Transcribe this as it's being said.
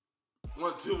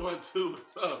1, 2, 1, 2.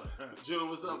 What's up? June,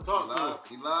 what's up? Talk to him.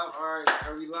 We live? All right.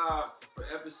 Are we live for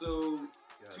episode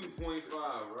 2.5,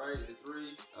 right? The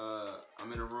 3.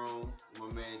 I'm in the room with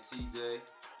my man TJ.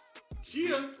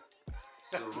 Yeah.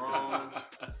 Sarone.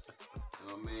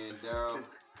 And my man Daryl.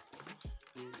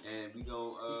 And we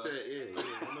gon' he said, yeah,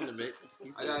 I'm in the mix.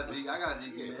 I got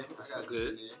Zeke in there.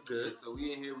 Good. So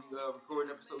we in here, we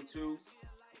recording episode 2.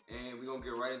 And we're going to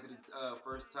get right into the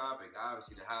first topic.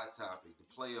 Obviously, the hot topic, the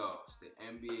playoffs, the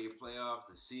NBA playoffs,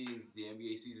 the seedings. The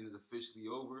NBA season is officially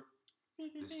over.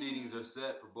 The seedings are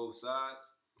set for both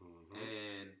sides. Mm-hmm.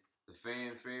 And the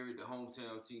fan favorite, the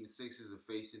hometown team, the Sixers, are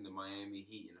facing the Miami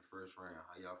Heat in the first round.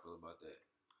 How y'all feel about that?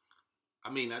 I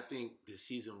mean, I think the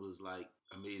season was,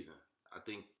 amazing. I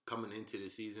think coming into the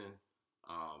season,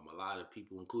 a lot of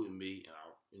people, including me,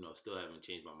 and I still haven't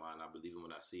changed my mind. I believe it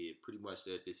when I see it. Pretty much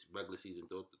that this regular season,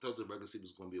 thought the regular season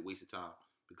was going to be a waste of time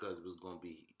because it was going to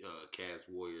be Cavs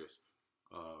Warriors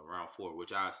round 4,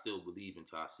 which I still believe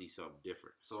until I see something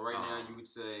different. So right now you could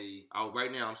say...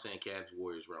 right now I'm saying Cavs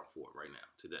Warriors round 4 right now,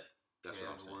 today. That's Cavs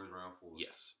what I'm saying. Warriors round 4.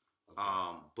 Yes.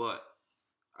 Okay. But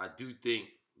I do think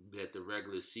that the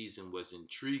regular season was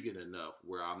intriguing enough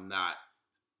where I'm not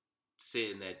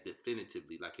saying that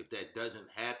definitively. Like, if that doesn't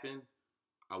happen,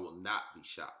 I will not be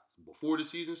shocked. Before the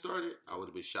season started, I would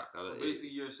have been shocked. So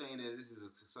basically, you're saying that this is a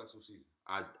successful season.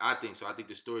 I think so. I think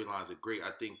the storylines are great.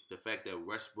 I think the fact that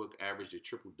Westbrook averaged a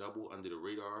triple-double under the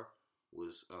radar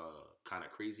was kind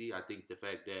of crazy. I think the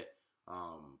fact that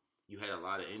you had a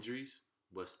lot of injuries,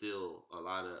 but still a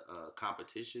lot of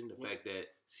competition. The fact that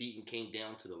Seton came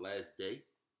down to the last day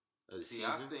of the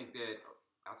season. I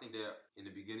think that in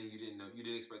the beginning you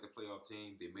didn't expect a playoff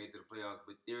team. They made it to the playoffs,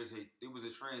 but there was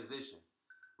a transition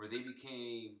where they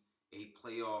became a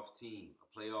playoff team,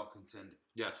 a playoff contender.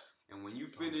 Yes. And when you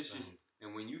finish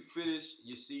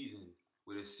your season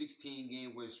with a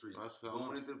 16-game win streak,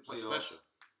 going into the playoffs,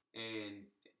 and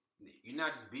you're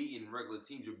not just beating regular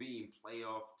teams, you're beating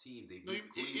playoff teams. They beat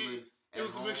Cleveland. It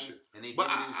was a mixture. And they but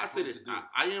I say this,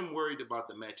 I am worried about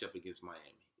the matchup against Miami.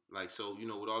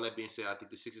 With all that being said, I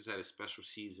think the Sixers had a special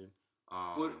season.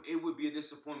 But it would be a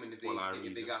disappointment if they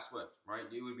got swept, right?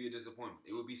 It would be a disappointment.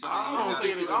 It would be something. I don't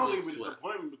think it would be a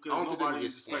disappointment because nobody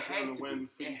is expecting them to win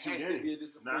 52 games.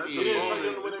 They didn't expect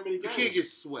them to win that many games. You can't get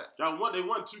swept. They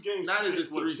won 2 games. Not as a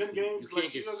 3 10 games. You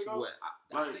can't get swept.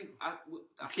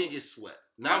 You can't get swept.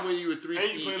 Not when you're a 3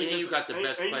 seed and you got the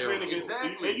best player.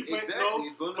 Exactly.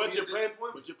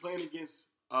 But you're playing against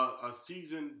a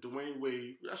seasoned Dwayne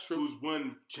Wade, who's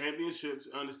won championships,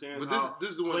 understands how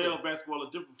playoff basketball is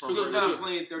different from. So he's not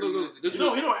playing 30 minutes a game.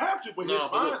 No, he don't have to, but his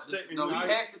mindset. No, he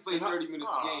has to play 30 minutes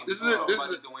a game. This is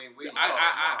Dwayne Wade.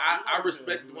 I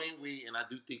respect Dwayne Wade, and I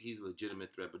do think he's a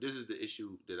legitimate threat. But this is the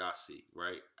issue that I see.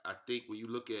 Right, I think when you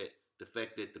look at the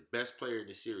fact that the best player in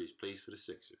the series plays for the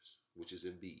Sixers, which is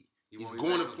Embiid. He's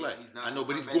going to play. I know,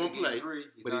 but he's going to play.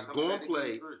 But he's going to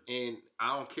play, and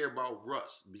I don't care about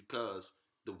Russ because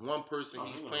the one person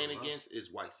he's playing against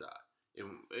is Whiteside.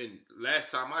 And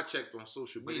last time I checked on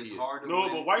social media, it's hard to win.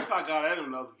 But Whiteside got at him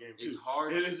another game too. It's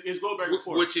hard. It's go back and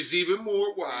forth, which is even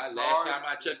more why last time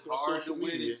I checked on social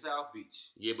media, win in South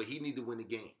Beach. Yeah, but he need to win the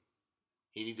game.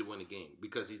 He need to win the game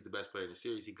because he's the best player in the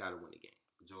series. He got to win the game.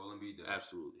 Joel Embiid does.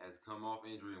 Absolutely. Has to come off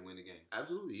injury and win the game.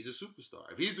 Absolutely. He's a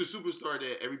superstar. If he's the superstar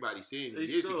that everybody's saying he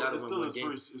is, he got to win one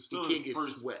game. It's still his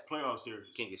first playoff series.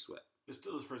 He can't get swept. It's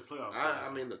still his first playoff series.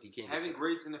 I mean, look, he can't get Having swept.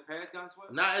 greats in the past got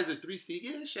swept? Not as a 3 seed.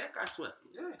 Yeah, Shaq got swept.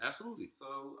 Yeah. Absolutely. So,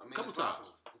 I mean, a couple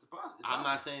times. It's possible. I'm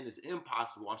not saying it's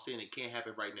impossible. I'm saying it can't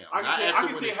happen right now. I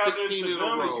can see it happening to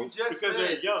them because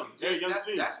they're young. They're a young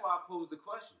team. That's why I posed the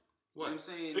question. What? You know what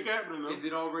I'm saying? It can happen to them. Is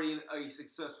it already a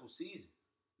successful season?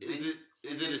 Is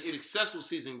it a successful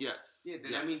season? Yes. Yeah,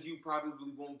 then that means you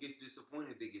probably won't get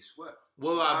disappointed if they get swept.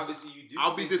 Well, so obviously you do.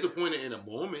 I'll be disappointed in a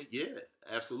moment. Yeah,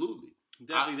 absolutely.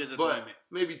 Definitely disappointment.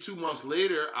 But maybe 2 months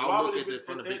later, I'll look at it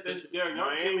from the big picture.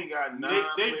 Miami got 9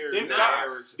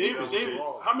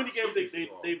 how many games they've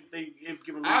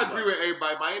given? I agree with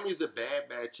everybody. Miami is a bad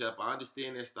matchup. I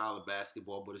understand their style of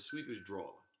basketball, but a sweep is drawing.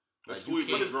 But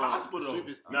it's possible though.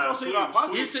 Don't say not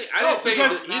possible. I didn't say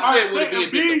it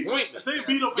would be a disappointment. Say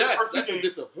Embiid don't play the first 2 games. That's a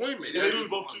disappointment. They lose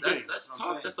both 2 games. That's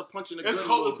tough. That's a punch in the gut. It's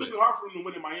going to be hard for them to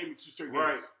win in Miami 2 straight games.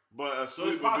 Right. But a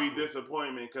sweep would be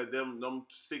disappointment because them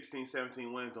 16,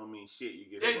 17 wins don't mean shit.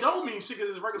 It don't mean shit because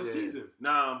it's regular season.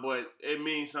 Nah, but it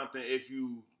means something if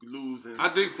you lose in 6 or 7.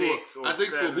 I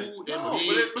think for who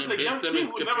it's a young team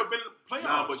who's never been in the playoffs.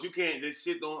 Nah, but you can't. This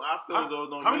shit don't. I feel those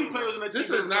don't. How many players in that team? This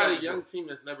is not a young team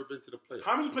that's never been to the playoffs.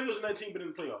 How many players in that team been in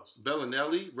the playoffs?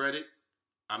 Bellinelli, Redick,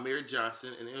 Amir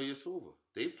Johnson, and Ilya Silva.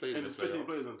 They played in the playoffs. And there's 15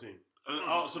 players on the team.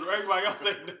 So everybody else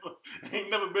ain't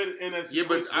never been in that situation. Yeah,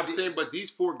 but I'm saying,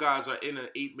 these 4 guys are in an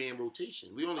 8-man rotation.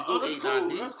 We only go 8, 9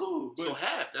 deep. That's cool. So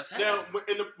half. That's half. Now,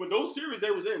 when those series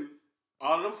they was in,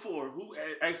 all of them 4, who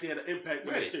actually had an impact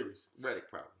in that series? Redick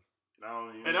probably.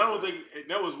 I don't think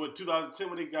that was 2010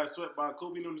 when they got swept by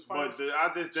Kobe in the finals. But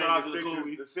I just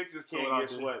think the Sixers can't get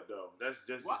swept though. That's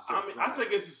just. Well, I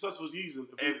think it's a successful season.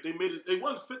 They made it. They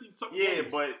won 50-something games. Yeah,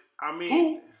 but I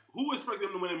mean, who expected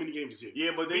them to win that many games this year?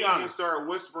 Yeah, but they can start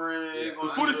whispering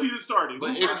before the season started.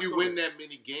 But if you win that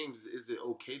many games, is it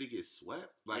okay to get swept?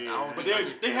 Like, I don't. But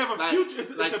they have a future.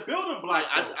 It's a building block.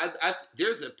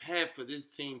 There's a path for this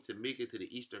team to make it to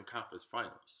the Eastern Conference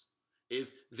Finals. If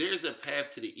there's a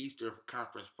path to the Eastern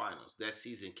Conference Finals, that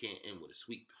season can't end with a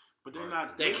sweep. But they're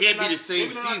not. That can't be the same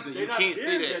season. You can't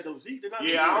say that. I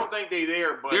don't think they're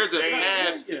there. But there's a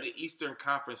path to the Eastern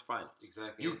Conference Finals.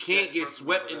 Exactly. You can't get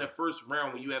swept in the first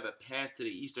round when you have a path to the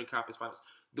Eastern Conference Finals.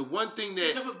 The one thing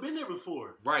that they've never been there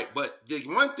before, right? But the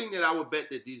one thing that I would bet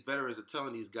that these veterans are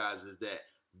telling these guys is that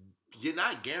you're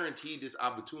not guaranteed this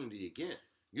opportunity again.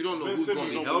 You don't know who's going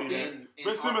to be healthy.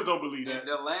 Ben Simmons don't believe that.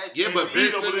 But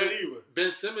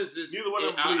Ben Simmons is. Neither one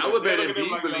of them believe. I would bet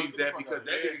Embiid believes that because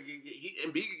that nigga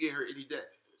Embiid could get hurt any day.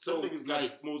 So niggas got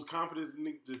the most confidence.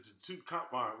 The 2 comp.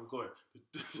 All right, go ahead.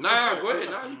 Go ahead.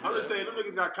 I'm just saying them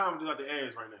niggas got confidence out the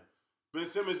ass right now. Ben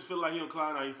Simmons feel like he on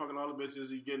cloud now. He fucking all the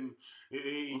bitches.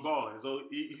 He balling. So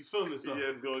he's feeling himself. He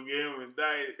just gonna get him and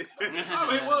die. I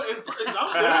mean, well, it's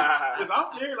out there. It's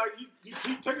out there. Like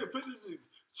you taking pictures.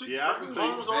 Ben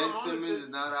Simmons is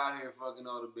not out here fucking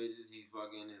all the bitches. He's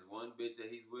fucking his one bitch that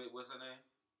he's with. What's her name?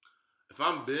 If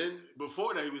I'm Ben,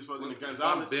 before that he was fucking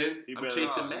Gonzalez. I'm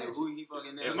chasing Magic. Who he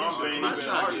fucking If I'm Ben, he's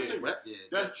trying to get swept.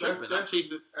 That's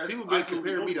chasing. People been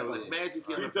comparing me to Magic.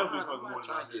 He's definitely fucking more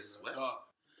trying to get swept.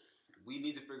 We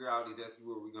need to figure out exactly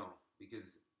where we're going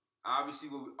because obviously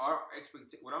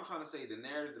what I'm trying to say, the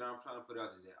narrative that I'm trying to put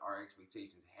out is that our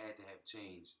expectations had to have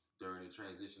changed during the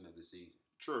transition of the season.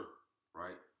 True.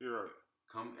 Right? You're right.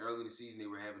 Come early in the season, they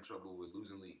were having trouble with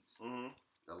losing leads. Mm-hmm.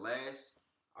 The last,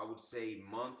 I would say,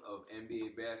 month of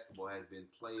NBA basketball has been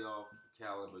playoff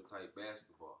caliber type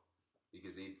basketball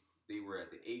because they were at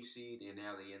the 8th seed and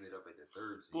now they ended up at the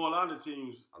 3rd seed. Well, a lot of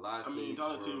teams fell off during the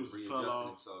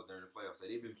playoffs. So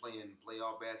they've been playing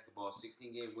playoff basketball,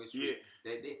 16-game win streak.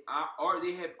 Yeah. They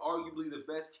have arguably the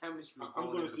best chemistry. I'm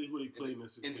going to see who they play in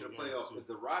the playoffs. Because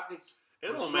the Rockets. It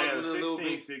don't matter.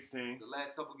 16. The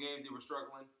last couple games they were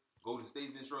struggling. Golden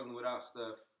State's been struggling without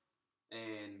Steph,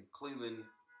 and Cleveland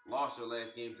lost their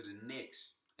last game to the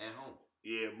Knicks at home.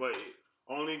 Yeah, but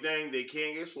only thing they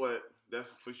can't get swept. That's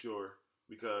for sure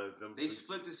because they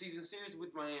split the season series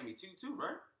with Miami too,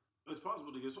 right? It's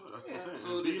possible to get swept. That's what I'm saying.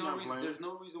 So there's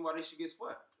no reason why they should get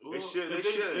swept. Well, they should.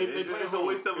 It's a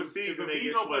waste of a season. They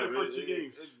get swept. The first 2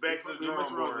 games. It's back to the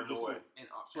drawing board in a way. And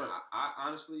I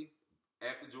honestly.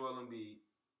 After Joel Embiid,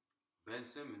 Ben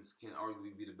Simmons can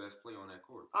arguably be the best player on that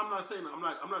court. I'm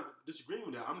not disagreeing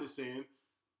with that. I'm just saying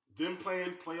them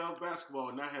playing playoff basketball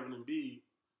and not having Embiid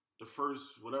the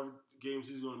first whatever games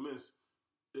he's going to miss.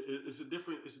 It's a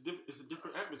different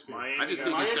atmosphere. Miami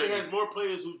has more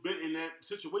players who's been in that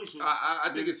situation.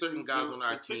 I think it's certain guys on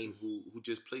our team who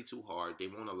just play too hard. They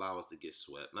won't allow us to get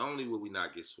swept. Not only will we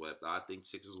not get swept, I think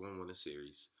Sixers will win the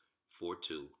series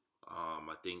 4-2.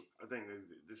 I think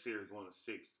the series going to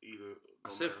 6 either. I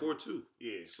said 4-2.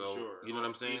 Yeah, so sure. You know what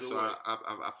I'm saying. So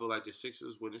I feel like the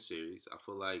Sixers win the series. I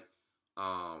feel like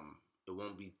it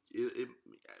won't be. It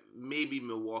maybe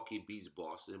Milwaukee beats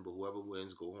Boston, but whoever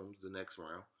wins go home to the next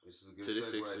round. This is a good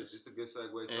segue. This is a good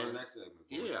segue to our next segment.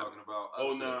 We're talking about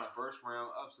upsets, first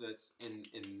round upsets in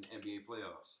NBA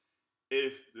playoffs.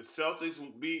 If the Celtics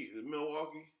beat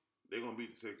Milwaukee. They're going to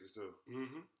beat the Sixers, too.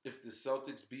 Mm-hmm. If the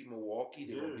Celtics beat Milwaukee,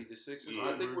 they're going to beat the Sixers. Yeah.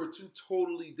 I think we're 2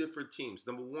 totally different teams.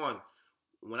 Number one,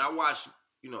 when I watch,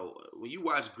 when you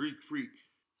watch Greek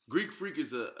Freak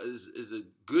is a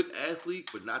good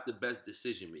athlete, but not the best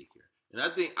decision maker. And I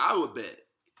think I would bet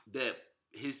that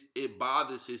it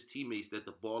bothers his teammates that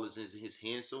the ball is in his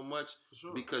hands so much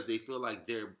because they feel like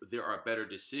there are better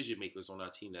decision makers on our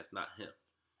team that's not him.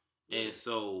 Yeah. And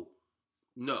so,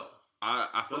 no.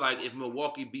 I feel like if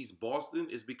Milwaukee beats Boston,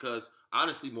 it's because,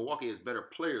 honestly, Milwaukee has better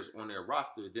players on their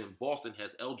roster than Boston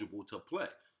has eligible to play.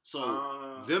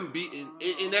 So, them beating,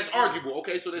 and that's arguable,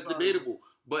 okay? So, that's debatable.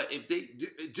 But if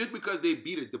just because they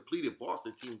beat a depleted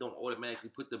Boston team, don't automatically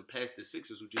put them past the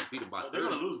Sixers who just beat them by 30. They're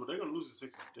going to lose, but they're going to lose the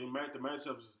Sixers. The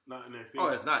matchup's not in their favor. Oh,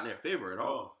 it's not in their favor at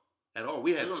all. At all.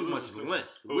 We have too much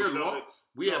length.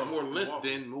 We have more length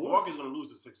than Milwaukee. Milwaukee's going to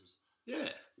lose the Sixers. Yeah,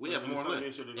 we have more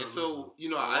length. And so,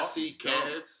 I see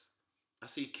Cavs.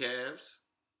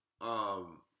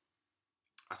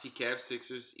 I I see Cavs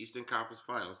Sixers Eastern Conference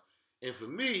Finals, and for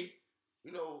me,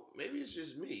 maybe it's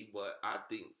just me, but I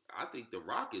think the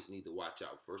Rockets need to watch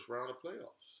out first round of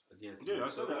playoffs against. Yeah, I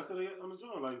said that on the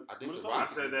joint. Like I think Minnesota. I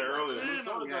said that earlier.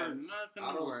 Minnesota got it.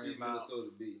 I don't see Minnesota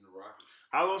beating the Rockets.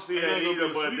 I don't see It that ain't gonna either,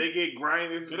 be a but if sweep. they get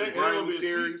grinded, It ain't gonna be a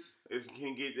series, it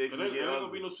can get It ain't gonna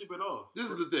ugly. be no sweep at all. This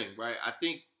is the thing, right? I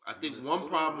think Minnesota, one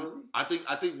problem. really? I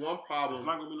think one It's problem.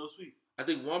 not gonna be no sweep. I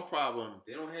think one problem.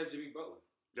 They don't have Jimmy Butler.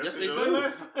 Yes, they they But do.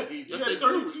 last night, he Yes, had they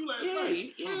 32 do. last Yeah,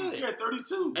 night. yeah. He had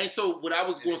 32. And so what I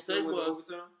was And gonna they say still went to was,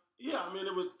 overtime? Yeah, I mean,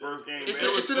 it was First game. it's man.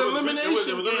 an it was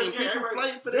elimination elimination game. People right.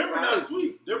 fighting for their Denver not lives.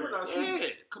 sweep. Denver not sweep. Yeah,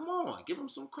 come on, give them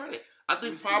some credit. I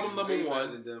think These problem teams number way better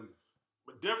one. than Denver.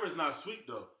 But Denver's not sweep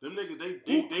though. Them niggas, they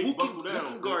Who buckle can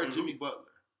down. guard Jimmy Butler?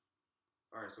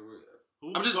 All right, so we're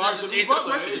Who I'm just guards Jimmy answer the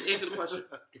Butler? question. Just answer the question.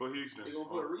 For Houston. they gonna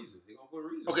put a reason. They gonna put a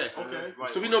reason. Okay. Okay. Like,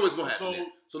 So we know what's gonna So-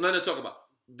 happen. So nothing to talk about.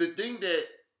 The thing that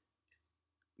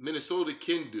Minnesota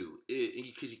can do is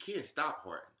because you can't stop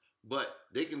Harden, but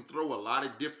they can throw a lot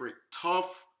of different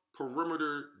tough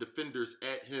perimeter defenders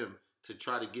at him to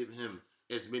try to give him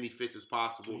as many fits as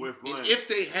possible. With And Flynn. if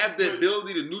they have the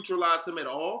ability to neutralize him at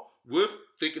all, with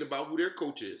thinking about who their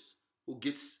coach is, who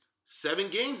gets 7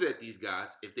 games at these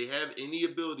guys, if they have any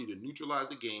ability to neutralize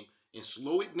the game and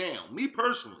slow it down, me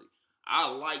personally, I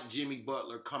like Jimmy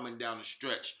Butler coming down the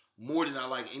stretch more than I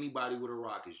like anybody with a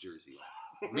Rockets jersey on.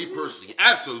 Me personally,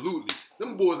 absolutely.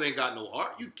 Them boys ain't got no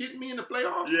heart. You kidding me in the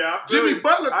playoffs? Yeah, I feel Jimmy you.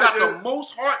 Butler I got just- the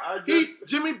most heart. I just-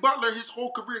 Jimmy Butler, his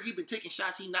whole career, he been taking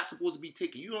shots he not supposed to be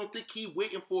taking. You don't think he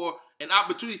waiting for an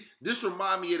opportunity? This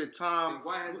remind me of the time And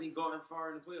why hasn't he gone far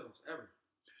in the playoffs ever?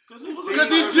 because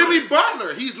he's Jimmy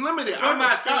Butler. He's limited. I'm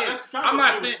not saying he's Scott better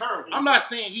was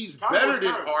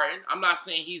than terrible. Harden. I'm not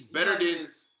saying he's better He's not than. even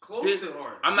close than- to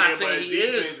Harden. I'm not Yeah, saying but he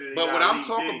defense is, is but what gotta I'm be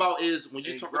talking big. about is when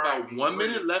you And talk grimy, about 1 minute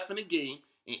brilliant. left in the game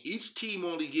and each team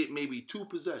only get maybe 2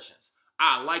 possessions.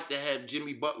 I like to have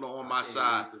Jimmy Butler on my can't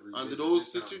side. wait to revisit Under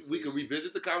those this situations, we can conversation.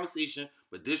 revisit the conversation,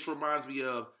 but this reminds me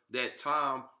of that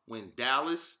time when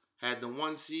Dallas had the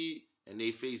 1 seed and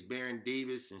they faced Baron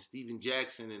Davis and Steven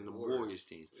Jackson and the Warriors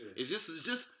teams. Yeah. It's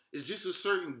just a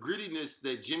certain grittiness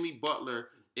that Jimmy Butler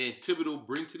and Thibodeau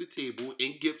bring to the table,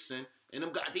 and Gibson and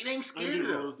them guys. They ain't scared of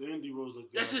them. The Andy Rose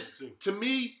look That's good just too. to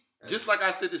me. Just like I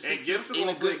said, the And Sixers Gibson ain't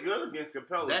gonna a play good. good against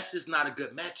Capella. That's just not a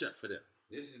good matchup for them.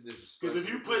 This is disrespectful. Because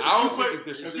if you put, I don't think if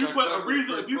it's you disrespectful. put a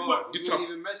reason, if you put, You you talk-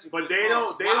 didn't even mention but Chris they Paul.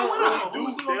 don't. They Why don't would really I? do.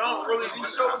 Who's They gonna don't play? really. He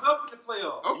shows up in the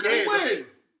playoffs. Okay, Yeah, when? What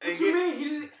And you get- mean? He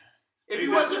didn't. If he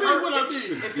He wasn't doesn't mean what I hurt, mean.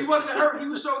 if he wasn't hurt, he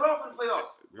would showed off in the playoffs.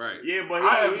 Right. Yeah, but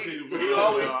I haven't he seen him. he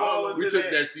always I fall don't into We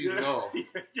took that season Yeah. off.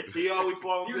 He always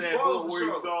fall He into was that balling boat for where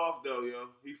he's sure. soft though, yo.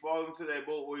 He falls into that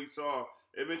boat where he's soft.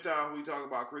 Every time we talk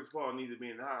about Chris Paul need to be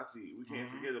in the hot seat, we can't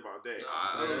forget about that.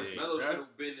 Melo yeah. should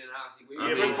have been in the hot seat. I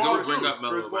Yeah, mean, Chris Paul don't bring too. up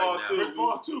Melo Chris right Paul now. too. Chris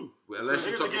Paul too. Well, unless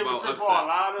you They're talk gonna give about Chris Paul a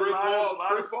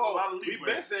upsets. lot of We've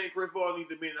leeway. been saying Chris Paul need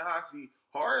to be in the hot seat.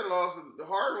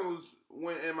 Harden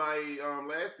went MIA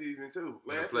last season too.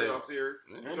 In the Last playoff playoffs. series.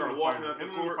 Yeah. And Started in walking the up the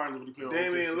finals, court. when he played on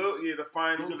Damian OKC. Lillard, the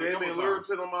finals. He's in it a couple Damian Lillard times.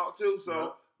 took them out too.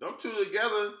 So them two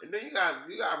together, and then you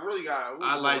got really got.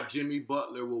 I like Jimmy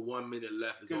Butler with 1 minute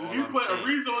left. Because if you put a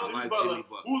reason on Jimmy Butler,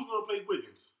 who's going to play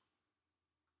Wiggins?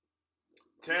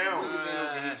 Towns. Wiggins ain't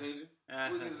no game changer.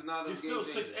 Wiggins is not a He's game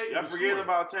still changer. 6'8". Y'all forgetting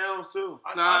about Towns too.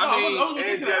 Nah, I was gonna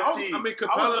get to that. NJT. I mean, I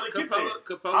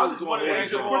Capella's just going wanted to to hold answer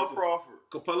his the own. question. Crawford.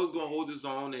 Capella's going to hold his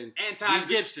own, and Anti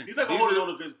Gibson. He's not going to hold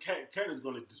it on because Cat is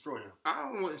going to destroy him. I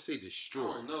don't want to say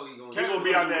destroy. Oh, no, he gonna. Cat gonna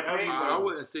be out that paint, I though.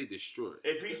 wouldn't say destroy.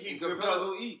 If he keep Capella Capella,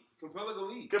 go eat. Capella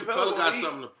go eat. Capella got eat.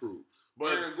 something to prove.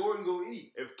 But Aaron Gordon go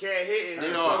eat. if Cat hitting, They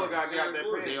Capella are. got Aaron that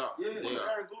Gordon. They paint. are. Yeah. They are.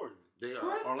 Aaron Gordon. They are.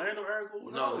 What? Orlando Aaron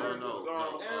Gordon? No. Aaron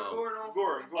Gordon on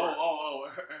Gordon. Oh,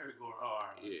 Aaron Gordon. Oh, all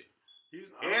right. Yeah.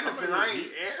 He's Anderson,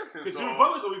 Anderson. Because Jimmy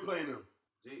Butler going to be playing him.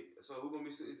 So who gonna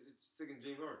be sticking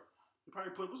James Harden? He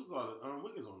probably put, what's it called?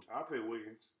 Wiggins on him. I'll pick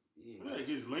Wiggins. Yeah,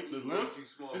 he's linked. The He's way length. too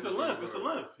small It's for a James length. It's a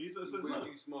Harden. length. He's He's way length.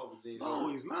 too small for James No, Harden.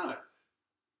 he's not.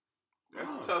 That's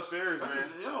Nah. a tough series, That's man.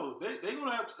 just, yo, they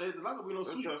gonna have. There's not gonna be no That's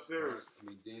a sweep. tough series. I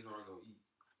mean, James Harden gonna eat.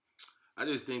 I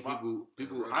just think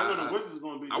people. I know the Wizards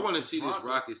gonna be. I want to see this Toronto.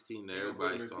 Rockets team that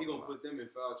everybody's He talking gonna about. put them in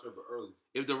foul trouble early.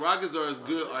 If the Rockets are as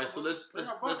good, all right. So let's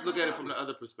look at it from the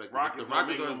other perspective. If the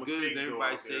Rockets are as good as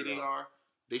everybody say they are,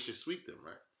 they should sweep them,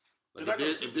 right? Like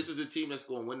if this is a team that's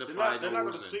going to win the They're finals, not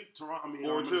gonna sweep Toronto. I mean,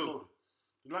 4-2. Minnesota.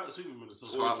 They're not sweeping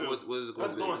Minnesota. So what is it going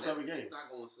Let's to go be? in 7 games. He's not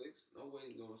going 6. No way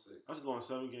he's going 6. Let's go in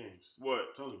 7 games. What? I'm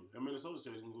telling you, that Minnesota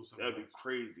series gonna go 7 That'd be games.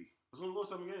 crazy. It's gonna go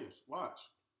 7 games. Watch.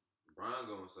 Brian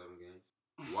going 7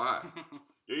 games. Why?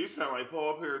 Yo, you sound like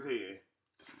Paul Pierce here.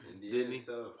 Didn't he?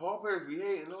 Tough. Paul Pierce be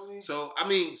hating, don't he? So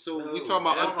we No, talking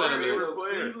about that's upset my alerts. favorite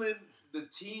player. Cleveland, the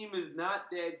team is not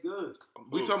that good.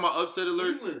 We talking about upset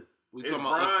alerts. Cleveland. We It's talking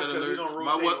about upset Brian 'cause he alerts. don't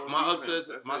My rotate on my defense. upsets,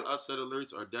 That's my it. upset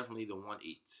alerts are definitely the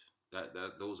 1-8s.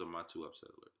 Those are my 2 upset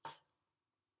alerts.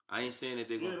 I ain't saying that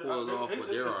they're gonna pull it off, but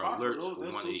there are alerts for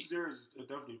 1-8. Series are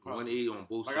definitely possible. 1-8 on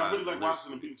both Like sides. I really like alerts.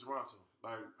 Washington beating Toronto.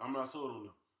 Like I'm not sold on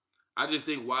them. I just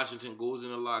think Washington goes in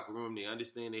the locker room. They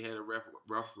understand they had a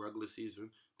rough regular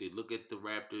season. They look at the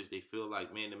Raptors. They feel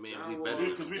like, man, we better than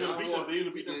Because we them. done beat them. They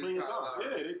beat them plenty of times. Yeah,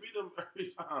 they beat them every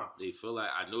time. They feel like,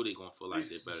 I know they're going to feel like They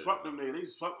they're better swept than them. They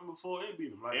swept them before they beat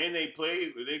them. Like, And they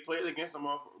played against them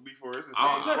before. It's the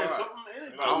I same they squad. swept them and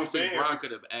they beat I them. don't think Bam. Bron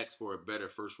could have asked for a better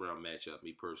first-round matchup,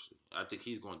 me personally. I think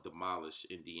he's going to demolish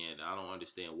Indiana. I don't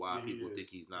understand why Yeah, he people is. think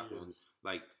he's not He going to. is.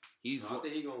 Like, he's I going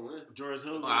think he's gonna win. George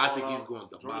Hill. I think he's going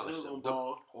to George demolish Hill them. gonna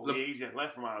ball. Oh, yeah, he just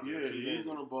left from out there. Yeah, he's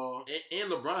gonna ball.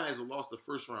 And LeBron hasn't lost a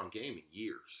first-round game in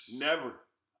years. Never.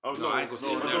 Oh, No, I ain't gonna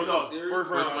say never. First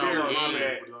round First series, round my game.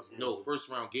 bad. No,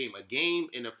 first-round game. A game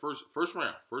in the first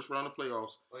round of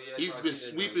playoffs. Oh, yeah, He's I been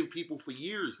seen that, sweeping people for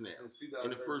years now. Since In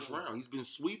the first 2013. round, he's been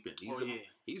sweeping. Yeah.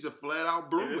 He's a flat-out Yeah,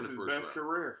 broom this in the is first best round.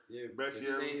 career. Yeah, Best but year of this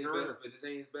his ain't his career. best. But this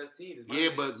ain't his best team. This Yeah,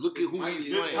 might but be- look at this who might he's be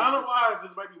his playing. best. Talent-wise,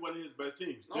 this might be one of his best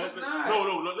teams. No, it's not.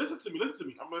 No. Listen to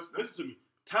me. I'm listening. Listen to me.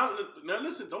 Talent. Now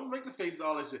listen. Don't make the faces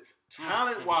all that shit.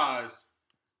 Talent-wise,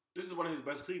 this is one of his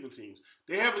best Cleveland teams.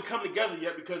 They haven't come together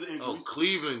yet because of Oh, injuries.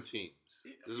 Cleveland teams.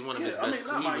 This is one of his best I mean,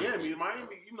 not Cleveland Miami. teams.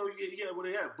 Miami, you know, yeah,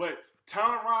 where they at. But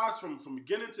talent-wise, from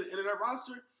beginning to end of that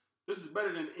roster, this is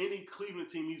better than any Cleveland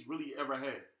team he's really ever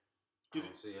had. 'Cause-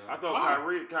 I thought Why?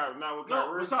 Kyrie, not with No,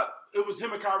 Kyrie. besides, it was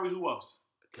him and Kyrie. Who else?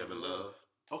 Kevin Love.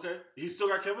 Okay, he still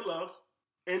got Kevin Love,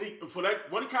 and for that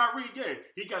one Kyrie game,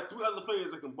 he got 3 other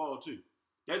players that can ball too.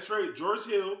 That trade: George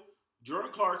Hill,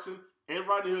 Jordan Clarkson, and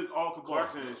Rodney Hood all can ball.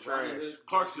 Clarkson is trash.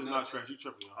 Clarkson's not trash. You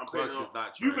tripping? I'm Clarkson's picking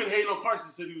not trash. You've been hating on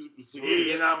Clarkson since he was.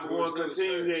 Yeah, and I'm going to George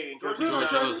continue Hill is hating. George because Hill George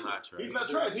trash. Hill's not trash. He's not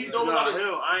trash. He Nah, knows how to.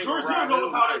 Hill, I ain't George gonna Hill ride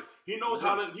knows how to. like- He knows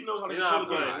how to He control the not game.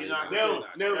 playing. He not Now,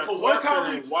 playing. for one Clarkson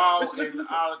Kyrie, is wild listen. and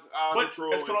out But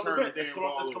control let's come and off the turn bench. the Let's damn come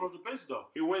ball off the bench though.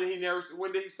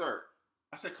 When did he start?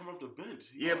 I said come off the bench.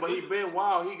 Yeah, but he been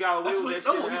wild. He got away That's with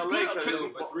that what- shit no, in he's LA. good. 'cause Okay, he-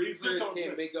 But 3 He's good players coming can't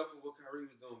back. make up for what Kyrie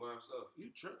was doing by himself. You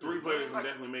tripping? 3 players can Like,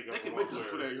 definitely make up They for can one make up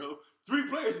for player. that, yo. 3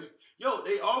 players, yo.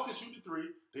 They all can shoot the 3.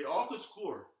 They all can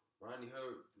score. Rodney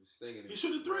Hood was stinging. He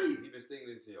shoot the 3. He been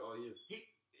stinging this year all year.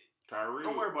 Kyrie.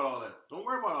 Don't worry about all that. Don't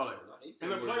worry about all that. No, he In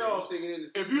the stinging playoffs, stinging in the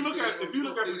If season, you look at, stinging if you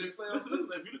look at, in the playoffs, listen.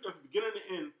 too. If you look at the beginning to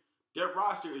end, that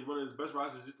roster is one of the best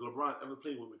rosters LeBron ever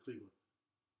played with Cleveland.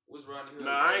 What's Rodney Hood?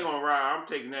 Nah, I ain't gonna ride. I'm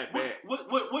taking that back.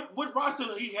 What roster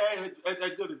he had as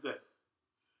good as that?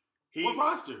 What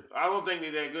roster? I don't think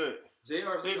they're that good.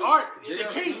 J.R. They Smith. are. They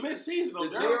J.R. came Smith- mid-season though.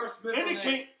 The J.R. Smith And on they that-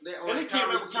 came. that- on and that they came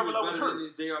Kyrie back when team Kevin Love was better hurt. than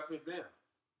this J.R. Smith now.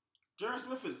 Jared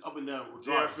Smith is up and down.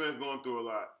 J.R. Smith going through a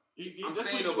lot. He I'm that's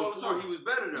saying what he do though, all the before time. he was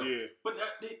better though. Yeah. But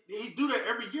he do that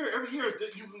every year. Every year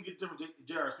you can get different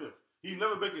J.R. Smith. He's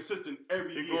never been consistent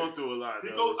every He's year. going through a lot. He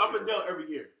though, goes this up and year. down every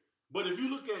year. But if you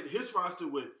look at his roster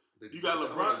with You got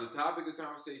hold LeBron. on, the topic of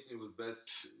conversation was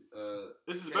best.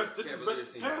 this is best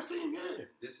Cavaliers team. Cavs team, yeah.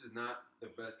 This is not the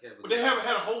best Cavaliers. But they haven't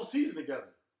had a whole season together.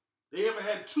 They haven't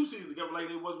had 2 seasons together like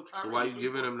they was with Kyrie. So why you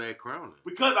giving him that crown?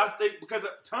 Because I think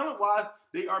talent wise,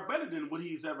 they are better than what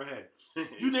he's ever had.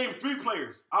 You name 3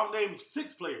 players. I'll name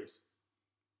 6 players.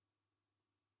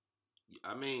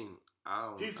 I mean, I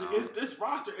don't. This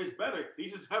roster is better. He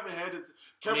just haven't had it.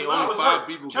 only Love was 5 hurt.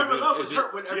 people Kevin can Love be- was is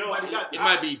hurt when everybody got It there.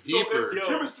 might be deeper. So the Yo,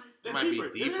 chemistry it is might be deeper.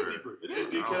 It is deeper. deeper. It is I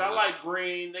deeper. Because I like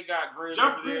Green. They got Green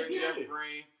Jeff over there. Green, yeah. Jeff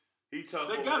Green. He tough.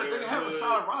 They over got it. there. They have a Good.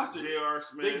 solid roster. J.R.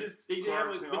 Smith. They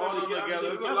haven't been all able to get together. everything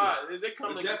There's a together. lot. They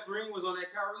come But together. Jeff Green was on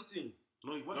that Kyrie team.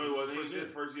 No, he No, wasn't. he wasn't. This He is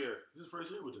did first year. This is his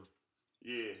first year with them.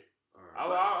 Yeah. All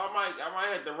right. I might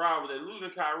have to ride with it. Losing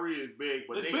Kyrie is big,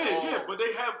 but It's they big, all, yeah, but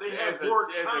they have as a-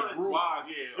 more as a talent group, wise.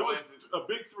 yeah, It was as a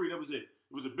big 3. That was it. It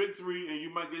was a big 3, and you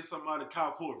might get something out of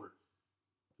Kyle Korver.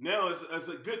 Now it's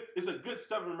a good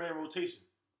 7-man rotation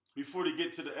before they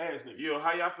get to the ass niggas. Yo,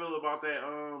 how y'all feel about that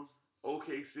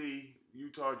OKC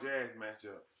Utah Jazz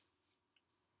matchup?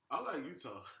 I like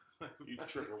Utah. You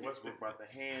tripping? Westbrook about to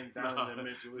hand Donovan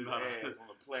Mitchell his ass on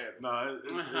the platter. Nah,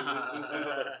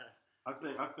 I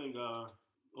think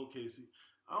OKC.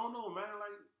 I don't know, man.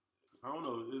 Like I don't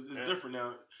know. It's different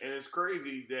now. And it's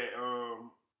crazy that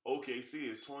OKC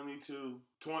is 20-2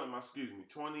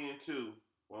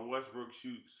 when Westbrook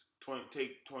shoots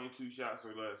 22 shots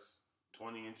or less.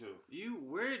 20-2.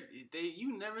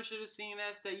 You never should have seen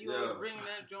that stat. You Yeah. always bringing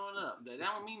that joint up. That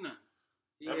don't mean nothing.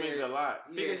 That means a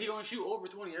lot. Because he gonna shoot over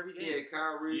 20 every game. Yeah,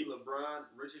 Kyrie, LeBron,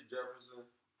 Richard Jefferson.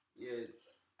 Yeah,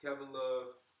 Kevin Love,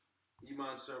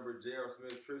 Iman Shumpert, J.R.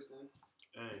 Smith, Tristan,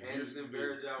 Hey, Anderson,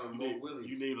 Varejao, and Mo Williams.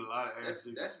 You named a lot of That's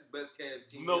ass his best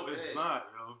Cavs team. No, it's not,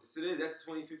 yo. Yes, it is. That's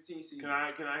the 2015 season. Can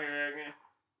I hear that again?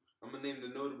 I'm gonna name the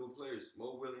notable players: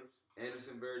 Mo Williams,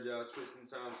 Anderson Varejao, Tristan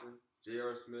Thompson,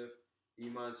 J.R. Smith,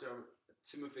 Iman Shumpert,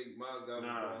 Timothy Mozgov.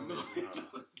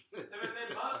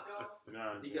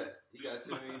 He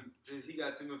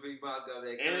got Timothy Mozgov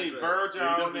that Any contract.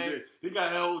 Virgil, he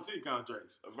got LOT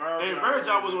contracts. Virgil, Hey,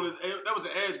 Virgil was on his. That was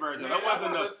the edge Virgil. That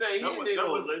wasn't the. He that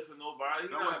didn't was listen to nobody.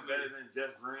 He's not better than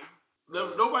Jeff Green.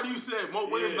 nobody you said. Mo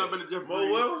Williams not been to Jeff Green.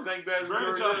 Mo Williams ain't better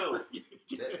than George Hill.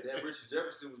 That Richard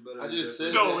Jefferson was better. I than just Jeff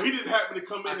said Green. No, he just happened to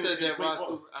come in. I said and that play roster.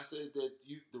 ball. I said that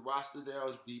the roster now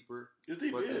is deeper. It's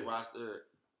deep, but yeah. the roster.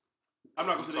 I'm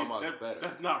not gonna say talking about that, is better.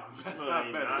 that's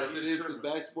not better. Yes, it is because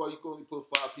basketball you can only put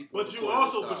 5 people. But on the you court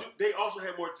also, at a time. they also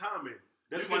had more time in.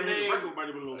 That's why they had the record might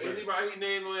have been a little better. Anybody he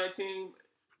named on that team,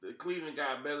 the Cleveland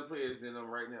got better players than them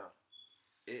right now.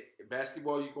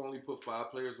 Basketball, you can only put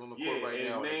 5 players on the court right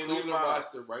now. The name Cleveland 5.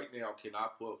 roster right now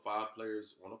cannot put 5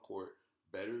 players on the court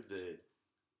better than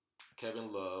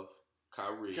Kevin Love,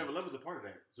 Kyrie. Kevin Love is a part of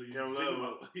that. So you Kevin take him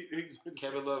Love. out.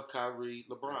 Kevin Love, Kyrie,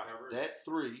 LeBron. Kyrie. That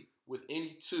 3 with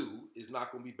any 2 is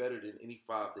not going to be better than any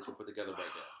 5 they can put together right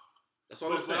now. That's all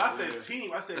But I'm saying. I said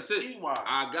team. I said That's it. team wise.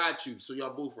 I got you. So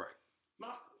y'all both right.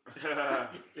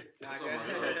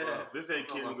 This ain't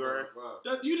kindergarten.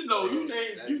 You didn't know. You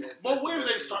That- named that's Mo the Williams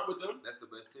best ain't team. start with them. That's the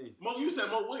best team. Mo, you said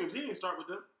Mo Williams. He ain't start with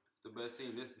them. It's the best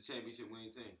team. This is the championship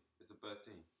winning team. It's the best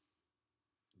team.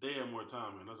 They had more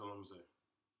time, man. That's all I'm saying.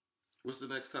 What's the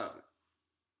next topic?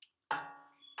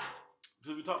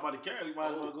 Since we talk about the carry, we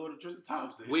might as well go to Tristan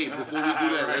Thompson. Wait, before we do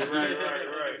that,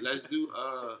 Right.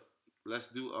 let's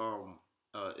do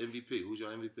MVP. Who's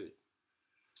your MVP?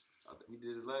 I think we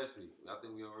did this last week. I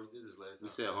think we already did this last We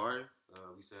time. said Harden.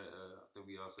 We said. I think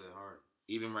we all said Harden.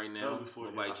 Even right That now, was before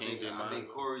nobody the- changed their I mind. think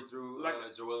Corey threw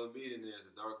Like- Joel Embiid in there as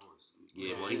a dark horse.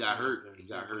 Yeah, well, he got hurt. He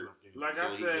got hurt. Like So I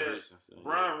he said, get hurt since then.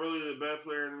 Brian really the best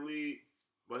player in the league,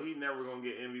 but he never gonna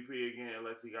get MVP again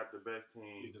unless he got the best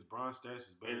team. Because Bron's stats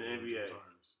is better In the than NBA. James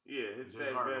Harden's. Yeah, his James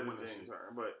stats Harden better won than that James shit.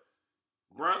 Harden, but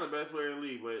Brian the best player in the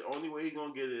league. But only way he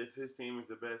gonna get it if his team is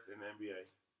the best in the NBA.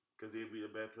 Because he'd be the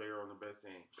best player on the best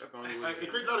team. That's the only way. The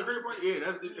great part, yeah,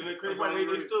 that's and the great part.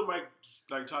 They still might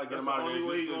like try to get him out of there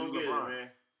just because he's LeBron.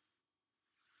 man.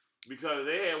 Because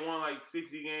they had won like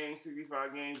 60 games,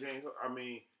 65 games.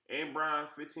 And Brian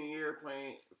 15 year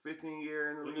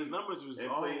in the And league. his numbers was and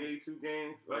all played 82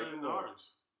 games. better Like, than come on.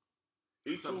 ours.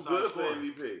 He's too Except good besides for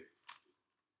scoring. MVP.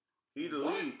 He the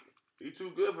league. He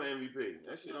too good for MVP.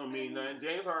 That shit don't mean nothing.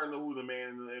 James Harden know who the man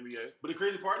in the NBA. But the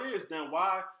crazy part is, then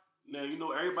why? Now you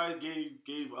know everybody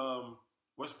gave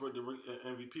Westbrook the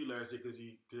MVP last year because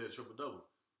he had a triple double.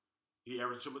 He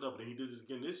averaged triple double, and he did it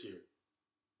again this year.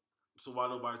 So why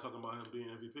nobody talking about him being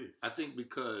MVP? I think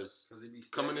because They be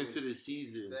coming stacking into his- the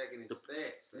season, stacking his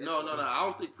stats. no, I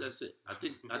don't think that's it. I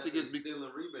think it's because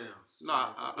stealing rebounds. no,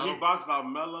 I He don't- boxed out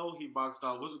Melo. He boxed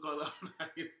out what's it called?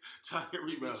 Trying to get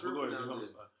rebounds. But go ahead, tripping Jim.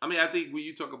 out there. I mean, I think when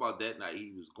you talk about that night,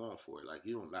 he was going for it. Like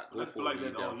you don't not go Let's for be like it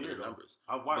when that you're all down to year, the though. numbers.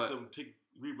 I've watched But- him take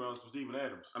rebounds from Steven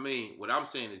Adams. I mean, what I'm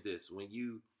saying is this: when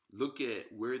you look at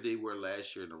where they were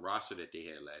last year and the roster that they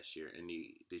had last year, and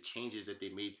the changes that they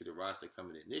made to the roster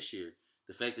coming in this year,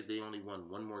 the fact that they only won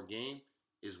one more game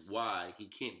is why he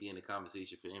can't be in the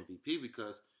conversation for MVP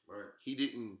because Right. he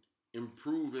didn't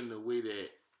improve in the way that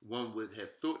one would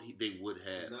have thought they would He's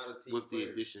have not a team with the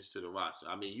player. additions to the roster.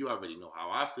 I mean, you already know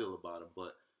how I feel about him,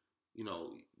 but you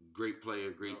know, great player,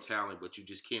 great talent, but you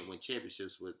just can't win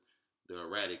championships with the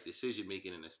erratic decision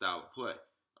making and the style of play.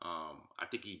 I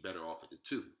think he's better off at the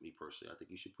 2, me personally. I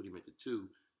think you should put him at the 2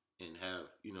 and have,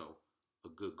 a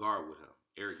good guard with him.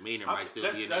 Eric Maynard might still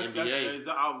be in the NBA. I was just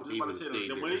about to would've say stayed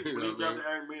that. there. When he You know what I drafted mean?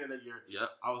 Eric Maynard that year, Yep.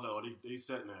 I was like, oh, they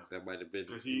set now. That might have been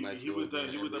Because might he still was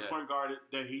have been the in NBA. point guard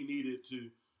that he needed to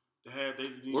have. They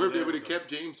needed Or if they that would have with him. kept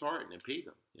James Harden and paid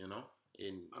him,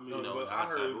 And I mean, But I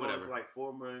hindsight, heard it was whatever. like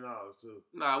 $4 million too.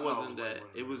 No, it wasn't No, that. it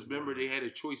It was, wasn't. remember, they had a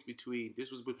choice between, this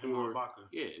was Him and before, Ibaka.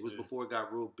 yeah, it was Yeah. before it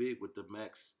got real big with the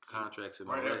max contracts and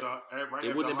all Right that. after, right They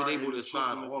after wouldn't have been Harden able to choked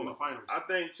sign him all in the of them. finals. I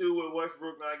think too with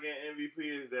Westbrook not getting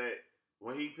MVP is that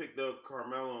when he picked up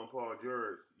Carmelo and Paul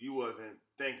George, you wasn't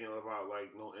thinking about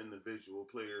like no individual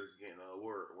players getting an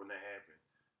award when that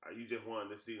happened. You just wanted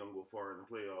to see them go far in the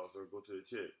playoffs or go to the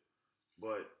chip.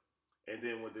 And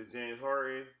then with the James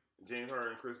Harden,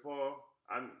 Chris Paul,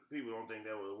 people don't think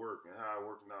that would work, and how it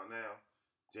working out now.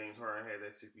 James Harden had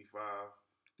that 65.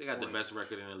 They got the Point. best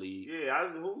record in the league. Yeah,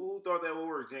 who thought that would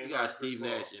work? James You got Harden, Steve Chris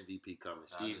Paul. Nash MVP coming.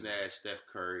 Steve do. Nash, Steph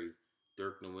Curry,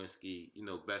 Dirk Nowitzki,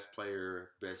 best player,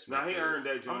 best. Nah, he earned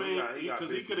that. I Joint. mean, he got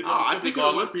because he could have. Oh, I think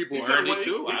all them people earned it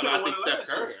too. I think Steph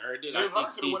Curry earned it. James I think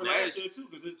Harden could have won Steve it Nash. last year too.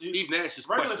 Because Steve Nash is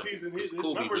regular questionable. season, his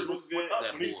Kobe numbers was went up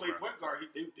that when he bull played runner. point guard.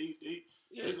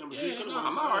 His numbers. Yeah, He could have no, won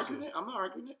I'm not arguing it.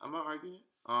 I'm not arguing it.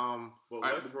 But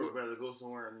Westbrook better go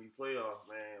somewhere in the playoffs,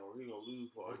 man, or he gonna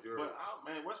lose Paul George. But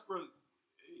man, Westbrook,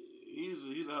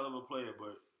 he's a hell of a player,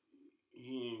 but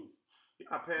he ain't. He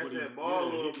got past that ball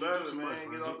a little better, too man. much,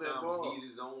 Get off that ball.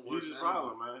 He's his own He's worst his enemy.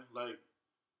 problem, man. Like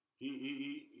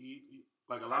he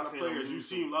like a lot of seen him players. lose You've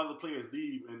seen other players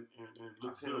leave and I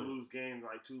look seen him good. lose games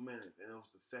like 2 minutes, and it was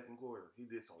the second quarter. He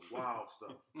did some wild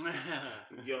stuff.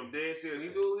 Yo, I'm dead serious.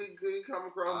 He come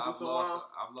across and do some wild.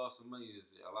 I've lost some money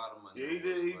this year, a lot of money. Yeah, he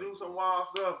did. He do some wild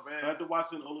stuff, man. I had to watch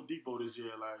in Oladipo this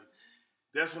year. Like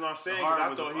That's what I'm saying. 'Cause Harden I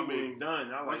was thought he mean, was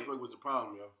done. I like. Westbrook was a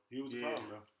problem, yo. He was a Yeah. problem,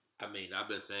 yo. I mean, I've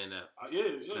been saying that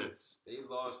Yeah. since. They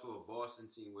lost to a Boston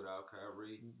team without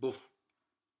Kyrie.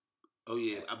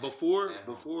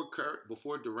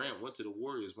 Before Durant went to the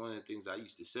Warriors, one of the things I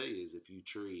used to say is if you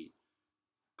trade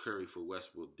Curry for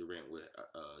Westbrook, Durant would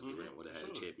have had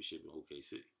a championship in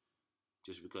OKC.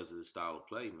 Just because of the style of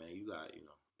play, man. You got,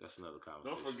 that's another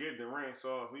conversation. Don't forget Durant.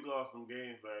 So if we lost some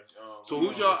games last. So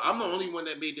who's y'all? I'm the only one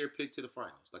that made their pick to the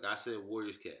finals. Like I said,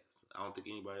 Warriors, Cavs. I don't think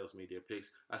anybody else made their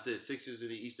picks. I said Sixers in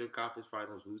the Eastern Conference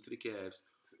Finals lose to the Cavs.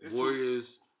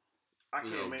 Warriors. I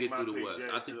can't make get my through the picks West. yet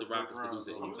I think to the Rockets first could lose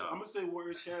at round, any though. time. I'm gonna say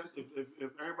Warriors Cavs.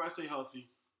 If everybody stay healthy,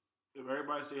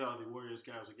 Warriors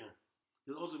Cavs again.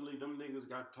 Because ultimately, them niggas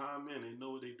got time in. They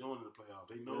know what they doing in the playoffs.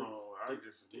 They know. No,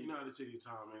 They know how to take their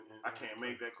time. I can't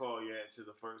make that call yet to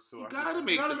the first two. You I gotta should-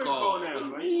 make gotta the make a call. call now, What do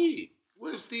you right? mean?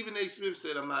 What if Stephen A. Smith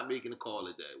said, "I'm not making a call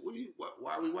at that"?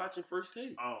 Why are we watching First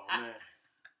Take? Oh man.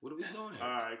 What are we doing? All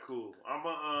right, cool. I'm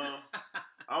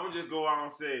gonna just go out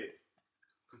and say it.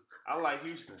 I like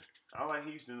Houston. I like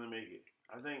Houston to make it.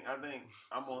 I think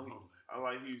I'm on. I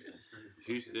like Houston.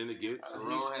 Houston against.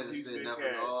 Jerome hasn't Houston said nothing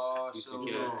Cavs. all Houston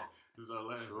show Cavs. long. This is our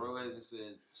last. Jerome hasn't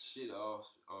said shit all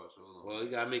show long. Well, he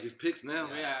gotta make his picks now.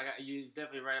 Yeah, you're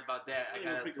definitely right about that. I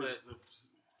gotta pick put, the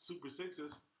Super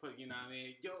Sixers. you know what I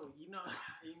mean? Yo,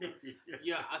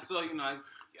 yeah, I saw,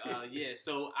 yeah,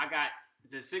 so I got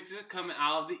the Sixers coming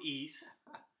out of the East,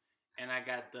 and I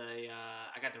got the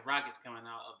Rockets coming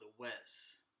out of the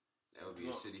West. That would be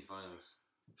a shitty finals.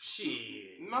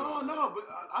 Shit. No, but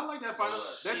I like that final.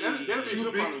 That'll be a Two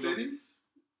good big final. cities.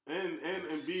 And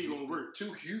B gonna work.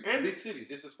 Two huge And- big cities,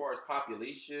 just as far as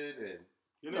population and.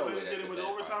 You No know, way they that's said a it was bad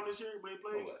overtime final. this year when they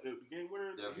played No way. the game winner.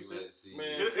 Definitely You said? glad to see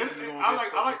Man, you. I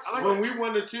like When that. we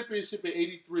won the championship in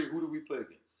 '83, who did we play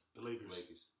against? The Lakers.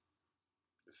 Lakers.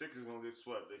 The Sixers gonna get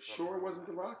swept. They Sure, it wasn't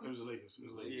the It was Rockets. the Lakers. It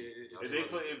was the Yeah,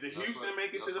 Lakers. If the Houston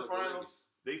make it to the finals,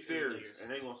 they serious and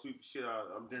they gonna sweep the shit out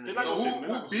of them. They're So not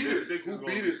gonna who beat The us? Sixers Who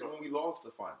gonna beat be us so- when we lost the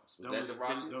finals? Was that the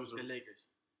Rockets? that was the Lakers.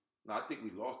 No, I think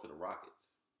we lost to the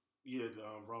Rockets. Yeah,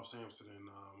 Ralph Sampson and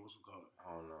what's we call it? I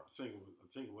don't know. I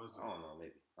think it was. I don't know.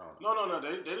 Maybe. I don't know. No.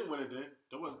 They didn't win it then.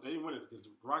 They didn't win it because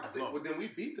the I Rockets think, lost. well, then we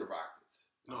beat the Rockets.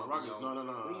 No, Rockets.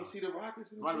 No. We didn't see the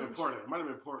Rockets in It the might have been championship. Portland. It might have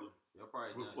been Portland. Y'all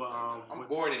probably But, done. I'm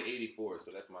born in '84,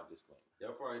 so that's my disclaimer.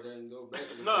 Y'all probably didn't go back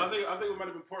to the No, I finals. think it might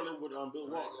have been Portland with Bill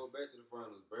Y'all Walton. go back to the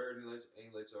finals. Bird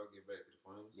ain't let y'all get back to the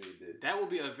finals. They did. That will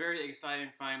be a very exciting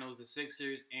finals, the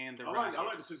Sixers and the Rockets. I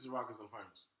like the Sixers Rockets in the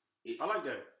finals. I like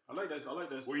that.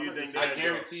 Where you think I that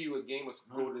guarantee you a game will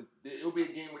go to. It'll be a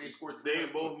game where they score. They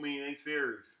 300 both points. mean they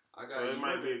serious. I got So it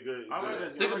might be a good. I like good- that.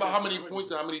 Think I about like how that many separation.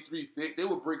 points and how many threes. They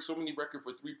would break so many records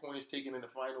for 3-pointers taken in the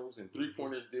finals and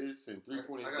 3-pointers this and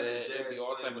 3-pointers I got the that. Jazz It'd be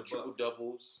all type playing of the triple Bucks.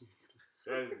 doubles.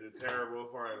 That's the terrible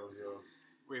finals, yo.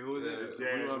 Wait, who is Yeah, it? the We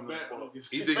Jazz are and the back. Bucks.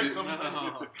 He think it's-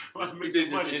 He He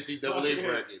did this NCAA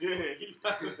brackets.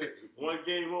 Yeah, one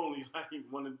game only, like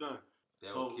one and done. That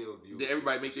So, would kill viewership. did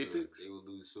everybody for make their sure. picks? They would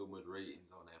lose so much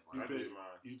ratings on that I final. did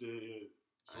mine. You did, yeah. I ain't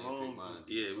Jerome pick mine. just-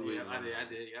 Yeah, we Yeah, I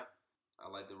did, yep. I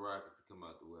like the Rockets to come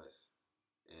out the West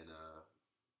and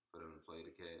for them to play the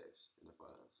Cavs in the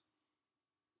finals.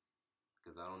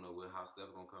 Because I don't know how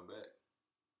Steph gonna come back,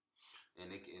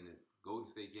 and Golden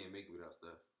State can't make it without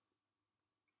Steph.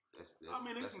 That's a I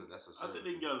think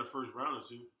they can get out of the first round or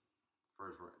two.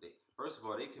 First of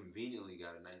all, they conveniently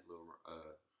got a nice little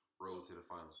road to the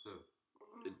finals too.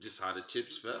 Just how the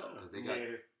chips fell. 'Cause they got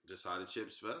Just how the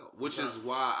chips fell. Which is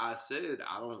why I said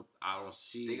I don't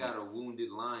see. they got a wounded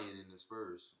lion in the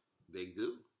Spurs. They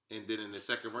do. And then in the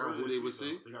second Spurs round, who this they would week,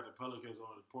 see? though. They got the Pelicans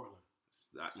on in Portland.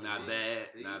 Not See,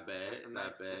 bad. see? Not bad. That's a Not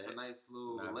nice, bad. That's a nice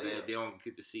little Not layup. bad. They don't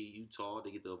get to see Utah.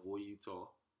 They get to avoid Utah.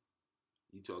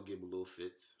 Utah give them a little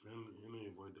fits. And they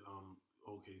avoid the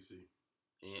OKC.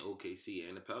 and OKC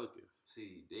and the Pelicans.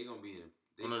 See, they gonna be in.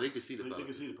 They can see the Pelicans. They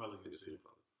can see the Pelicans. They can see the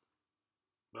Pelicans.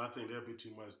 But I think that'd be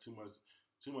too much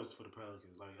for the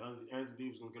Pelicans. Like Anthony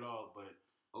Davis gonna get off, but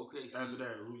OKC after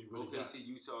that, who you really got? OKC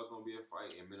Utah is gonna be a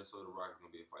fight, and Minnesota Rockets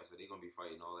gonna be a fight. So they're gonna be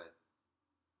fighting all that.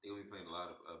 They're gonna be playing a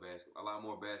lot of basketball, a lot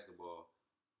more basketball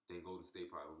than Golden State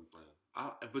probably will be playing.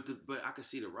 But I can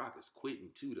see the Rockets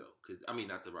quitting too though, because I mean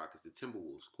not the Rockets, the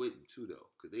Timberwolves quitting too though,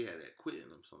 because they had that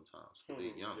quitting them sometimes.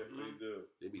 They young, Yes, they do.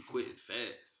 they be quitting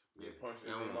fast. They punch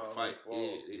They don't want to fight.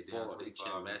 Yeah, they fall. They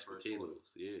chant mashed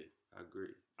potatoes. Yeah, I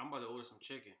agree. I'm about to order some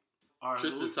chicken. All right,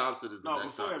 Tristan Thompson is the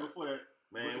next topic. Before that,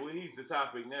 Man, well, he's the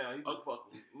topic now. He's the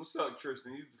fucking. What's up,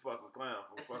 Tristan? He's the fucking clown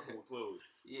for fucking with clothes.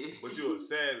 Yeah, But you're a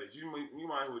savage. You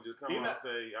might as well just come out and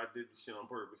say, I did this shit on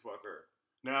purpose. Fuck her.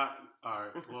 now, all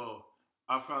right. Well,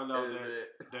 I found out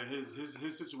that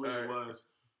his situation was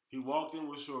he walked in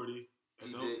with Shorty.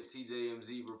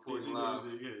 TJMZ reporting live.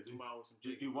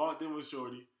 He walked in with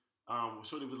Shorty.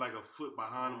 Shorty was like a foot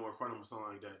behind him or in front of him, something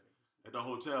like that, at the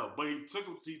hotel. But he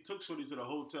took Shorty to the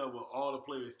hotel where all the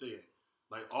players stay at.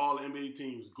 Like all the NBA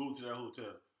teams go to that hotel.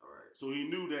 All right. So he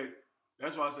knew that.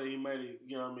 That's why I say he might,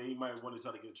 you know what I mean, he might want to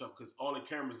try to get in trouble because all the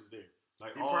cameras is there.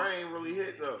 Like He probably ain't really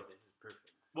hit though.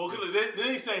 Well,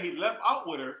 then he said he left out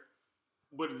with her,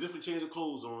 with a different change of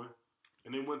clothes on,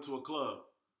 and they went to a club.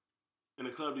 And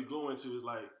the club they go into is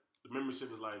like the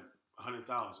membership is like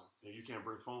 100,000, and you can't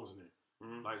bring phones in there.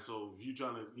 Mm-hmm. Like so, if you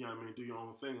trying to, you know what I mean, do your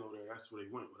own thing over there, that's where they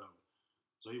went, whatever.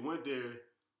 So he went there.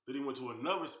 Then he went to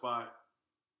another spot.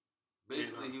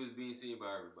 Basically, he was being seen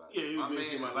by everybody. Yeah, he was being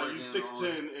seen by like you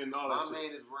 6'10" and all that shit. My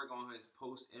man is working on his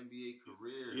post NBA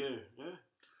career. Yeah.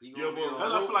 I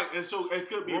feel like it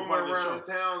could be a part of the show. Around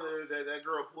town that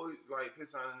girl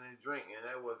pissed on his drink, and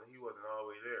he wasn't all the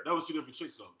way there. That was two different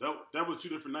chicks though. That was two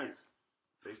different nights.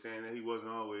 They saying that he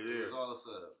wasn't all the way It there. was all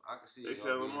set up. I can see it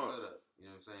all being set up. You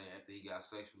know what I'm saying? After he got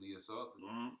sexually assaulted.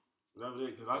 Mm-hmm. That was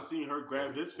it. Because I seen her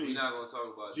grab his face. We're not gonna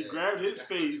talk about she that. grabbed his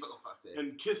face that.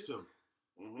 and kissed him.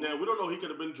 Mm-hmm. Now we don't know, he could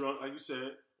have been drunk, like you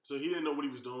said, so he didn't know what he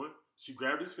was doing. She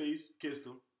grabbed his face, kissed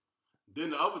him.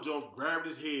 Then the other joint grabbed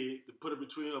his head to put it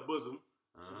between her bosom.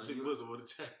 Bosom or the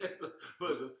chest.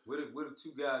 Bosom. What if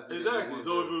two guys? Exactly.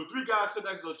 So if it was three guys sitting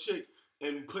next to a chick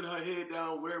and put her head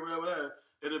down, whatever,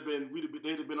 it'd have been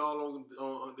they'd have been all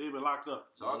on they'd been locked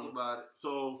up. Talk about it.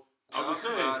 So I'm just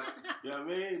saying. Yeah, I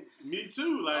mean, me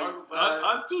too. Like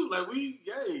us too. Like we,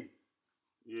 yay.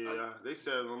 Yeah, they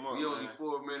set them up. We only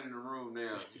 4 men in the room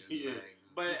now. Yeah.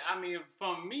 But I mean,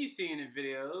 from me seeing the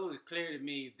video, it was clear to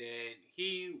me that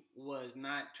he was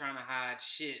not trying to hide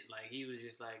shit. Like he was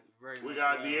just like very. We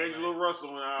got D'Angelo Russell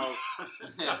in the house.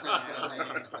 You know what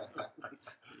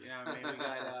I mean? We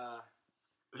got.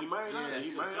 He might not.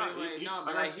 He might not.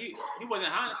 But like he wasn't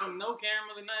hiding from no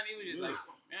cameras or nothing. He was just like,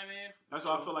 you know what I mean? That's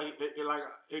why I feel like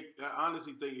I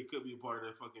honestly think it could be a part of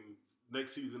that fucking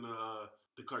next season of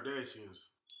the Kardashians.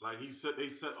 Like they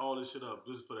set all this shit up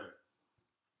just for that.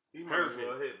 He might as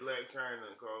well hit Black China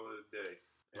and call it a day.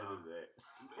 End of that.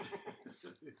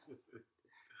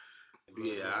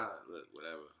 Yeah, look,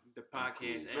 whatever. The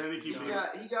podcast. And he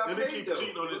got and paid, he keep though.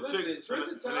 cheating on his Listen, chicks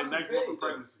Tristan and Thompson they neck paid, for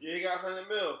pregnancy. Yeah, he got $100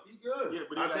 million. He good. Yeah,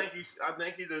 but I think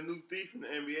he's the new thief in the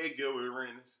NBA, Gilbert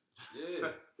Arenas.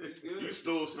 Yeah, he good. You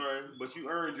stole something, but you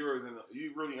earned yours, and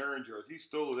you really earned yours. He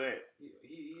stole that.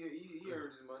 He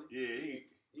earned his money. Yeah,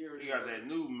 he got that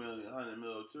new $100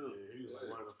 million too. Yeah, he was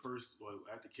like one of the first. Well,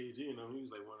 after KG and them, he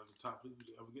was like one of the top people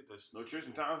to ever get that shit. No,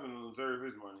 Tristan Thompson will deserve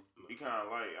his money. He kind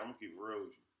of like, I'm gonna keep it real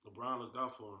with you. LeBron looked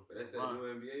out for him. But that's that new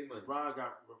NBA money. LeBron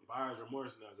got buyer's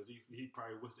remorse now because he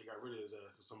probably wished they got rid of his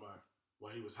ass for somebody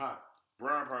while he was hot.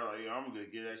 Brian probably like, I'm gonna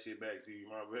get that shit back to you,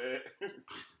 my bad.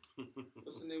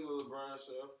 What's the name of LeBron's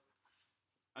show?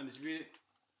 Undisputed.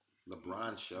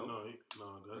 LeBron show? No,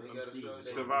 that's Undisputed.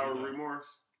 Survivor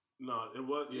Remorse? No, it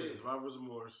was, Survivor's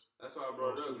Remorse. That's why I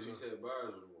brought it up because you said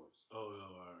buyer's remorse. Oh,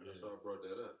 all right. That's why I brought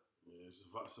that up. Yeah,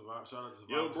 Survivor. Shout out to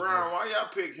Survivor. Yo, Brian, why y'all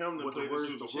pick him to play the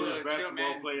worst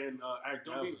basketball playing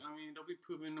actor ever? Don't be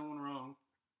proving no one wrong.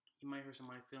 You might hurt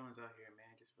somebody's feelings out here,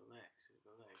 man. Just relax.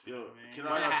 Yo, man. can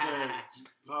like I say,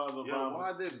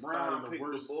 why did Brown pick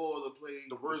the ball to play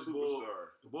the worst superstar? ball?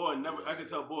 The boy never. I can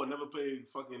tell. Boy never played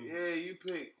fucking. Yeah, you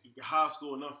picked high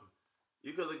school or nothing.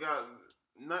 You could have got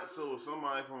Nutso or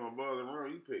somebody from above the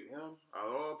room. You picked him out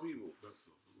of all people.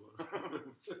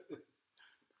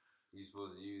 You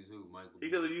supposed to use who? Michael? He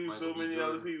could have used so many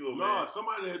other people. No,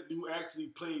 somebody who actually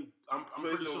played. I'm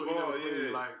pretty sure he never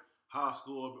played like high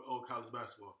school or college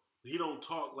basketball. He don't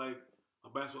talk like a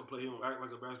basketball player. He don't act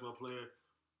like a basketball player.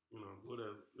 You know,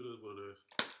 whatever. It is what it is.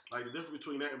 Like the difference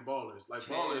between that and ballers. Like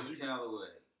ballers, you Callaway.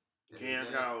 Cam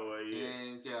Calloway, yeah.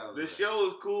 Cam Calloway. The show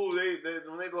is cool. They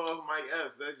when they go off Mike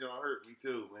Epps, that joint hurt me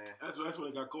too, man. That's when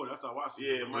it got caught. That's how I watched it.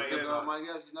 Yeah, Mike They took Epps. off Mike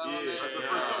Epps. You know what I mean? Like the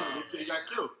first season, he got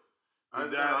killed.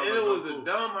 And it was the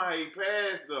dumb how he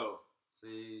passed though.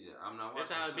 See, I'm not watching.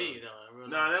 That's how it the show. be though.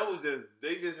 Nah, that was just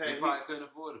they just They had. probably couldn't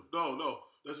afford him. No,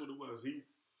 that's what it was. He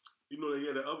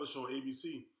had that other show on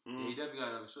ABC. Yeah, he definitely got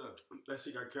another show. That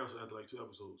shit got canceled after like 2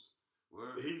 episodes.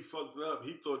 Word. He fucked it up.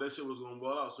 He thought that shit was gonna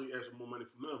ball out, so he asked for more money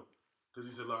from them. Cause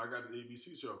he said, "Look, I got the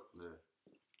ABC show." Yeah.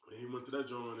 And he went to that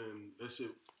joint, and that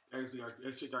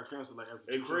shit got canceled like after.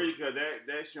 It's crazy because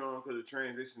that Sean could have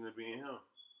transitioned to being him.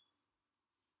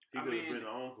 He could have been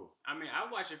the uncle. I mean, I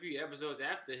watched a few episodes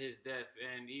after his death,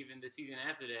 and even the season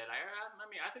after that.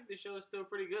 I think the show is still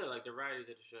pretty good. Like the writers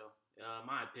of the show,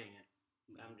 my opinion.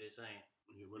 I'm just saying.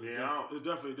 Yeah, but it's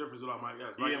definitely a difference about Mike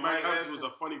Epps. Yeah, Mike Epps was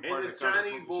the funny part. And the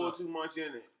Chinese boy too much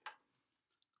in it.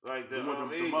 Like the mother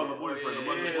boyfriend.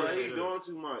 Yeah, he doing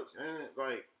too much, and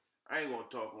like I ain't gonna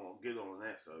get on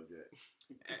that subject.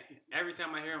 Every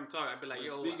time I hear him talk, I be like,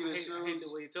 "Yo, I hate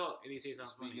the way he talk." And he say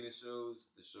something. Speaking of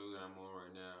shows, the show that I'm on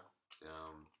right now,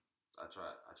 I try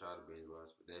to binge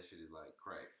watch, but that shit is like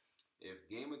crack. If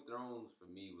Game of Thrones for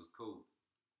me was cool,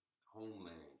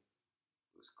 Homeland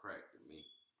was crack to me.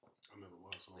 I never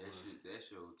watched Homeland. That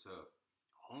show tough.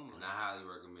 Homeland. And I highly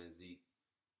recommend Zeke,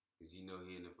 because you know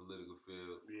he in the political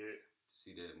field. Yeah. To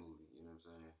see that movie, you know what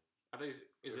I'm saying? I think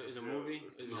it's a movie.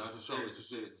 It's a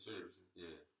series.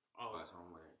 Yeah. Oh, Watch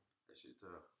Homeland. That shit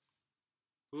tough.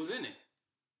 who's in it?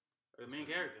 The main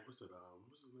character. What's his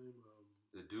name?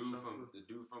 The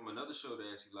dude from another show that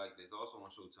I actually like that's also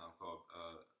on Showtime called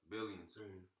Billions.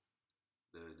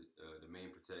 The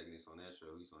main protagonist on that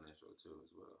show, he's on that show too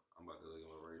as well. I'm about to look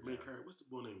him up right now. Character. What's the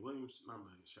boy name? Not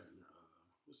Shatner.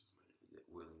 What's his name? Yeah,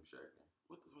 William Shatner.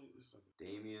 What the fuck is that?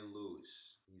 Damian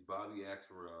Lewis. He's Bobby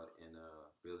Axelrod in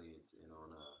Billions and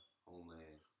on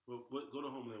Homeland. Well, go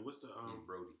to Homeland. What's the He's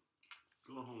Brody.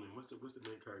 Go to Homeland. What's the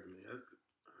main character name?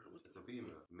 It's a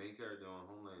female. The main character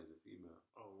on Homeland is a female.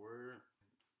 Oh, word.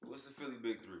 What's the Philly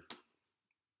Big Three?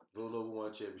 Villanova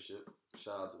won championship.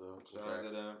 Shout out to them. Shout out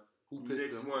to them. Who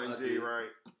picked them? One, Jay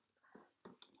Wright.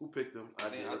 Who picked them? I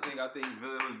think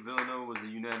Villanova was a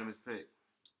unanimous pick.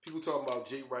 People talking about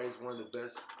Jay Wright is one of the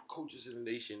best coaches in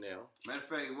the nation now. Matter of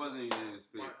fact, it wasn't a unanimous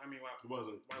pick. Why? It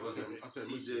wasn't. I said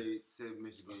TJ said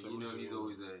Michigan. You know he's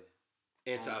always a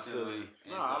anti-Philly.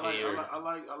 No,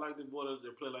 I like the boy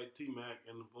that play like T-Mac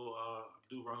and the boy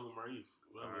Abdul Rahim Marif.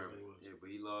 Whatever his name was. Yeah, but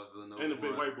he lost Villanova. And the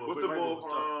big white boy. What's the boy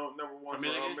from number one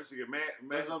from Michigan?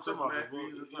 That's what I'm talking about.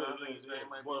 Matthews. The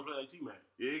boy that play like T-Mac.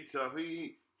 Yeah, he tough.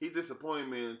 He disappointed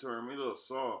me in the tournament. He a little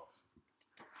soft.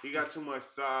 He got too much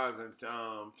size and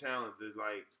talent to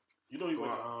like. You know he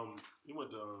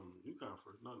went to UConn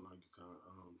first. Not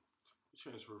UConn. He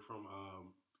transferred from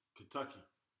Kentucky.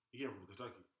 He came from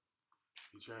Kentucky.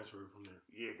 He transferred from there.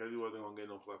 Yeah, because he wasn't gonna get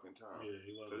no fucking time. Yeah,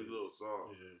 he wasn't. Because he's a little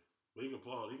soft. Yeah, but he can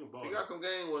ball. He got some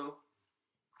game with him.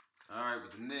 All right,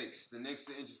 but the Knicks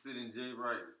are interested in Jay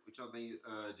Wright. What y'all think?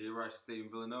 Jay Wright should stay in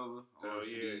Villanova, or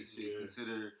should he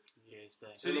consider? Yeah,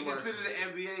 stay. Should he consider the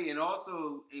NBA, and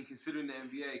also in considering the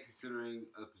NBA, considering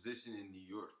a position in New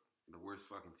York, the worst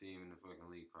fucking team in the fucking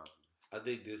league, possibly? I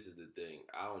think this is the thing.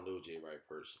 I don't know Jay Wright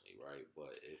personally, right?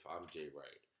 But if I'm Jay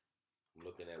Wright, I'm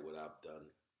looking at what I've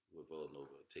done with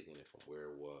Villanova, taking it from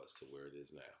where it was to where it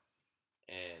is now.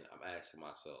 And I'm asking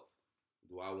myself,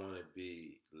 do I want to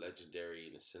be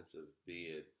legendary in the sense of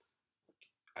being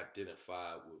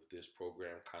identified with this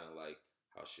program, kind of like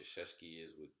how Krzyzewski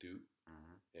is with Duke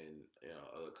and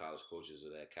other college coaches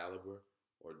of that caliber?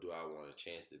 Or do I want a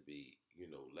chance to be,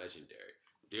 legendary?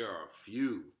 There are a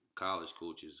few college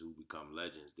coaches who become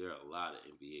legends. There are a lot of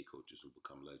NBA coaches who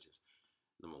become legends.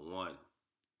 Number one,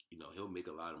 he'll make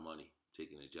a lot of money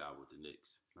taking a job with the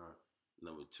Knicks. All right.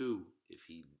 Number two, if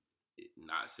he,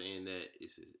 not saying that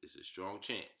it's a strong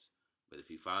chance, but if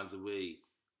he finds a way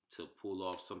to pull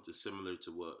off something similar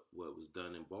to what was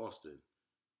done in Boston,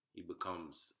 he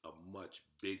becomes a much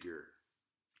bigger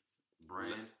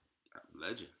brand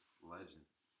legend.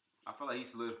 I feel like he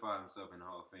solidified himself in the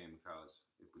Hall of Fame in college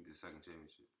with the second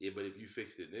championship. Yeah, but if you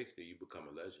fix the Knicks, then you become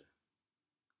a legend.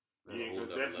 Yeah, because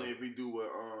definitely if he do what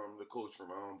the coach from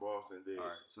Boston did. All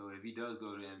right, so if he does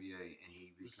go to the NBA and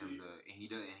he becomes and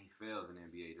he fails in the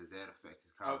NBA, does that affect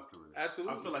his college career?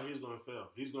 Absolutely. I feel like he's gonna fail.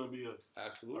 He's gonna be a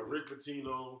Rick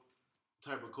Pitino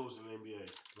type of coach in the NBA.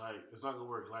 Like, it's not gonna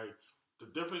work. Like, the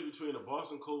difference between a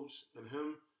Boston coach and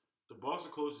him, the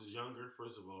Boston coach is younger,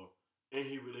 first of all, and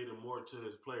he related more to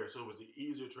his players, so it was an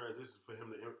easier transition for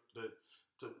him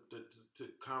to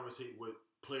conversate with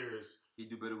players. He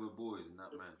do better with boys,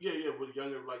 not men. Yeah, with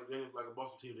younger, like a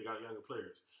Boston team, they got younger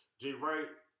players. Jay Wright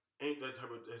ain't that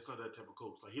type of. That's not that type of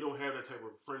coach. Like he don't have that type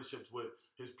of friendships with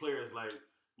his players like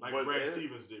Brad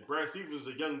Stevens did. Brad Stevens is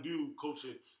a young dude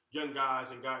coaching young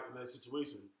guys and got in that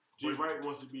situation. Jay Wright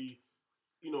wants to be,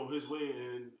 his way.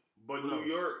 But New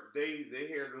York, they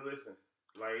here to listen.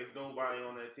 Like it's nobody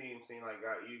on that team seem like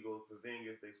got egos.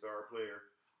 Porzingis, they star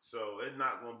player, so it's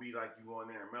not gonna be like you going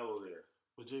there and mellow there.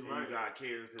 But Jay Wright, you got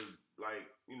cater to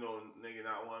nigga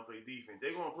not want to play defense.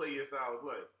 They gonna play your style of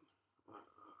play.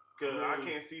 Cause I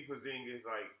can't see Porzingis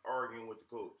like arguing with the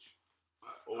coach.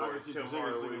 I can see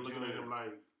Porzingis looking at him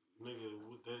like, nigga,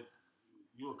 with that,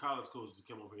 you a college coach to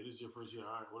come over here. This is your first year,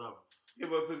 all right, whatever. Yeah,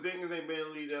 but Porzingis ain't been in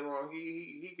the league that long.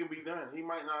 He can be done. He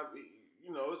might not be.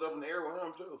 It's up in the air with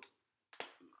him too.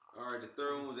 All right, the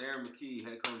third one was Aaron McKie,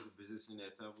 head coach position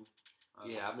at Temple.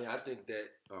 Yeah, I mean, I think that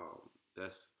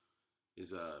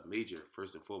is major.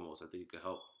 First and foremost, I think it could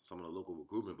help some of the local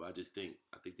recruitment, but I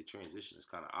think the transition is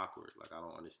kind of awkward. Like, I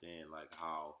don't understand, like,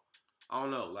 how, I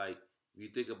don't know, like, if you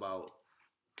think about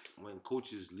when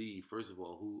coaches leave, first of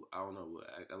all, I don't know,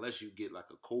 unless you get, like,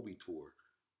 a Kobe tour,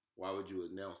 why would you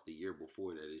announce the year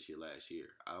before that it's your last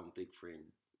year? I don't think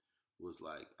Fran was,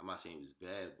 like, I'm not saying he was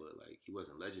bad, but, like, he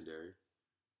wasn't legendary.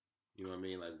 You know what I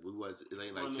mean? Like, it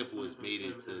ain't like Temple was made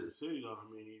into the city, though.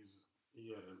 I mean, he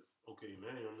had an okay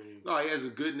name. I mean, no, he has a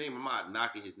good name. I'm not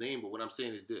knocking his name, but what I'm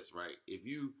saying is this, right? If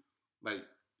you like,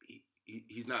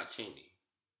 he's not Chaney,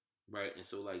 right? And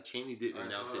so like Chaney didn't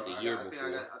announce it the year before.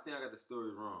 I think I got the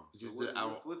story wrong.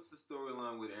 What's the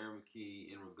storyline with Aaron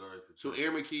McKie in regards to? So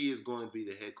Aaron McKie is going to be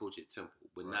the head coach at Temple,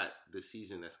 but not the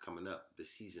season that's coming up. The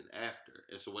season after.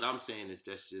 And so what I'm saying is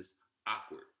that's just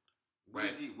awkward. What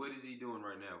is he doing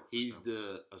right now? He's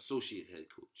the associate head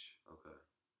coach. Okay.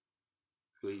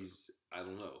 So he's, I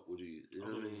don't know. What do you? He's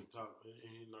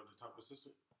not the top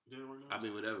assistant there right now. I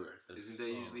mean, whatever. Isn't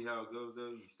that usually how it goes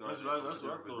though? You start that's what I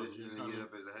thought. Position and you end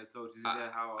up as a head coach. Isn't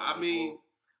that how? I mean,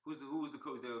 who was the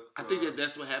coach there? I think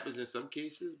that's what happens in some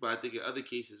cases, but I think in other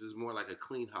cases it's more like a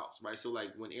clean house, right? So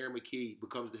like when Aaron McKie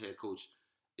becomes the head coach,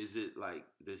 is it like,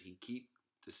 does he keep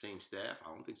the same staff?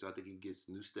 I don't think so. I think he gets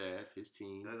new staff, his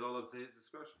team. That's all up to his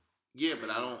discretion. Yeah, but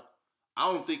I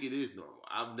don't think it is normal.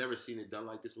 I've never seen it done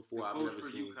like this before. The coach for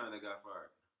UConn that got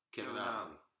fired, Kevin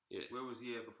Ollie. Yeah. Where was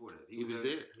he at before that? He was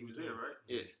there. He was there, right?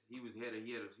 Yeah. He had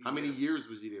a How many years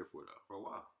was he there for though? For a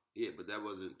while. Yeah, but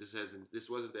this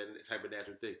wasn't that type of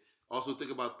natural thing. Also,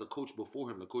 think about the coach before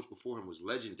him. The coach before him was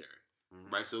legendary,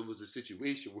 right? So it was a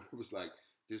situation where it was like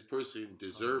this person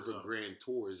deserved a grand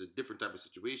tour. It's a different type of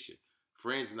situation.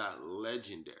 Fran's not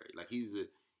legendary. Like he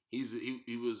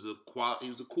was a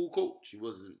cool coach. He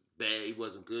wasn't bad. He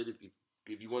wasn't good.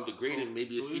 If you wanted to grade him,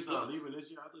 maybe a C+. He's not leaving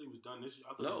this year. I thought he was done this year.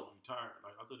 I thought he was retired.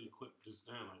 Like I thought he quit just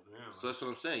then. So that's what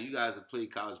I'm saying. You guys have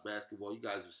played college basketball. You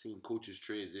guys have seen coaches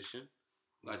transition.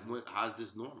 Like, how's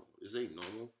this normal? This ain't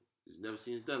normal. It's never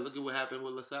seen it done. Look at what happened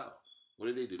with LaSalle. What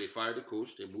did they do? They fired the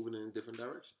coach. They're moving in a different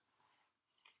direction.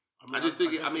 I have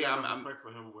respect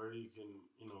for him where he can,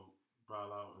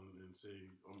 brawl out and say,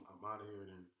 I'm out of here,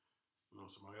 and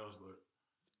somebody else. But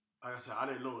like I said, I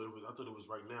didn't know it was. I thought it was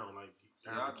right now. Like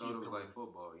I thought it was like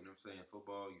football. You know what I'm saying?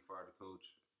 Football, you fire the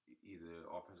coach, either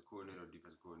offensive coordinator or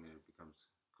defensive coordinator becomes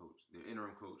coach, the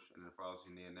interim coach, and then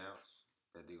obviously they announce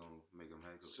that they're gonna make him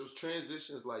head coach. So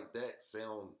transitions like that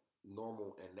sound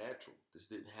normal and natural.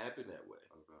 This didn't happen that way.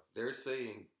 Okay. They're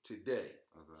saying today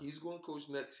he's going to coach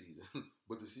next season,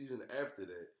 but the season after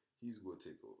that he's going to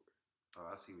take over. Oh,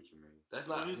 I see what you mean. That's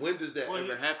not. When does that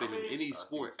ever happen in any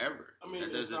sport ever? I mean,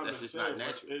 that's just not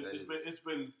natural. It's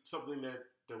been something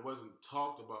that wasn't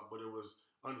talked about, but it was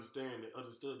understood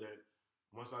that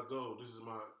once I go, this is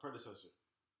my predecessor.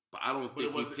 But I don't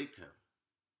think he picked him.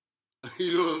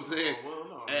 You know what I'm saying? Well,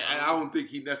 no. And I don't think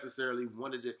he necessarily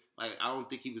wanted it. Like, I don't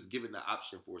think he was given the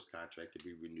option for his contract to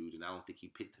be renewed, and I don't think he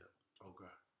picked him. Okay.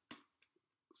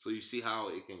 So you see how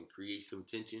it can create some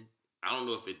tension? I don't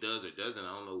know if it does or doesn't.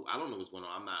 I don't know what's going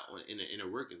on. I'm not in the inner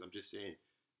workings. I'm just saying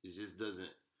it just doesn't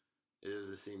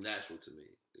seem natural to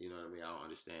me. You know what I mean? I don't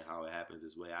understand how it happens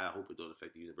this way. I hope it don't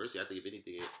affect the university. I think if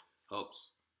anything, it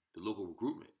helps the local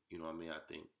recruitment. You know what I mean? I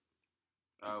think.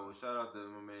 Well, shout out to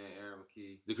my man Aaron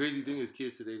McKie. The crazy thing is,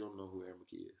 kids today don't know who Aaron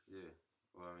McKie is. Yeah.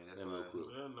 Well, I mean, that's why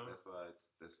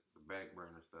that's the back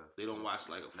burner stuff. They don't watch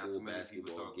like a full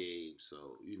basketball game,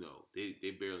 so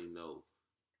they barely know.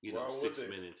 6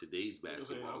 men in today's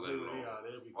basketball.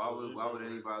 Why would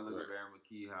anybody look at Aaron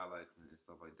McKie highlights and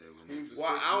stuff like that?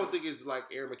 Well, I don't think it's like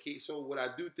Aaron McKie. So what I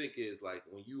do think is like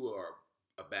when you are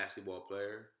a basketball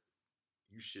player,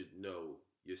 you should know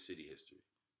your city history.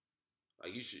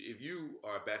 Like you should, if you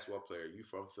are a basketball player, you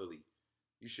from Philly,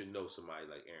 you should know somebody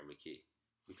like Aaron McKie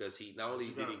because he not only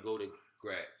did he go to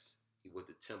Gratz, He went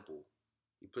to Temple.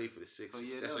 He played for the Sixers. So,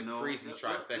 yeah, That's a they'll know. crazy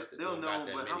trifecta. They'll Don't know, got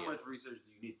that but how many much of them. research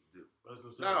do you need to do? That's what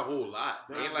I'm saying. Not a whole lot.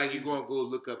 It ain't like you Nowadays- gonna go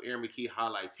look up Aaron McKee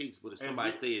highlight tapes, but if somebody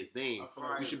As it- say his name, I feel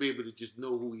like you should be able to just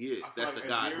know who he is. I feel That's like the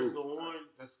guy as years who. go on,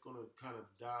 that's gonna kind of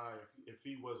die if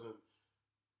he wasn't.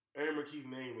 Aaron McKee's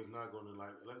name is not gonna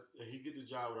if he get the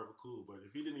job, whatever, cool. But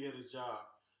if he didn't get his job,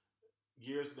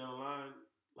 years down the line,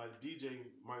 like DJ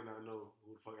might not know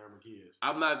who the fuck Aaron McKee is.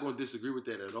 I'm not going to disagree with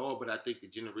that at all, but I think the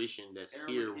generation that's Aaron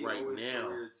here McKee right owes now.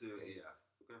 career to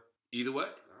AI. Okay. Either way, All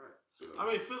right. So, I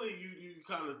mean, Philly, you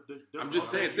kind of. I'm just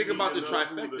saying, think about the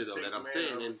trifecta though that I'm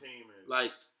saying, and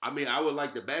like, I mean, I would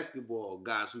like the basketball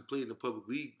guys who played in the public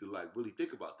league to like really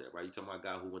think about that, right? You talking about a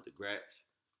guy who went to Gratz,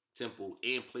 Temple,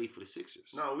 and played for the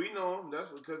Sixers. No, we know him. That's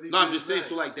because he. No, I'm just saying.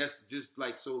 So like, that's just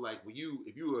like when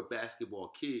if you were a basketball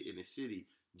kid in the city,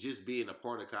 just being a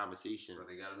part of conversation. so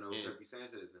they got to know Pepe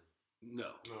Sanchez then. No,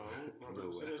 No,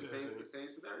 way. The same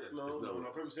scenario.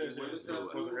 No, Pepe Sanchez no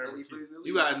wasn't way. Aaron McKee.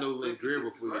 you gotta know Lynn Played for Greer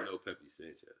Sixers, before you right? know Pepe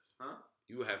Sanchez. Huh?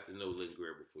 You have to know Lynn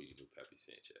Greer before you know Pepe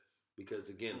Sanchez, because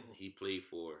again, he played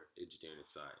for engineering and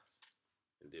science,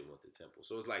 and then went to Temple.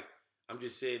 So it's like, I'm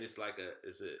just saying, it's like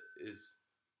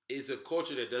it's a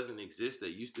culture that doesn't exist,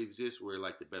 that used to exist, where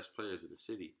like the best players in the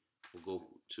city will go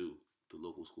to the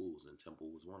local schools, and Temple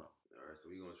was one of them. All right,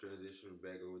 so we're going to transition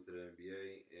back over to the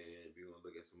NBA, and we're going to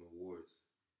look at some awards.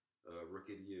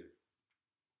 Rookie of the Year,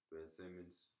 Ben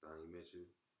Simmons, Donnie Mitchell.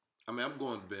 I mean, I'm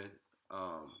going Ben.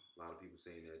 A lot of people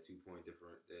saying that 2-point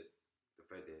different, that the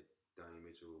fact that Donnie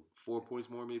Mitchell 4 points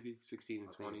more, maybe 16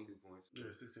 and 20. 2 points, Yeah,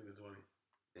 16 to 20.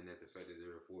 and that the fact that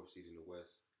they're a 4th seed in the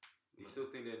West. Do you still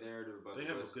think that narrative about They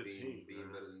the have a West good being team,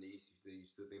 man. better than the East? You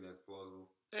still think that's plausible?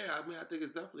 Yeah, I mean, I think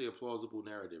it's definitely a plausible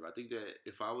narrative. I think that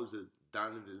if I was a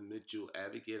Donovan Mitchell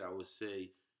advocate, I would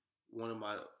say one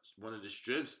of the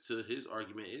strengths to his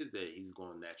argument is that he's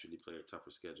going to naturally play a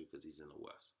tougher schedule because he's in the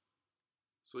West.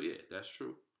 So yeah, that's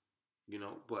true.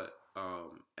 But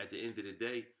at the end of the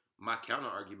day, my counter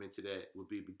argument to that would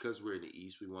be, because we're in the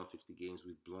East, we won 50 games,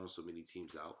 we've blown so many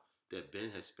teams out, that Ben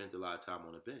has spent a lot of time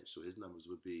on the bench. So his numbers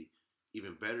would be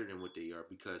even better than what they are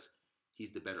because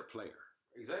he's the better player.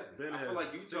 Exactly. Ben I feel has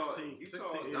like Utah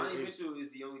 16, Donnie 8. Mitchell is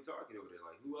the only target over there.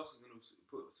 Like, who else is going to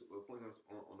put points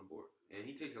on the board? And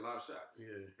he takes a lot of shots.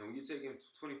 Yeah. And when you're taking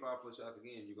 25 plus shots a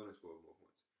game, you're going to score more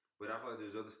points. But I feel like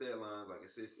there's other stat lines like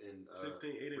assists and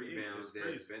 16, 8, and 8. rebounds It's that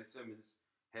crazy. Ben Simmons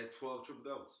has 12 triple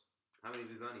doubles. How many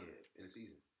does Donnie have in a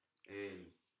season?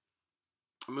 And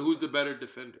I mean, who's the better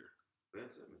defender? Ben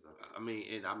Simmons, I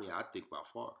think. I think by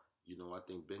far. I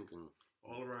think Ben can.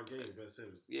 All around game, Ben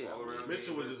Simmons. Yeah, All around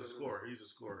Mitchell game, was Ben just a Simmons. scorer. He's a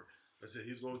scorer. That's it.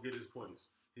 He's going to get his points.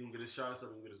 He can get his shots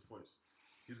up and get his points.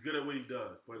 He's good at what he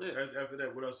does. But Yeah. after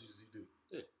that, what else does he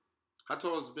do? How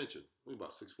tall is Mitchell? What,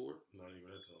 about 6'4"? Not even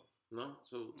that tall. No.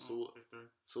 So Sister.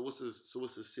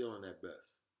 what's his ceiling at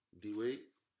best? D Wade.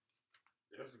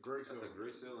 That's a great That's a ceiling.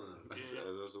 great ceiling. That's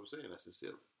what I'm saying. That's his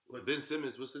ceiling. But Ben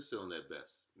Simmons, what's his ceiling at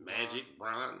best? Magic,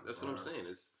 Bron. That's what I'm saying.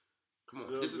 It's come on.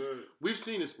 Still This is good. we've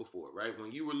seen this before, right?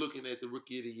 When you were looking at the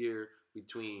Rookie of the Year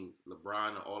between LeBron,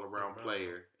 an all-around Melo.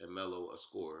 player, and Melo, a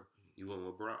scorer, you went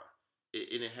with Bron. And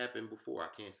it happened before. I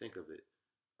can't think of it.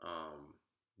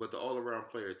 But the all-around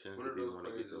player tends One to of be those one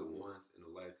that players gets is the a award. once in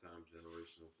a lifetime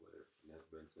generational player, and that's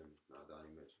Ben Simmons, not Donnie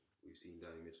Mitchell. We've seen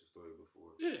Donnie Mitchell's story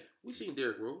before. Yeah, we seen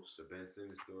Derrick Rose. The Ben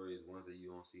Simmons story is ones that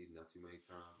you don't see not too many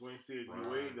times. We ain't see D Bron,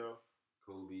 Wade though.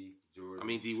 Kobe, Jordan. I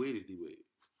mean, D Wade is D Wade.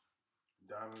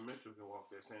 Donovan Mitchell can walk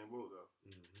that same boat though,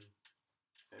 Mm-hmm.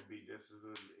 and be just as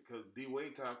good. Because D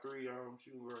Wade top 3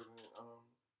 shooting guards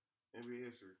in NBA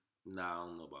history. Nah, I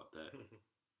don't know about that. I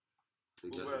think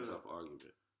Who that's a better? tough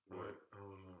argument. Right. I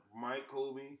don't know. Mike,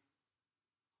 Kobe.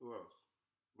 Who else?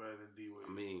 Better than D Wade.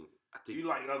 I mean, I think. you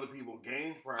like other people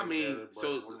games I probably mean, better, but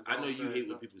so when it's I know all you said hate and when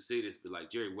done- people say this, but like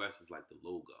Jerry West is like the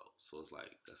logo, so it's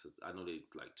like I know they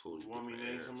like totally You want me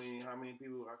different to name eras. how many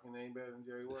people I can name better than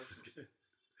Jerry West?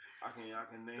 I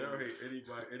can name. They don't hate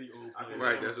anybody, any old I player. can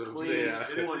Right, name that's what I'm clean saying.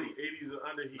 Anything 80s and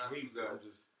under, he Not hates. too them.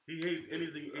 bad. He hates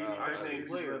anything 80s I and think 80s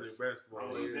players. under in basketball.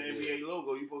 I mean, the NBA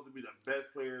logo, you're supposed to be the best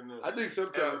player in the I think ever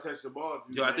sometimes. touch the ball.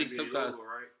 If you Yo, I the think NBA sometimes- logo,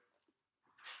 right?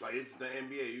 Like it's the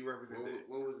NBA, you represent it.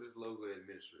 What was this logo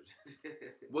administered?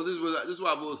 Well, this is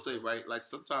what I will say, right? Like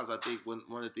sometimes I think one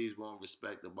of the things we don't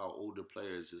respect about older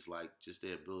players is like just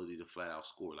their ability to flat out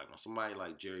score. Like when somebody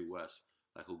like Jerry West,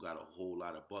 like who got a whole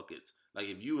lot of buckets. Like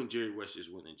if you and Jerry West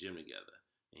just went in the gym together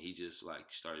and he just like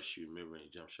started shooting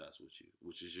mid-range jump shots with you,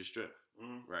 which is your strength,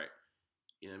 right?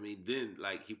 You know what I mean? Then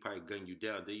like he probably gun you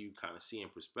down. Then you kind of see in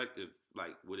perspective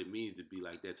like what it means to be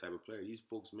like that type of player. These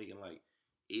folks making like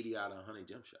 80 out of 100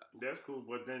 jump shots. That's cool,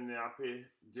 but then I put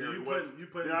So Jerry you West.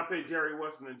 put Then I put Jerry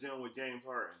West in the gym with James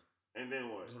Harden. And then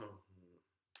what?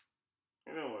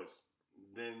 And then what?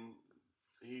 Then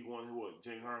he won. What?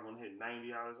 James Harden gonna hit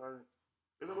 90 out of starting.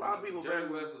 There's a lot of people. Jerry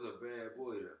West was a bad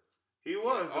boy though. He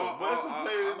was though. But some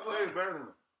players better than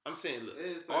him. I'm saying, look,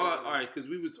 all right, because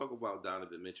we was talking about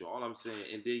Donovan Mitchell. All I'm saying,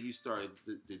 and then you started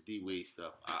the D Wade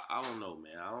stuff. I don't know,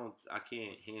 man. I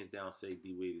can't hands down say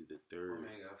D Wade is the third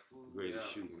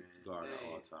greatest shooting guard of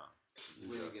all time.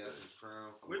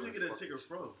 Where did you get that ticker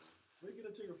from? Where did you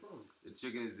get that ticker from? The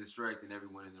chicken is distracting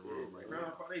everyone in the room right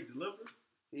now. They delivered.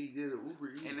 He did an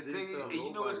Uber Eats. And the thing, and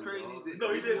you know what's crazy?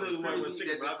 No, he did say somebody with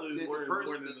chicken, but I thought he was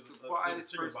ordering the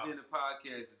quietest person in the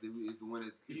podcast is the one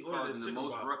that's causing the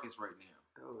most ruckus right now.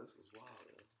 Oh, this is wild,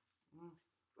 man.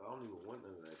 I don't even want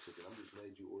none of that chicken. I'm just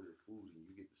made you order food and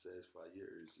you get to satisfy your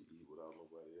urge to eat without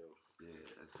nobody else. Yeah,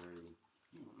 that's very,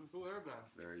 everybody.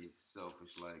 very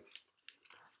selfish. Like,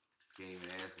 can't even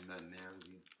ask him nothing now.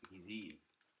 He's eating.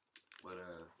 But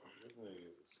this nigga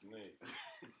is a snake.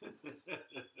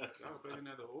 I was waiting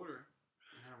at the order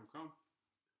and have him come.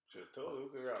 Should have told him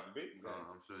we got big.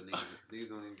 I'm sure niggas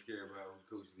don't even care about who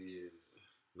Coach of the Year is.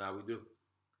 Nah, we do.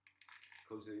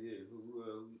 Coach of the Year.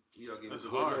 Who y'all giving? That's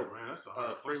hard, man. That's a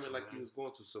hard frame it question, like man. he was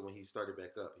going to, so when he started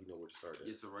back up, he know where to start at.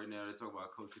 Yeah, so right now they're talking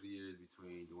about Coach of the Year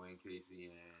between Dwayne Casey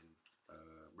and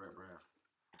Brett Brown.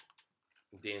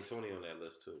 D'Antoni on that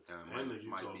list too. And the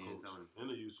Utah coach. And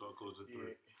the Utah coach at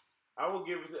 3. I will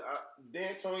give it to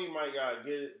D'Antoni. Might got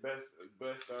get it best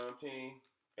team,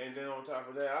 and then on top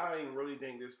of that, I ain't really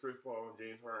think this Chris Paul and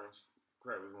James Harden's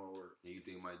crap is gonna work. And you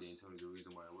think Mike D'Antoni's the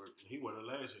reason why it worked? He won it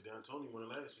last year. D'Antoni won it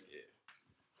last year. Yeah.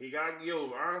 He got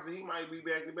honestly, he might be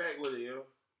back to back with it, yo.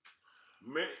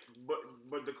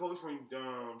 But the coach from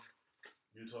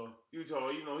Utah,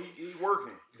 you know, he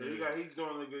working. So he's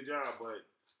doing a good job, but.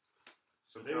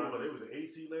 So they was an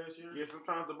AC last year. Yeah,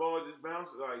 sometimes the ball just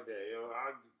bounces like that, yo.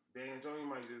 D'Antoni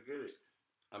might just get it.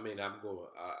 I mean, I'm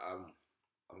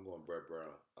going Brett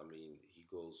Brown. I mean, he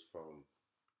goes from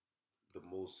the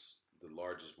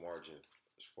largest margin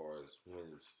as far as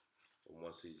wins from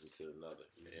one season to another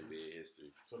in NBA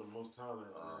history. So the most talent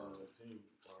team.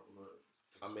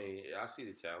 I mean, I see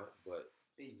the talent, but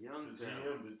the young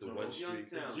talent. The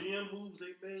GM moves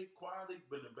they made quietly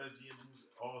been the best GM moves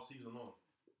all season long.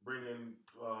 Bringing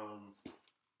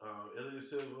Ilya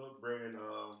Silva, bringing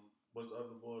what's the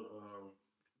other boy?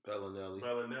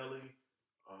 Bellinelli.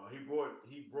 He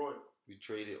brought. We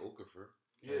traded Okafor.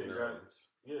 Yeah,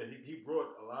 he brought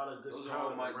a lot of good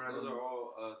talent around. Those are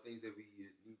all things that we need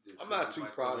to. I'm not too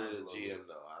proud of the GM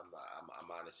though.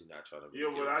 I'm honestly not trying to.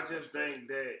 Yeah, but I just think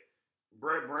that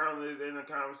Brett Brown is in the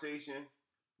conversation,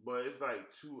 but it's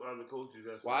like two other coaches.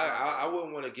 That's I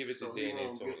wouldn't want to give it to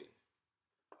D'Antoni.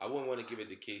 I wouldn't want to give it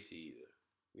to Casey either.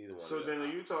 Neither one. So then the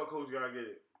Utah coach gotta get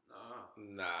it.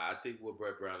 Nah, I think what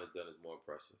Brett Brown has done is more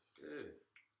impressive. Yeah,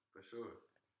 for sure.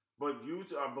 But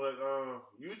Utah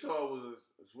was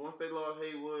once they lost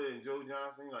Haywood and Joe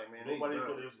Johnson, like man, nobody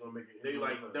thought they was gonna make it. They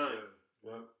like done.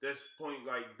 Yeah. That's point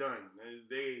like done.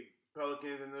 They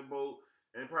Pelicans in the boat,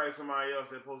 and probably somebody else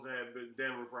that's supposed to have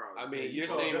Denver probably. I mean, your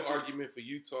same argument for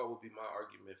Utah would be my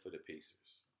argument for the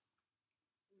Pacers.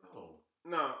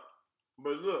 No,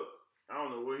 but look. I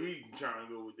don't know where he trying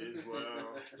to go with this, but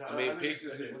I mean,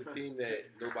 Pacers is a team that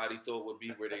nobody thought would be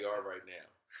where they are right now.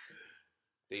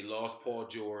 They lost Paul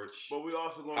George. But we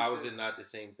also going. How is it not the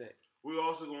same thing? We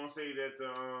also gonna say that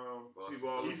the people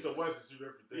always East and West is two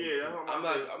different things. Yeah, that's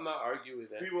what I'm not arguing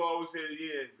that. People always say,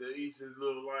 the East is a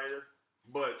little lighter,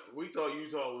 but we thought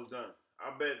Utah was done.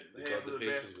 I bet half of the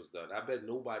Pacers was done. I bet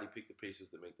nobody picked the Pacers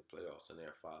to make the playoffs, and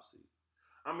they're 5 seed.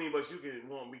 I mean, but you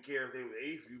won't be care if they were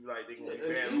 8th. You like they gonna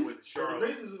be battling with Charlotte. The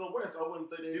Pacers in the West, I wouldn't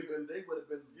think they would have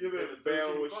been. You've been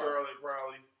battling with Charlotte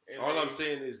probably. All I'm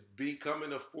saying is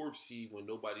becoming a 4th seed when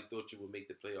nobody thought you would make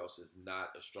the playoffs is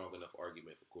not a strong enough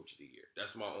argument for Coach of the Year.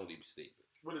 That's my only statement.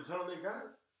 With the talent they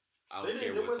got, I don't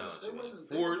care what talent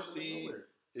you have. 4th seed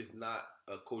is not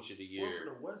a Coach of the Year. 4th in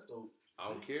the West though. I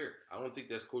don't care. I don't think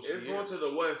that's Coach of the It's Year. going to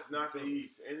the West, not the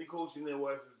East. Any coach in the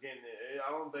West is getting it.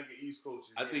 I don't think the East coach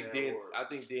is getting it. I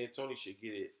think D'Antoni should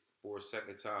get it for a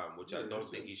second time, which I don't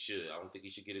think he should. I don't think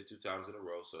he should get it 2 times in a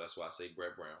row. So that's why I say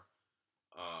Brett Brown.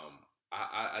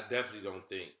 I definitely don't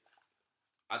think.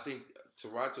 I think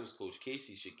Toronto's coach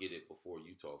Casey should get it before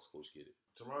Utah's coach get it.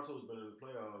 Toronto's been in the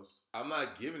playoffs. I'm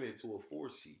not giving it to a 4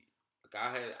 seed.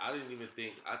 I didn't even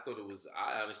think. I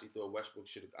honestly thought Harden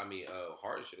should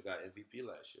have got MVP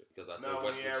last year because I thought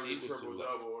Westbrook seed was too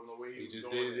low. He just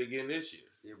did it again this year.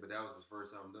 Yeah, but that was his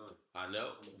first time doing it. I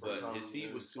know, but his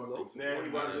seed was too low.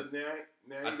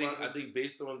 I think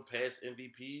based on past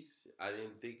MVPs, I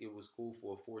didn't think it was cool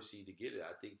for a 4 seed to get it.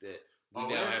 I think that We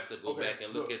now have to go back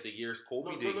and look at the years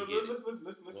Kobe didn't get it. Listen.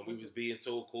 When we was being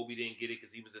told Kobe didn't get it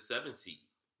because he was a 7 seed.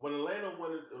 When Atlanta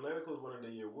Coach won in the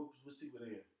year, what seed were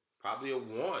they in? Probably a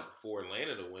 1 for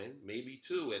Atlanta to win, maybe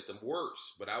 2 at the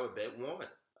worst, but I would bet 1. I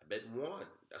bet 1.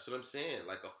 That's what I'm saying.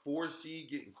 Like a 4 seed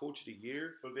getting Coach of the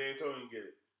Year. So Dan Antonio get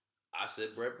it. I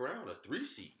said Brett Brown, a 3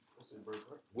 seed.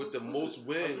 With the What's most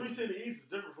wins. A 3 seed in the East is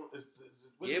different from.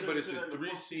 But it's a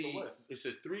 3 seed. It's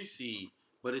a 3 seed,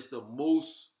 but it's the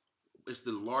most. It's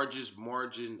the largest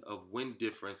margin of win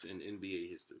difference in NBA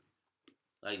history.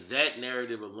 Like that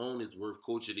narrative alone is worth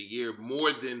Coach of the Year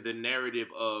more than the narrative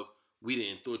of we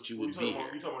didn't thought you would be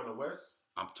here. You talking about the West?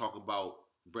 I'm talking about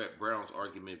Brett Brown's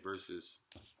argument versus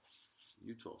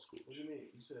Utah school. What you mean?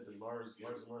 You said the largest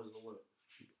margin of what?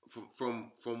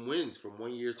 From wins from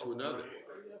one year to another.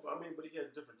 Yeah, but he has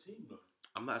a different team though.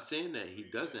 I'm not saying that he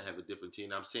doesn't have a different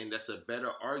team. I'm saying that's a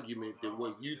better argument than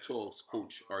what Utah's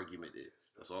coach argument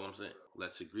is. That's all I'm saying.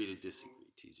 Let's agree to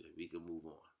disagree, TJ. We can move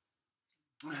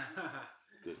on.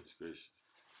 Goodness gracious.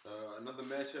 Another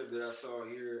matchup that I saw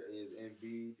here is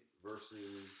Embiid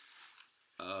versus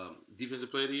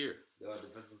Defensive Player of the Year.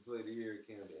 Defensive Player of the Year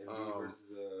came to Embiid versus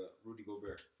Rudy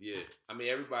Gobert. Yeah. I mean,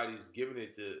 everybody's giving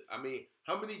it to... I mean,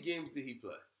 how many games did he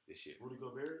play this year? Rudy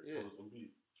Gobert? Yeah. Embiid.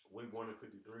 Way more than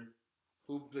 53.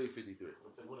 Who played 53?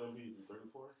 What Embiid?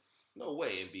 34? No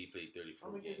way Embiid played 34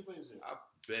 How many games games. he played this year? I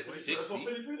bet 60. That's on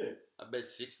 53 then. I bet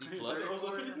 60 It plus. was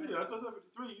on 53 then. That's what's on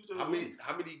 53.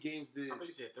 How many games did... I thought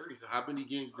you said 30 something. How many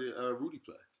games did Rudy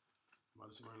play? I'm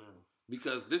about to see right now.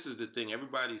 Because this is the thing.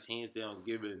 Everybody's hands down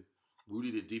giving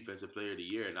Rudy the Defensive Player of the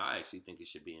Year, and I actually think it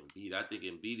should be Embiid. I think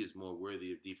Embiid is more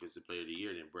worthy of Defensive Player of the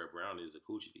Year than Brett Brown is a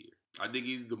Coach of the Year. I think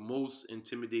he's the most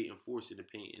intimidating force in the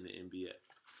paint in the NBA.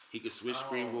 He can switch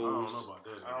screen roles. I don't know about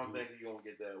that. I don't think he's gonna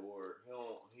get that award.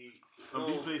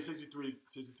 Embiid played 63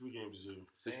 games this year.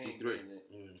 63.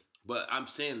 Yeah. But I'm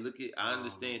saying, I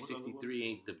understand 63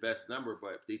 ain't the best number,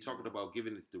 but they talking about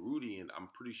giving it to Rudy, and I'm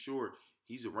pretty sure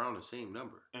he's around the same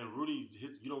number. And Rudy,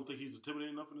 you don't think he's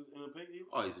intimidating enough in the paint either?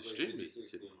 Oh, he's extremely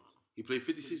intimidating. He played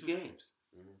 56 games.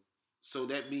 Mm-hmm. So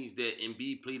that means that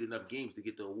Embiid played enough games to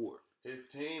get the award. His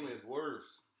team is worse.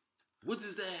 What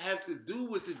does that have to do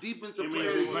with the defensive It player?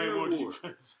 means he playing more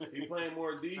defense. He playing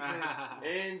more defense,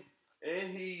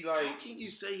 and he like. How can you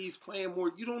say he's playing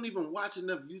more? You don't even watch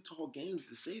enough Utah games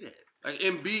to say that. Like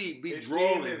Embiid be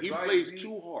drawing. He like plays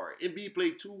too hard. Embiid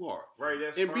played too hard. Right,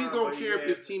 that's Embiid fine, don't care if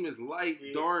his team is light,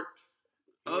 dark,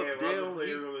 up, down.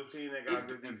 Players on his team that got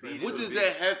good defense. What does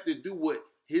that have to do with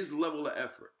his level of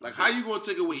effort? Like, how you gonna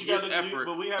take away his effort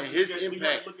and his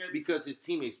impact because his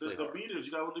teammates play the hard? beaters.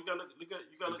 You gotta look at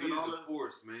all He's the a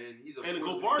force, man. He's a and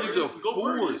force. He's a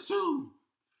force too.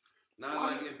 Not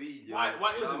like Embiid.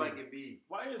 Why isn't like he? Embiid?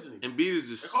 Why isn't he? Embiid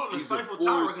is They call him the stifle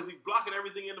tower because he's blocking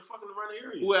everything in the fucking running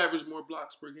area. Who averaged more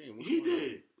blocks per game? He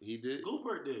did. He did.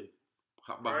 Gobert did.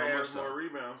 How much more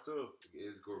rebounds too?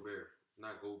 It's Gobert,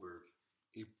 not Goldberg.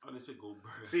 I didn't say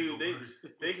Gobert. See,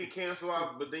 they can cancel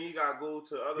out, but then you gotta go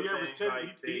to other things.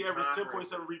 He averaged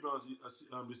 10.7 rebounds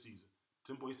this season.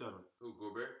 10.7. Who,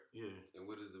 Gobert? Yeah. And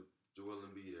what is the Joel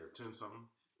Embiid average? 10 something.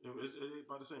 It's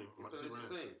about the same. It's the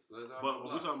same. But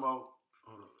when we talking about,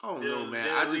 I don't know, man.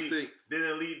 I just think.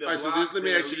 Didn't lead the. All right, so just let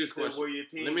me ask you this question.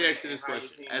 Let me ask you this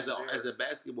question. As a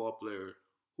basketball player,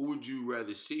 who would you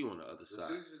rather see on the other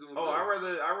side?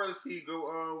 I rather see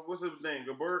what's his name,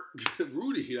 Gobert.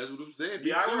 Rudy. That's what I'm saying.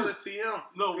 Yeah, I rather see him.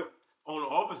 No, on the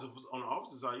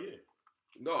offensive side, yeah.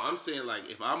 No, I'm saying like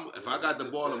if I got the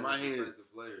ball in my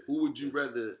hands, who would you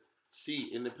rather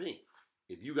see in the paint?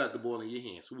 If you got the ball in your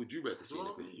hands, who would you rather see in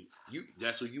the paint?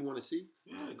 That's who you want to see?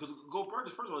 Yeah, because Gobert,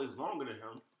 first of all, is longer than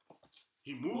him.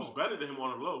 He moves better than him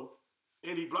on the low,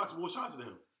 and he blocks more shots than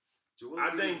him.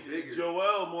 I think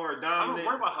Joel more dominant. I don't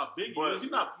worry about how big he is.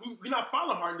 You're not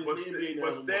following hard in this NBA.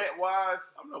 But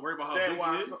stat-wise, I'm not worried about how big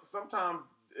he is. Sometimes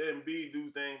Embiid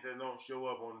do things that don't show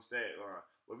up on the stat line.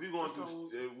 But if you're going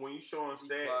to when you showing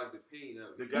stats,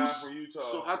 the guy from Utah.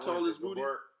 So how tall is Rudy?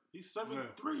 He's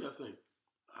 7'3", I think.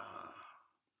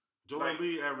 Joel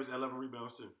Embiid averaged 11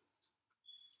 rebounds too.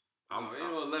 Ain't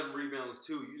no 11 rebounds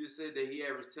too. You just said that he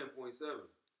averaged 10.7.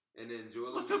 And then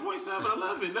Joel. What's 10.7?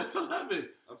 11. That's 11.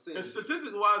 I'm saying. And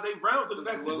statistically wise, they round to the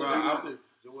next one.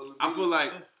 I feel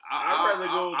like I'd rather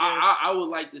go. I would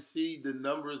like to see the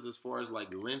numbers as far as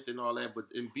like length and all that, but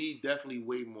Embiid definitely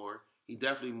way more. He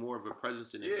definitely more of a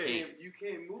presence in the paint. You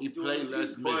can't move. He played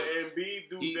less minutes. But Embiid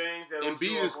do things that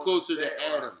Embiid is closer to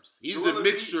Adams. He's a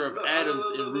mixture of Adams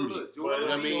and Rudy.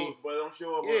 But don't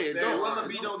show up on stat. Joel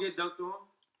Embiid don't get dunked on.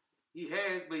 He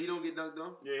has, but he don't get dunked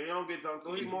on. Yeah, he don't get dunked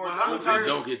on. He more. But how many times?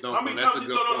 Don't get dunked How many on. That's times? a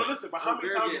good No, point. listen. But how many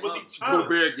Gobert times get was he humped. challenged?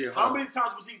 Gobert get How humped. many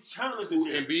times was he challenged this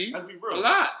year? Embiid? Let's be A real.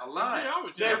 lot. A lot. Yeah, I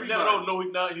was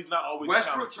No, he's not always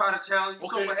Westbrook challenged. tried to challenge you.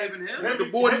 Okay, So what happened to him? The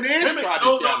boy Nance tried to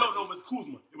challenge No, it was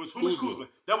Kuzma. It was Kuzma.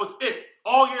 That was it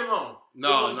all year long.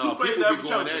 No, Two players people that be ever going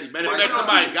challenged at him. him. Matter of White fact, Sox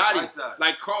somebody too. got him. White Sox.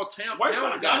 Like Carl Towns. White Towns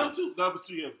Sox got him him. too. That was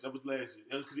 2 years. That was last year.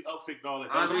 That was because he upfaked all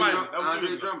that. Andre That was 2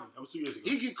 years ago. Drummond. That was 2 years ago.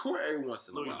 He get caught every once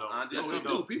in a No, he while. don't. Yes, No, he he do.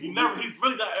 don't. People He's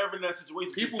really not ever in that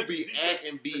situation. People be Sixers at defense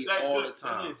Embiid is that all good. the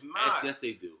time. It's not. Yes,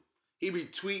 they do. He be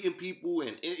tweeting people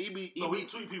and he be. He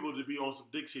tweet people to be on some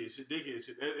dickhead shit.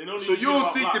 And don't So even you give don't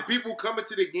out think the blocks. people coming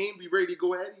to the game be ready to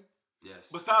go at him? Yes.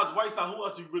 Besides Whiteside, who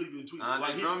else you really been tweeting?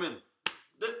 Andre Drummond.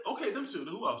 Okay, them two.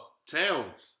 Who else?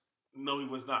 Towns. No, he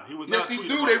was not. He was Yes, not. he tweeting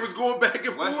do. about They it. was going back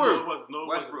and No, it forth. wasn't. No, it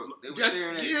Westbrook. wasn't. They were Yes,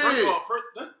 staring at yeah. First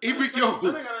of all, He be- yo,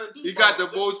 that ain't gotta do he with got it.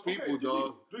 the most Okay, people, three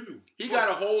dog. people. He got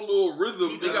a whole little rhythm.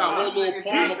 He He does got a not. whole little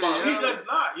poem He about He it. does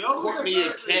not, yo. Courtney He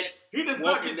and does not. Cat. He does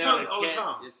not walking get down challenged the all the cat.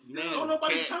 time. Yes, he Man, does. Don't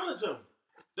nobody Cat. challenge him.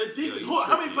 The defense. Yo,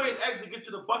 How many tripping. players actually get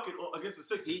to the bucket against the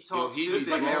Sixers? He talks he shit be the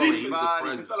to Sixers very defense. everybody.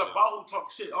 present. It's not about who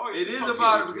talks shit. All It is talk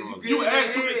about shit. it because you You get You in their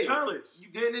ask who get head. challenged. You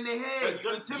getting in their head. That's You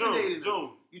just intimidating them.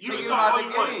 June. You You take can him talk out all the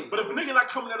you want, game. but if a nigga not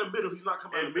coming out the middle, he's not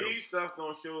coming out And the middle. B stuff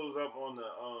don't shows up on the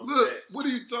Look, stats. what are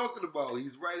you talking about?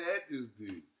 He's right at this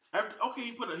dude. Okay,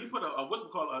 he put a what's it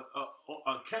called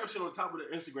a caption on top of the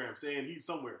Instagram saying he's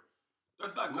somewhere.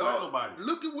 That's not going at nobody.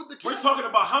 Look at what the We're talking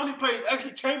about how many players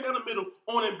actually came down the middle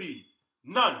on Embiid.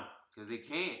 None. Because they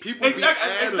can't. people be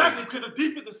Exactly, because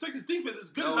the Sixers defense is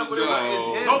good enough. No, With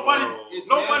no. it's him, nobody's bro. It's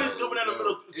nobody's him. coming down the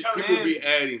middle It's challenging People him. be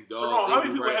at him, dog. So, how They many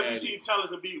be people right have at you him. seen challenge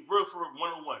Embiid real for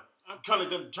 1-on-1? Trying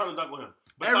to dunk with him.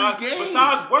 Every game.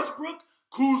 Besides Westbrook,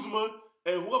 Kuzma,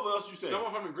 and whoever else you said.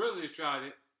 Someone from the Grizzlies tried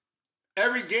it.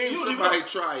 Every game You don't even somebody know.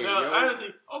 try it, Now, yo.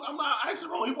 honestly, I'm not actually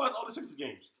wrong. He watched all the Sixers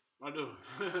games. I do.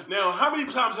 Now, how many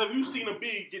times have you seen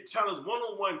Embiid get challenged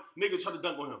 1-on-1? Nigga try to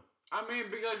dunk on him. I mean,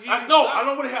 because I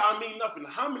don't want to hear. I mean nothing.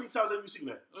 How many times have you seen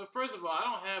that? First of all, I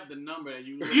don't have the number that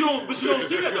you. You don't, but you don't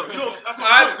see that though. You don't. That's what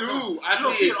I I'm saying. do. I You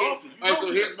don't see see it. it often. You All right, don't so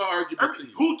see here's it. my argument to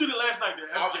you. Who did it last night?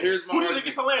 Here's my Who did it argument.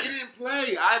 against Atlanta? He didn't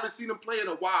play. I haven't seen him play in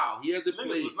a while. He hasn't Niggas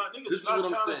played. was not niggas This was is not what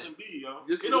I'm challenging saying. B, yo.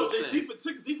 This is You know, what I'm they saying. defense,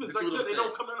 six defense This like is what that. I'm They saying.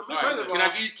 don't come down the All middle.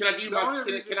 right, can I give you The my?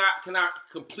 only reason- Can I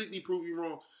completely prove you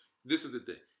wrong? This is the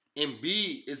thing.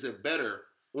 Embiid is a better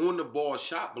on the ball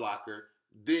shot blocker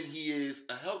than he is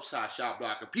a help shot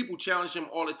blocker. People challenge him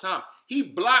all the time. He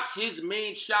blocks his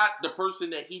main shot, the person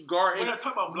that he guarding. We're not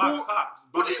talking about block shots.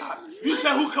 Block shots. You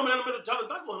said who coming down the middle trying to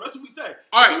dunk on him. That's what we said.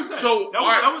 All right, That's what we said. so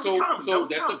that was the comment. so That was that's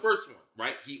the the comment. first one,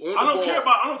 right? He on the I don't ball. care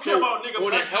about nigga on the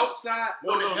black help side.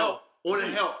 No, On the no, help. no.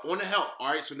 On the help. All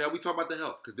right, so now we talk about the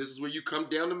help because this is where you come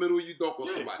down the middle and you dunk on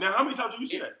Yeah. somebody. Now, how many times do you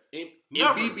see that? And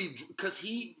BB because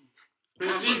he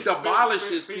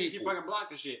demolishes He people. fucking block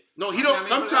the shit. No, he I don't. mean,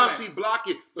 Sometimes look he block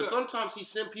it, but Look. sometimes he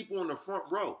send people in the front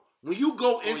row. When you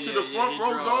go into yeah, the yeah, front he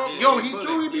row, draw, dog, yeah, yo, he he bully.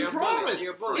 do. He He be a bully. drawing. He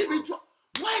a bully. He be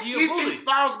what? He a He bully.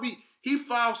 fouls me. He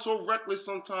fouls so reckless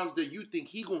sometimes that you think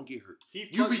he gonna get hurt. He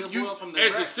You fucked be the you ball from the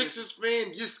as a rack. Sixers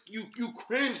fan, you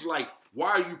cringe like, why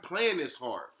are you playing this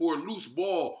hard for a loose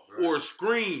ball or a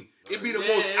screen? It'd be the Yeah,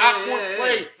 most yeah, awkward yeah,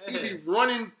 play. yeah. He'd be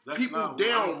running That's people not,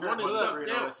 down, running stuff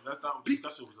down. That's not what the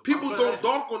discussion was about. People But- don't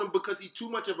dunk on him because he's too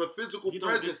much of a physical He don't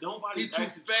presence. get nobody He's too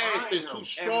actually fast trying and him. too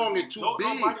strong and too Don't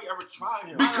big. nobody ever try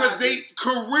him. Because they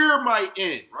career might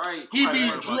end. Right. He Nobody be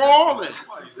worried about drawing. that shit.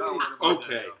 Nobody's not worried about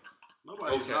Okay. that, though.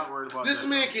 Nobody's Okay. not worried about This that.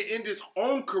 man though. can end his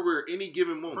own career any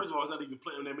given moment. First of all, it's not even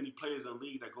playing that many players in the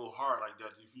league that go hard like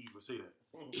that. If you even say that,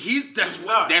 That's It's what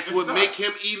not. It's what not. make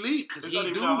him elite because it's he not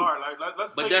even do. that hard. Like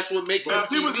let's But play. that's what make him But if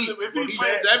he was- elite. if he He's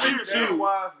played- 7'2", 7'2".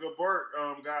 wise Gobert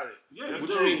got it. Yeah, What dude,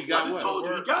 you mean he got I just what? told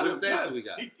you, he got What it. stats Yes. do we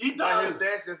got? He Like his does.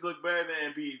 stats just look better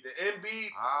than Embiid. The Embiid,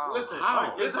 How? listen,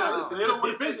 How? Exactly. They don't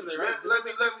want to Defensively, think. right?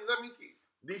 let me keep.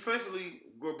 Defensively,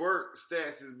 Gobert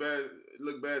stats is better,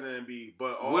 look better than Embiid.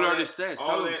 But all What are that, the stats? all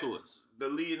Tell them that- to us. The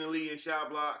lead in the league in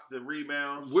shot blocks, the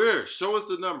rebounds. Where? Show us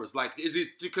the numbers. Like, is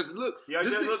it because look? Yeah,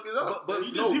 just look it up. But He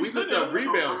no, just- he we was looked sitting up there the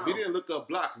whole rebounds. We time. didn't look up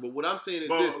blocks. But what I'm saying is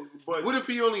But- this: but- what if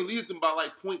he only leads them by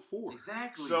like 0.4?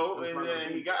 Exactly. So That's and not then a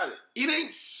he league. got it. It ain't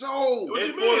so. What you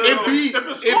It's mean? for Embiid, If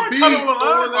it's scoring Embiid, title on the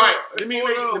line, all right. Let me for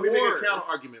make the a award. counter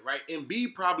argument. Right,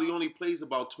 Embiid probably only plays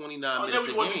about 29 Oh, now minutes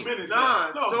we a want to game. minutes.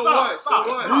 Nah, No, so stop, what? Stop. So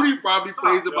what? Stop. Rudy probably Stop,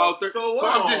 plays yo. about 30. So So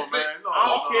what? I'm Come just on, saying. man. No, I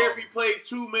don't no. care if he played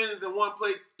 2 minutes and one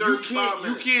played 35 You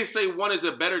minutes. can't say one is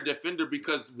a better defender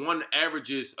because one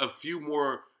averages a few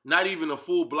more not even a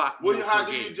full block Well, more how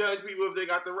per do game. you judge people if they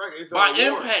got the record? It's By an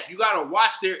award. impact, you gotta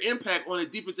watch their impact on the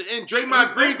defensive end.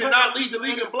 Draymond Green did not lead the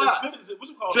league in blocks.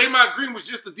 Draymond Green was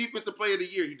just the defensive player of the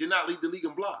year. He did not lead the league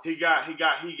in blocks. He got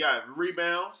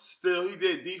rebounds. Still, he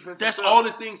did defense. That's all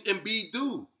the things Embiid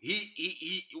do.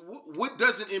 What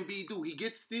doesn't Embiid do? He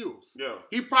gets steals. Yeah.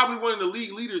 He probably one of the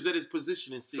league leaders at his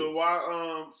position in steals.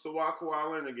 So why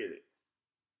Kawhi Leonard get it?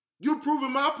 You're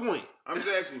proving my point. I'm just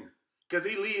asking you. Because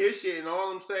he lead his shit in all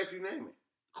them stats you name it.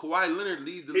 Kawhi Leonard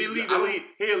leads the He'll league.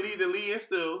 lead the league in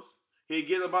steals. He'll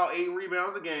get about 8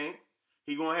 rebounds a game.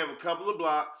 He's going to have a couple of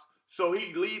blocks. So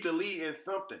he lead the league in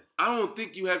something. I don't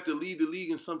think you have to lead the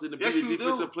league in something to be Yes, the you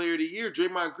defensive do. player of the year.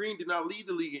 Draymond Green did not lead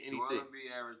the league in anything. Joel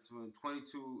Embiid averaged between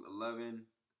 22, 11,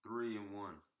 3, and 1.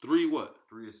 3 what?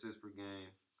 3 assists per game,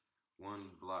 1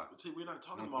 block. See, we're not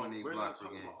talking 1.8 about blocks a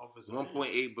game. offensive.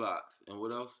 1.8 blocks. And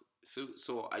what else?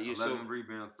 So 11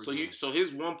 rebounds per game. So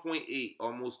his 1.8,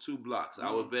 almost 2 blocks.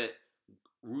 I would bet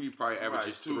Rudy probably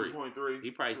averages 3. 2.3.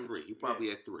 He probably 3. He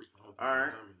probably at 3. All right.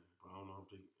 I don't know if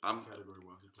they I'm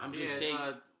category-wise. I'm just saying.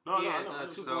 No.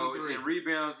 2.3. So in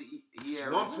rebounds, he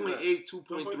averaged 1.8,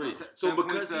 2.3. So 10.7.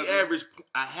 because he averaged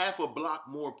a half a block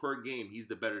more per game, he's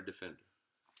the better defender.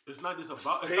 It's not just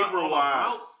about. It's Paper not all wise.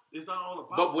 about. It's not all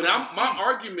about. But what my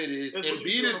argument is, It's what you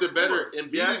Embiid see is on the the better. floor.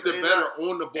 Embiid Yes, is the and better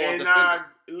on the ball And defender.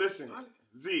 listen,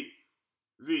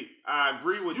 Zeke, I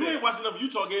agree with You that. ain't watched enough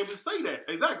Utah games to say that.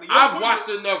 Exactly. I've watched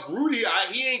enough Rudy.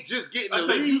 He ain't just getting I the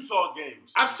say lead. Utah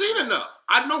games. I've seen enough.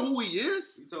 I know who he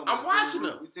is. You talking about I'm the same watching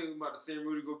Rudy- him. We talking about the same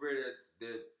Rudy Gobert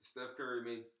that Steph Curry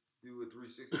made do a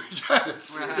 360. Yes.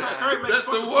 Steph Curry made That's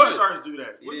the fucking one. point guards do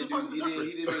that. He What the didn't fuck do- is the he didn't-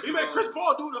 difference? he didn't make He made Joel- Chris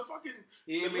Paul do the fucking.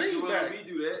 He ain't The made lead Joel back. Embiid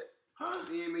do that. Huh?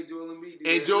 He ain't made Joel Embiid do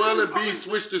And that. Joel He Embiid fucking-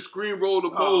 switched the screen roll to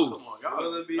Oh, come Bose. on, y'all.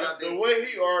 Joel Embiid That's out the there. way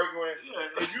he arguing. Yeah.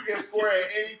 If you can score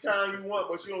at any time you want,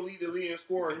 but you don't lead the league in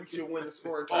scoring, you should win the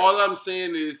scoring title. All I'm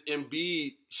saying is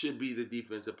Embiid should be the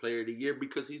defensive player of the year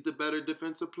because he's the better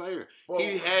defensive player. Well,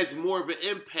 He has more of an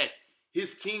impact.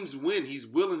 His teams win. He's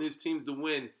willing his teams to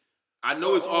win. I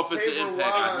know it's Well, on offensive paper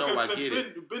impact. I know. I Because get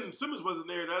it. Ben Simmons wasn't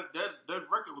there. That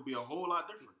record would be a whole lot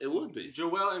different. It would be.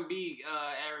 Joel Embiid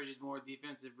averages more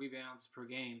defensive rebounds per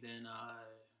game than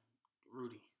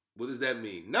Rudy. What does that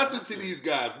mean? Nothing to these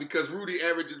guys because Rudy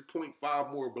averages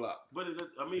 0.5 more blocks. But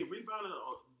rebounding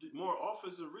more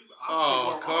offensive rebounds.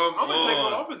 Oh, come I'm gonna take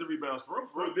on. more offensive rebounds for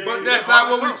real. But that's not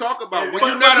what we talk about. When But-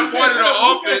 you're not but a you part can't of say that- the you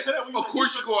can't offense, say that when you of say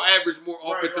course you're defense. going to average more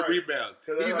Right, offensive right. rebounds.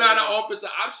 'Cause He's that's not how- an offensive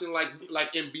option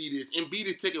like Embiid is. Embiid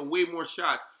is taking way more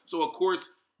shots. So, of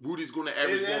course, Rudy's going to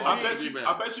average And more Embiid- offensive I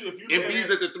rebounds. bet you if you Embiid's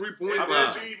at the three-point And line.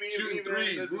 Embiid Shooting even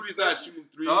threes. in the Rudy's not discussion. shooting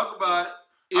threes. Talk about it.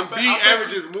 Embiid I bet you-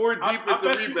 averages more I defensive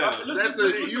bet you- rebounds. listen, That's a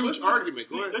listen, huge listen, argument.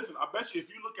 Go See, ahead. listen, I bet you if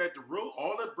you look at the real,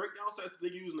 all the breakdown stats that they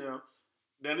use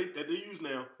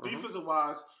now, defensive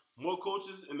wise, more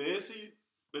coaches in the NC,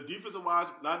 the defensive wise,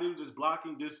 not even just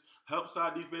blocking, just help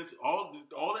side defense. All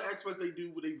the aspects they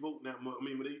do when they vote now. I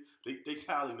mean, when they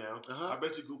tally now. Uh-huh. I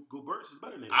bet you Gobert is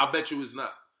better than him. I'll bet you it's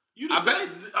not. You I just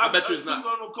bet- said, I bet you it's not. He's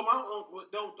gonna come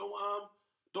out.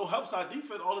 Don't help side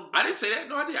defense. All this. I didn't say that.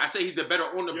 No, I did. I say he's the better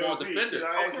on the Yo, ball V, defender. can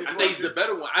I ask you a I say he's question? the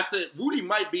better one. I said Rudy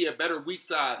might be a better weak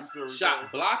side You still shot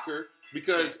recording? blocker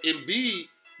because Embiid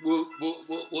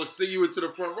will see you into the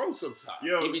front row sometimes.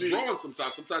 Yo, He be V. drawing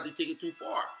sometimes. Sometimes he take it too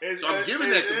far. And- So I'm and- giving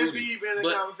and- that to and Rudy. Embiid been in the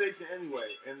But conversation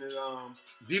anyway. And then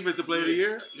defensive player of the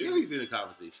year? Yeah, he's in the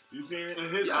conversation. you seen it? In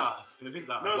his Yes. eyes. In his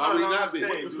eyes. No, Why no, would he no, not I'm be?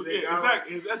 saying, do they Yeah, got-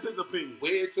 exactly. That's his opinion.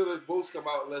 Wait until the votes come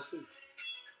out and let's see.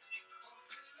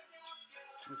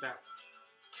 What's that?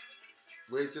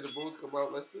 Wait till the votes come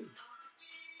out. Let's see.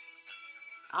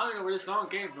 I don't even know where this song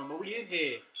came from, but we in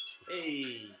here.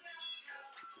 Hey.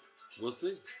 We'll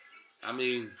see. I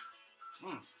mean,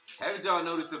 Haven't y'all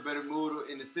noticed a better mood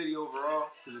in the city overall?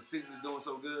 Because the Sixers are doing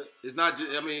so good. it's not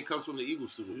just, I mean, it comes from the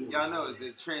Eagles Super Bowl. Y'all know it's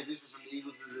the transition from the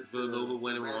Eagles to the Villanova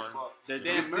winning one. basketball. The This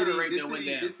damn city- murder rate this that went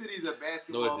city- down. This city's a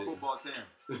basketball No, it didn't. football town.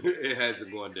 It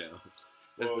hasn't gone down.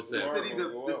 That's Well, the sad Mark-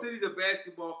 part. The city's a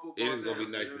basketball football It town. is going to be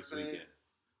you nice know this what I'm saying? weekend.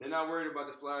 They're not worried about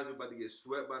the Flyers. They're about to get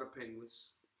swept by the Penguins.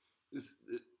 This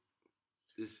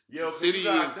Yo, the 'cause city you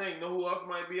gotta is think, know who else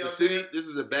might be the out city. there? This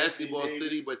is a basketball Anthony city,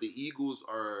 Davis. but the Eagles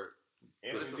are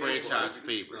Anthony the Davis. franchise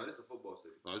favorite. No, this is a football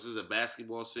city. No, this is a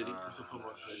basketball city. It's a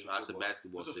football city. No, it's a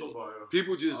basketball It's a city. football. Yeah.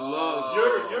 People just Oh.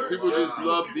 love. People wow. just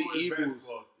love the People is Eagles.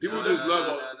 basketball. People No, just no, love.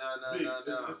 no, no, no, See, no, it's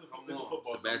no. a Come football It's a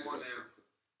on. city. basketball Come on city.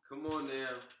 now. Come on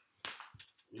now.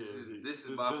 Yeah, This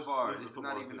is by far. This a is not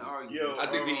football even city. an argument. Yo, I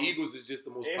think the Eagles is just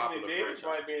the most Anthony popular Davis might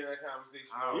franchise. be in that conversation.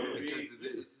 I don't though. know, Yeah. because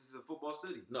this is a football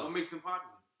city. No. What makes them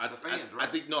popular? The fans, I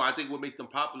right? think what makes them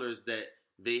popular is that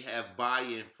they have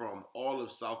buy-in from all of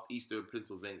southeastern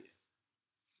Pennsylvania.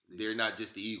 They're not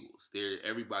just the Eagles. They're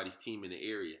everybody's team in the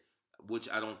area, which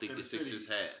I don't think In the the Sixers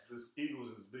city, have. The Eagles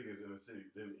is big as in the city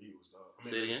than the Eagles, dog. I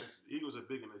mean, Say it the again? Sixers. The Eagles are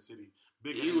big in the city,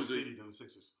 bigger The in the Eagles are- city than the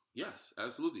Sixers. Yes,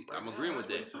 absolutely. I'm Right agreeing now, with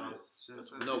that's that. what he said.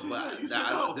 That's what No, he said. but You said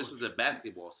no. this is a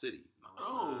basketball city.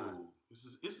 No, this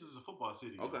is a football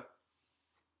city. Okay.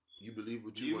 You believe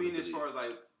what Do you you want mean to as believe. far as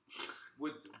like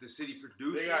what the city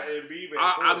produces? They got Embiid.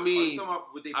 I Are mean, you talking about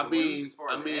what they I produce mean, as far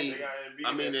I as mean, they athletes? got Embiid.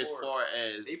 I mean, at as four. far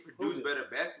as They produce better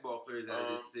basketball players out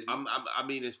of this city. I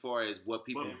mean, as far as what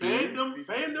people But do.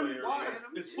 fandom wise,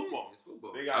 Yeah, it's football. It's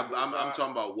football. They got I'm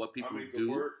talking about what people do.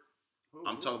 Gobert.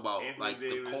 I'm talking about Anthony like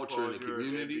Davis, the culture Paul in the George,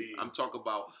 community. Embiid. I'm talking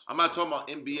about. I'm not talking about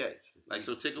NBA. Like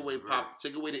so, take away the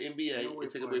NBA No way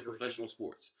and take Paul away George professional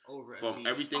sports Over from Embiid.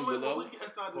 everything Oh, wait, below. but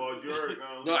that's not Paul George.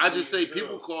 No, I just say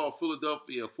people call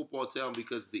Philadelphia a football town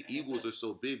because the Eagles are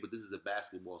so big, but this is a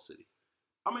basketball city.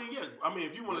 I mean, yeah. I mean,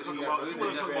 if you want to What talk is about, the if you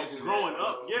want to talk about definition growing of-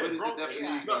 up, yeah, What is grow, the definition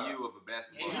he's to not, you of a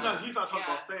basketball? he's not talking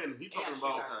about fandom. He's talking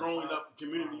about growing up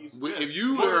communities. If Yes,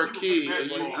 you more were a people kid play and you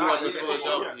basketball. grew up in yeah,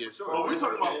 Philadelphia, for sure. But we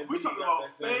talking about Embiid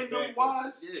got fandom that same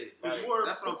wise. Yeah. It's more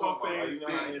That's what I'm football talking about. fans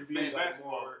Like, you know how than Embiid than like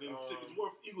basketball. more, It's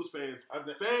more Eagles fans. I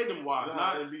think- Fandom wise,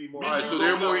 not Embiid more. all right, so You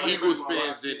there are growing more up playing Eagles basketball,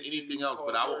 fans right? than anything else,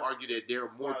 but I will argue that there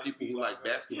are more people who like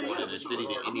basketball in the city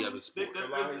than any other sport.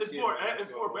 It's more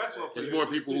basketball players. There's more in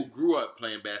the people city. who grew up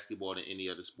playing basketball than any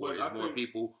other sport. But I There's more think-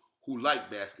 people who like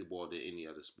basketball than any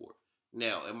other sport.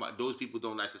 Now, those people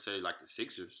don't necessarily like the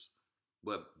Sixers,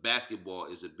 but basketball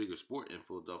is a bigger sport in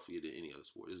Philadelphia than any other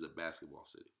sport. This is a basketball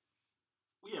city.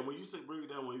 Yeah, when you bring it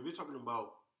down, when you're talking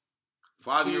about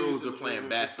 5-year-olds kids are and- playing and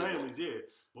basketball. families, yeah.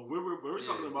 But we're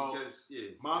talking about because,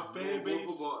 my fan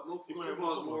base, Football you're gonna have is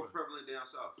more more football. prevalent down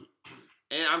south.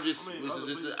 And I'm just, I mean, this other is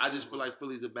just, places I just go. feel like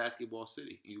Philly's a basketball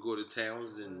city. You go to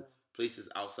towns and places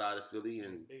outside of Philly,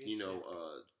 and you know,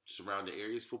 surrounding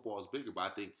areas, football is bigger. But I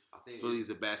think I think Philly's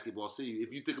a basketball city.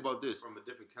 If you think about this, from a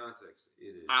different context, it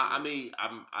is. I mean,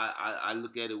 I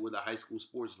look at it with a high school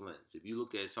sports lens. If you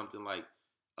look at something like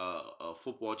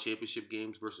football championship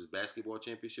games versus basketball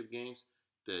championship games,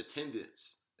 the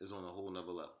attendance is on a whole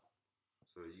nother level.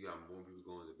 So you got more people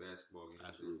going to basketball games.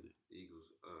 Absolutely. Than the Eagles.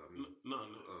 no.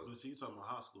 But see, you talking about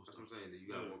high school That's stuff. what I'm saying. That you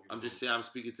got Yeah. more people. I'm just saying, I'm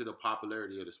speaking to the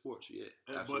popularity of the sports. Yeah,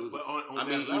 absolutely. But on I that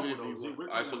mean, level, even though, if see, you we're all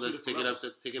right, talking so about let's two take it up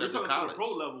different to take it levels. up We're to talking to the pro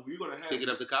college. level. You're gonna have Take it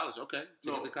up to college. Okay,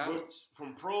 take it to college.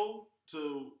 From pro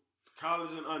to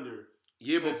college and under.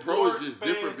 Yeah, but There's pro more is just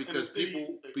fans different in the because city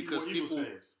people equal Eagles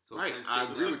fans. So right, Penn I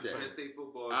State- agree with that. Penn State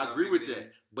football. is I not agree bigger with than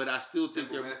that, but I still think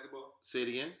Temple they're. basketball. Say it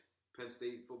again. Penn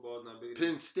State football is not bigger.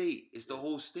 Penn State is the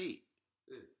whole state,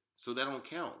 Yeah. so that don't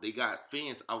count. They got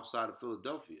fans outside of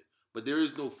Philadelphia, but there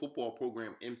is no football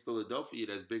program in Philadelphia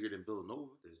that's bigger than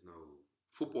Villanova. There's no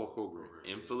Football program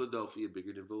in yeah. Philadelphia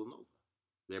bigger than Villanova.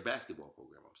 Their basketball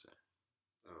program, I'm saying.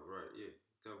 Oh right, yeah.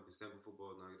 Temple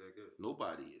football is not that good.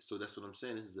 Nobody is. So that's what I'm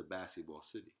saying. This is a basketball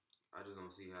city. I just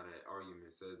don't see how that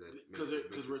argument says that.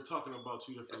 Because we're talking about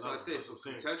two different That's what I levels. said. That's So what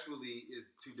I'm saying. contextually is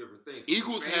two different things.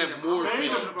 Eagles Fandom, have more I'm fans.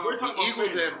 talking about- We're talking The about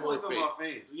Eagles fandom. have I'm more talking about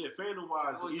fans. fans. Yeah, fandom wise, the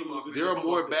I'm talking Eagles. about this There is are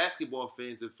football more city. basketball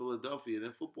fans in Philadelphia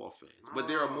than football fans, but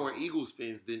there are more Oh. Eagles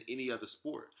fans than any other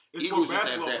sport. It's Eagles more just have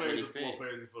basketball that players many than football fans.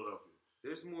 players in Philadelphia.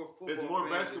 There's more football. There's more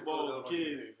fans in basketball Philadelphia.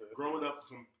 kids growing up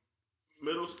from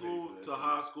middle school to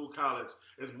high school, college.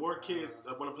 There's more kids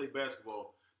that want to play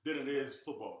basketball than it is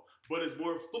football. But it's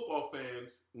more football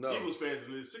fans, No. Eagles fans,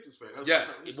 than it is Sixers fans.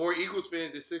 Yes, more Eagles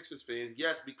fans than Sixers fans.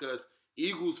 Yes, because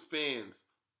Eagles fans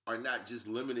are not just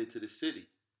limited to the city.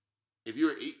 If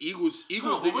you're Eagles, No, the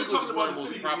but we're Eagles talking is about one of the the most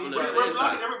city. popular We're blocking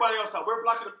franchises. everybody else out.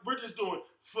 We're just doing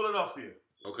Philadelphia.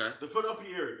 Okay, The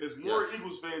Philadelphia area is more Yes.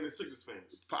 Eagles fans than Sixers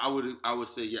fans. I would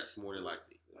say yes, more than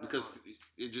likely, because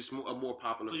it's just a more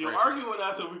popular. So you're franchise. arguing with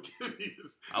us, and we give you.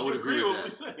 I would you agree with what that. we're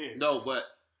saying. No, but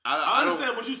I don't-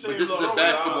 understand what you're saying. this is a Lord,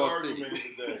 basketball I-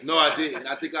 city. No, I didn't.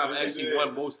 I think I've actually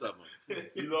won most of them.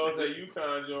 You lost that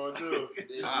UConn joint too.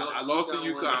 They I lost to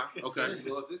UConn one. UConn. Okay,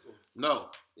 You lost this one.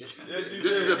 no, Yes, you this did.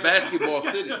 is a basketball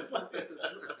city.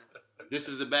 This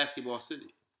is a basketball city.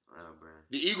 Oh, man.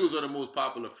 The Eagles are the most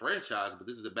popular franchise, but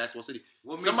this is a basketball city.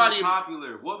 What makes Somebody- them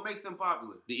popular? What makes them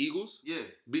popular? The Eagles, Yeah.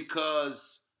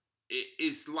 because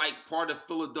it's like part of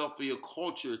Philadelphia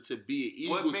culture to be an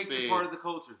Eagles What makes fan. it part of the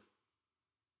culture?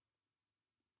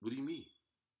 What do you mean?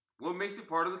 What makes it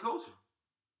part of the culture?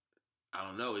 I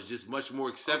don't know. It's just much more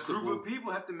A acceptable. group of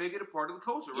people have to make it a part of the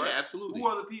culture, right? Yeah, absolutely. Who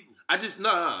are the people? I just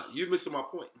nah. You're missing my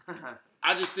point.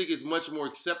 I just think it's much more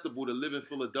acceptable to live in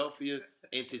Philadelphia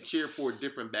and to cheer for a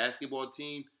different basketball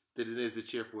team than it is to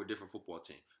cheer for a different football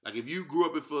team. Like if you grew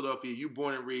up in Philadelphia, you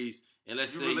born and raised, and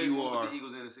let's You say relate you more are with the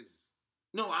Eagles and the Sixers.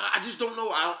 No, I just don't know.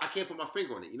 I can't put my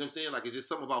finger on it. You know what I'm saying? Like, it's just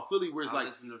something about Philly where it's like,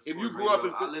 if you grew up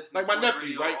in Philly, like my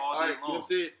nephew, right? All right, you know what I'm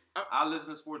saying? I listen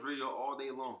to sports radio all day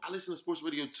long. I listen to sports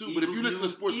radio too, but if you listen to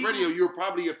sports radio, you're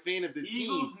probably a fan of the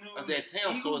team of that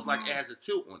town, so it's like it has a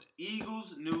tilt on it.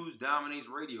 Eagles news dominates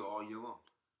radio all year long.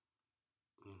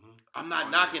 Mm-hmm. I'm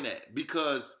not knocking that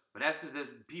because... But that's because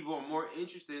people are more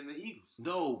interested in the Eagles.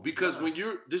 No, because when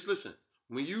you're... Just listen.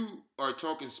 When you are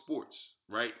talking sports,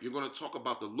 right, you're going to talk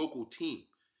about the local team.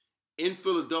 In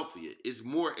Philadelphia, it's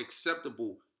more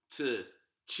acceptable to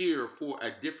cheer for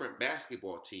a different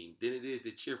basketball team than it is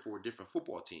to cheer for a different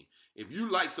football team. If you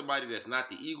like somebody that's not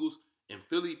the Eagles, in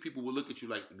Philly, people will look at you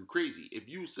like you're crazy. If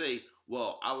you say,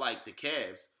 well, I like the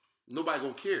Cavs, nobody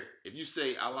going to care. If you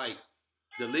say, I like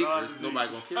the Lakers,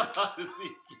 nobody going to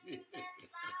care.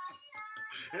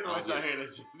 Ain't no y'all hear that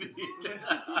shit.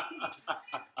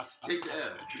 Take the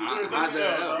L. How's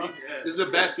that L? This is a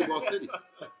basketball city.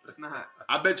 It's not.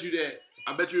 I bet you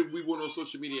if we went on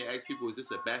social media and asked people, is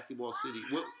this a basketball city?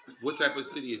 What type of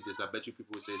city is this? I bet you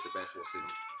people would say it's a basketball city.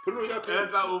 Put it on your page.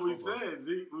 That's not what we said.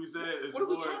 Zeke. We said it's what are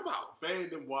more we talking about?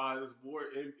 Fandom wise,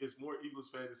 it's more Eagles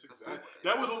fans than Sixers.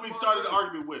 That was what we started the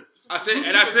argument with. I said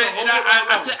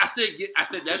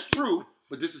that's true,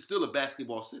 but this is still a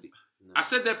basketball city. No. I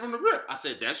said that from the rip. I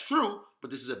said that's true,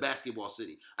 but this is a basketball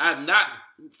city. I have not,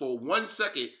 for 1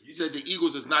 second, said the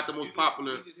Eagles is not the most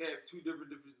popular. You just have two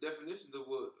different definitions of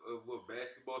what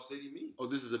basketball city means. Oh,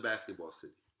 this is a basketball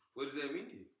city. What does that mean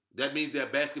to you? That means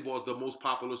that basketball is the most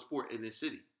popular sport in this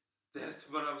city. That's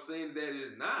what I'm saying. That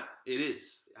is not. It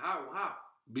is. How?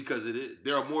 Because it is.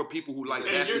 There are more people who like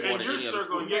basketball than any other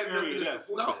sport. Your area,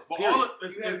 yes. No, but all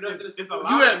it's a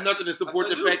lot. You have nothing to support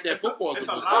the fact that football is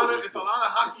a lot of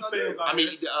hockey fans out here.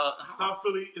 South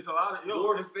Philly, it's a lot of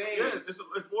fans. Yeah,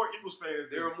 it's more Eagles fans.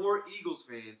 There are more Eagles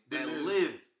fans that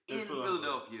live in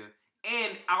Philadelphia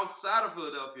and outside of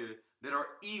Philadelphia that are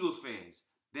Eagles fans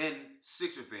than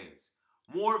Sixer fans.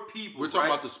 More people. We're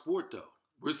talking about the sport, though.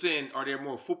 We're saying, are there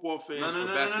more football fans or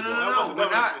basketball? No, we're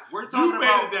not. We're talking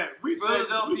about that. We said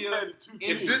the two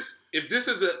teams. If this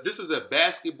is a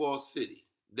basketball city,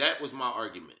 that was my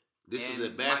argument. This is a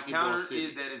basketball city. My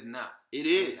counter is that it's not. It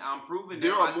is. And I'm proving that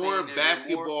there are more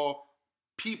basketball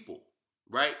people,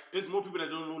 right? It's more people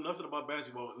that don't know nothing about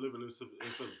basketball living in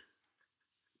Philly.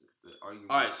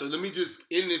 All right, so let me just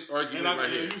end this argument right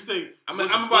here. You say I'm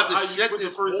about to shut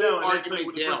this whole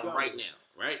argument down right now,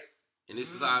 right? And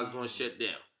this is how it's going to shut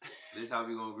down. This is how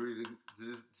we going to agree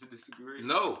to disagree?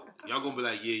 No. Y'all going to be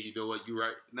like, yeah, you know what, you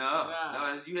right. No,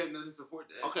 you have nothing to support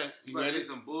that. Okay. You ready? Say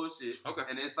some bullshit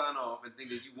and then sign off and think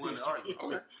that you won the argument.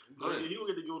 Okay. Go ahead. He don't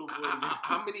get to go to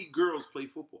How many girls play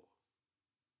football?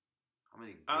 How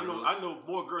many I know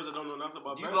more girls that don't know nothing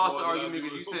about basketball. You lost the argument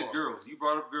because you said girls. You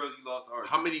brought up girls, you lost the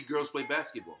argument. How many girls play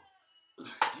basketball? You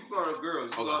brought up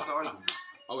girls, you lost the argument.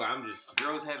 Okay, I'm just.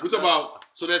 Girls have. We're talking about.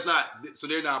 So they're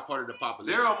not part of the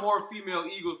population. There are more female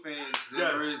Eagles fans than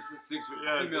there is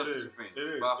female Sixer fans.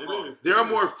 It is. There are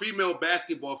more female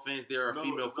basketball fans. There are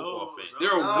female football fans.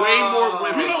 There are way more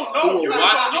women who will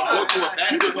watch and go to a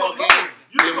basketball game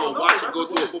than will watch and go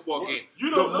to a football game.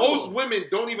 Most women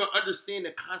don't even understand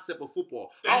the concept of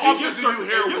football. How often do you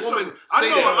hear a woman say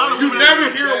that? You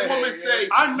never hear a woman say.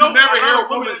 You never hear a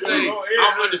woman say,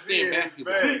 "I don't understand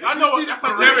basketball." I know. You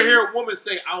never hear a woman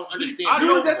say, "I don't understand." I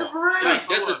was at the parade. Like,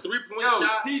 that's a 3-point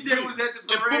shot. TJ was at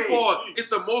the parade. In football, it's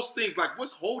the most things. Like,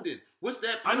 what's holding? What's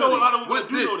that penalty? I know a lot of women What's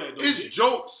do this? know that, though. It's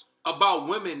jokes about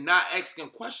women not asking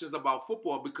questions about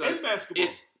football because it's basketball.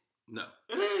 No.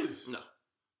 It is. No.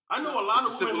 I know a lot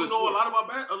of women who know a lot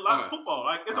about of football.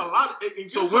 Like it's a lot.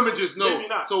 So women just know.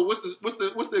 So what's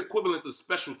the equivalence of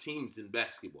special teams in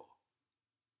basketball?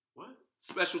 What?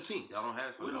 Special teams. Y'all don't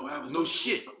have. We don't have no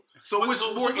shit. So which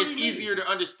sport is easier to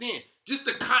understand? Just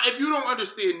if you don't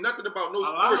understand nothing about no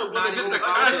sports, just the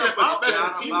concept of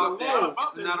special teams alone.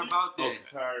 It's not about that.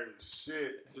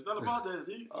 It's not about that,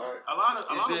 Z. Right. A lot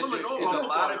of women know about football. There's a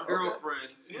lot of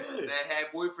girlfriends that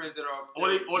have boyfriends that are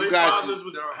or they fathers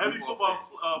with heavy football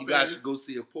you guys should go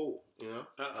see a poll. You know,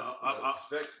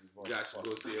 sexy. You guys should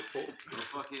go see a poll.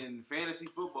 Fucking fantasy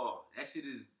football. That shit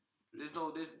is.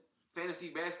 There's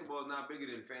fantasy basketball is not bigger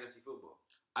than fantasy football.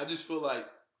 I just feel like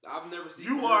I've never seen.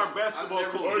 You are a basketball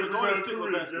coach. You're going to stick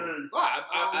with basketball.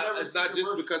 It's not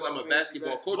just because I'm a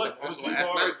basketball coach. I'm also an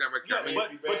athletic director.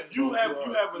 But you have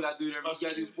a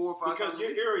skill 4 or 5 because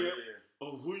your area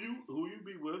of who you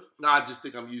be with. No, I just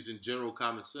think I'm using general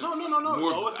common sense. No,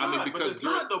 it's not. Because it's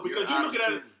not though. Because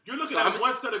you're looking at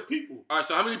one set of people. All right.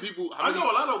 So how many people? I know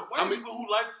a lot of white people who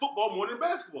like football more than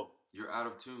basketball. You're out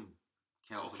of tune.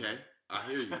 Okay. I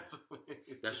hear you.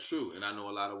 That's true, and I know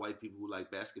a lot of white people who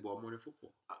like basketball more than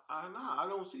football. I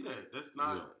don't see that. That's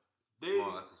not.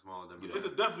 That's a small demographic. It's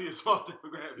definitely a small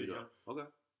demographic. Yeah. Okay,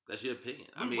 that's your opinion.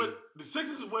 But the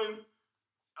Sixers win.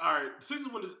 All right, the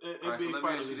Sixers win the NBA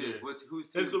Finals this year.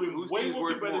 There's gonna be way more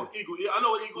people at this Eagles. Yeah, I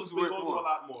know what Eagles will go for a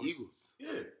lot more. Eagles,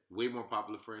 yeah, way more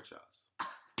popular franchise.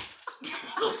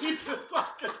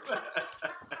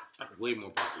 Way more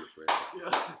popular franchise.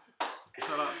 Yeah.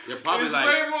 Shout out. They're probably it's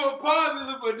way more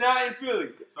popular, but not in Philly.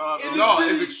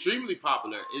 It's extremely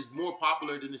popular. It's more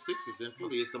popular than the Sixers in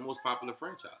Philly. It's the most popular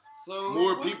franchise. So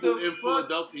more people in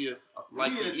Philadelphia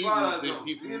like the Eagles than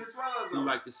people who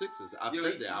like the Sixers. I've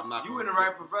said that. I'm not. You in the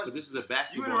right profession. But this is a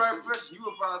basketball. You in the right profession. You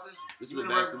a politician. This is a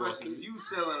basketball city. You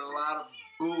selling a lot of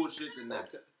bullshit tonight.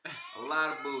 Okay. A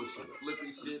lot of bullshit.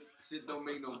 Flipping shit. Shit don't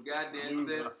make no goddamn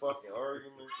sense. Fucking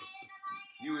argument.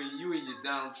 You and your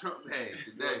Donald Trump bag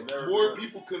today. More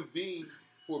people convene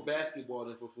for basketball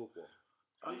than for football.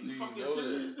 Are you fucking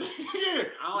serious? Yeah.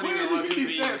 Where did you get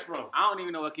these stats from? I don't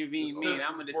even know what convene means.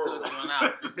 I'm gonna just search one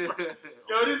out.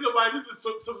 Yo, this is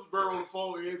Sister Burrow on the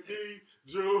phone. D,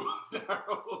 Drew,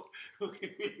 Darryl.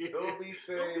 Don't be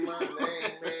saying my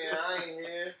name, man. I ain't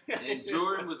here. And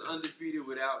Jordan was undefeated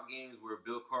without games where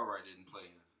Bill Cartwright didn't play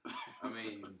in. I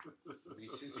mean, we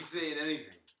saying anything.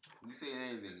 We saying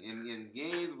anything. In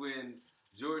games when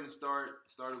Jordan started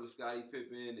with Scottie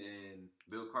Pippen and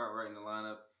Bill Cartwright in the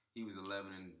lineup, he was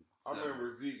 11 and 7. I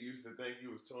remember Zeke used to think he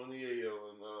was Tony Ayo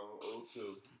in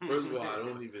 02. First of all, I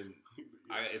don't even.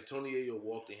 If Tony Ayo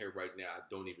walked in here right now, I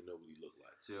don't even know what he looked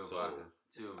like. Chill,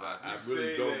 Vodka. I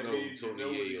really don't know who Tony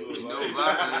Ayo is. You know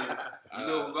Vodka. You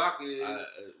know who Vodka is.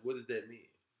 What does that mean?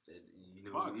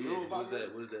 What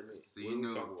does that mean? So you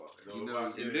know,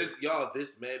 and this y'all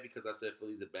this mad because I said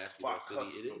Philly's a basketball city.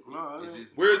 It is. No,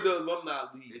 where's the alumni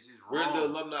league? Where's the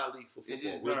alumni league for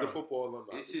football? Where's the football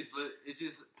alumni league? It's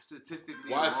just statistically.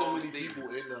 Why so many people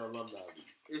in the alumni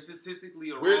league? It's statistically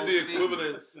a Where's wrong the statement.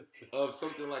 equivalence of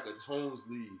something like a Tones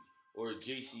League or a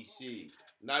JCC?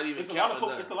 Not even. It's a lot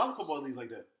of football leagues like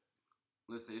that.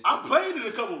 Listen, I played in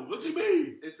a couple. What you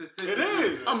mean? It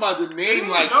is. I'm about to name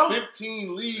like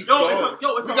 15 leagues. We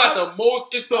got the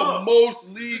most. It's the most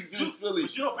leagues in Philly.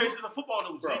 But you don't pay attention to football,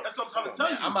 though. That's what I'm trying to tell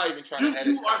you. I'm not even trying to have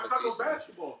this conversation. You are stuck on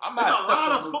basketball. I'm not There's stuck a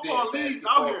lot on of football leagues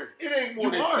out here. It ain't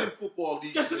more than 10 football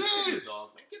leagues. Yes, it is.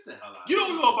 Get the hell out. You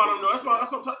don't know about them, though. That's what I'm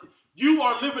telling you. You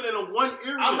are living in one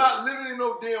area. I'm not living in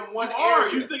no damn one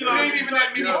area. You thinking it ain't even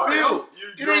that many fields.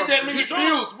 It ain't that many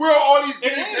fields. Where are all these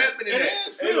games happening? It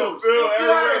is fields.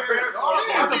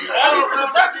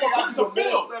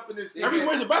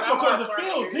 Everywhere's a basketball court is a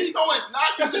field, Z. No, it's not.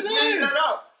 Yes, it is.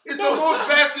 It's the most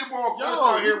basketball courts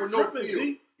out here with no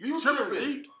field. You tripping,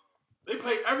 Z. They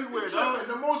play everywhere, dog.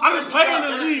 I didn't play in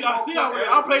the league. I see how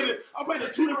I played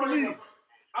in 2 different leagues.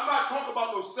 I'm not talking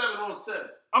about no 7-on-7.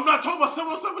 I'm not talking about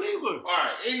 7-on-7 either. All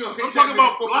right, I'm talking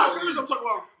about blockers. I'm talking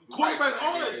about quarterbacks,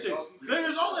 all that shit.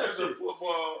 Centers, all that shit.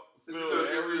 Football. This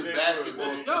is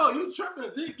basketball. Yo, you tripping,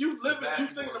 Zeke? You living? You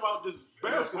thinking about this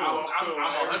basketball? I'm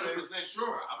 100%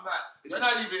 sure. I'm not. They're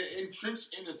not even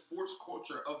entrenched in the sports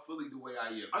culture of Philly the way I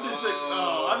am. I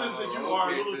just think you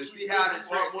are a little too. See how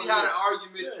the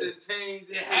argument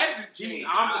changed. It hasn't changed.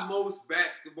 I'm the most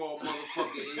basketball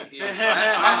motherfucker in here.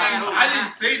 I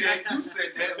didn't say that. You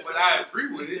said that, but I agree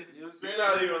with it. You know what I'm saying? You're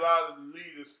not even allowed to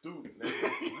lead a student.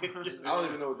 I don't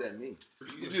even know what that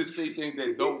means. You just say things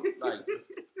that don't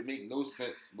make no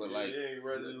sense, but like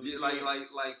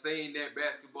saying that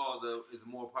basketball is a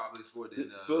more popular sport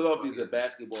than Philadelphia is a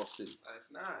basketball city.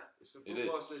 It's not. It's a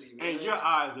football city, man. In your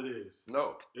eyes, it is.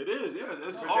 No, it is. Yes,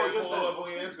 it's Put all that your poll up thoughts.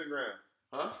 on your Instagram.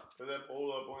 huh? Put that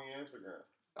poll up on your Instagram.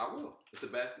 I will. It's a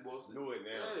basketball city. Do it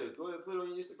now. Yeah, go ahead and put it on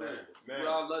your Instagram.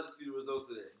 Now. I'd love to see the results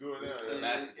of that. Do it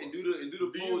now. And do the Do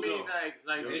you poll. mean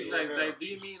do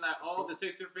you mean like all the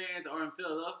Sixer fans are in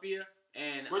Philadelphia?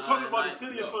 And We're talking about the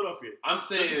city of Philadelphia. I'm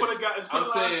saying when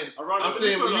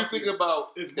you think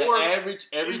about it's the more average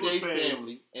everyday Eagles fans.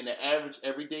 family and the average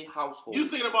everyday household, You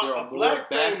thinking about there a are more black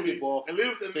family basketball and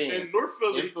lives in fans North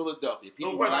Philly, in Philadelphia.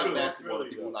 People West like Philly. basketball, Philly,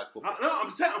 people like football. No, I'm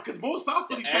saying because most South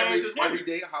The Philly fans average is white.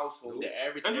 everyday household, the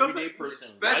average That's what I'm everyday saying. person,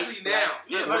 Especially white, now. black,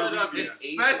 Yeah, Philadelphia,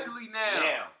 Especially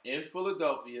now. in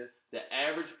Philadelphia, the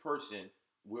average person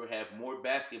will have more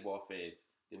basketball fans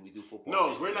than we do football. No,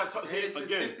 fans. we're not saying It's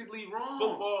again. statistically wrong.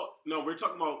 Football. No, we're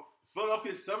talking about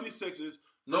Philadelphia 76ers.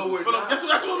 No, we're Philadelphia. not. That's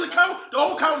what the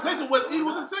whole conversation was.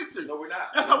 Eagles and Sixers. No, we're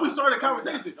not. That's how we started the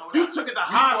conversation. No, we're You not. took it to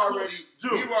high school.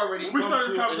 We've already when we come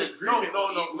started the to an conversation. agreement No.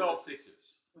 on Eagles and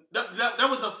Sixers.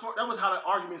 That was how the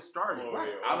argument started. Oh,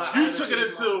 Right. yeah. You took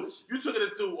it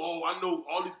into. Oh, I know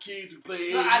all these kids who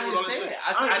play. No, I didn't say that.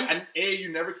 I said, you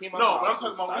never came out. No, but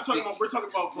we're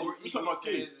talking about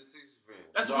kids.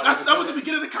 That was the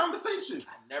beginning of the conversation.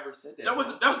 I never said that.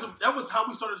 That was how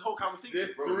we started this whole conversation.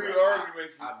 There's Bro, three bro,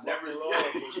 arguments. I've never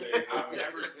said. I've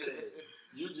never said.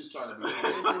 You're just trying to be.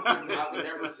 I've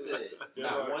never said.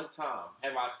 Not one time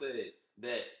have I said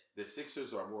that the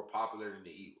Sixers are more popular than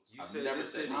the Eagles. I've never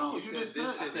said that. No, you just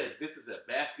said. I said this is a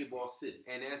basketball city,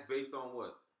 and that's based on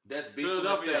what? That's based on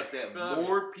the fact that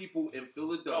more people in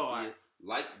Philadelphia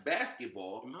like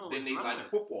basketball than they like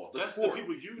football. That's sport, the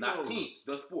people not teams.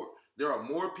 The sport. There are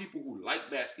more people who like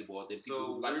basketball than people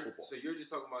who like football. So you're just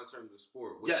talking about in terms of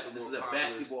sport. Yes, this is a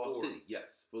basketball city.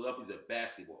 Yes, Philadelphia's a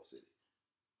basketball city.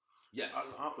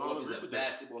 Yes, Philadelphia's a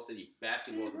basketball city.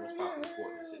 Basketball is the most popular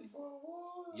sport in the city.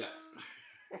 Yes,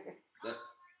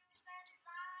 that's.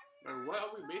 And what are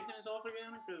we basing this off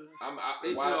again? Because I'm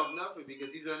basing it off nothing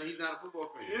because he's not a football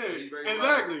fan. Yeah, he's very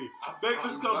exactly.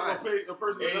 This comes from a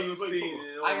person that doesn't play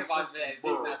football. I can watch that. He's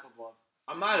not football.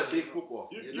 I'm not a big football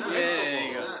fan. You hate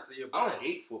football. So I don't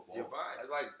hate football. You're biased. It's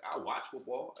like I watch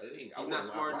football. He's not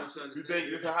smart enough to understand. You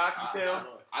think it's a hockey town?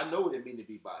 I know what it means to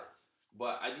be biased,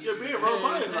 but I need You're being real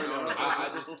biased right now.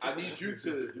 I need you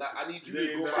to go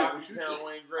by what you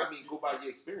think. Go by your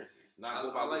experiences, not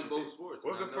go by what you both think. sports.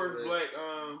 What's the first black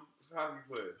hockey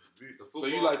player? So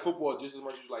you like football just as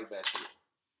much as you like basketball?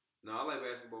 No, I like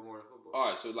basketball more than football. All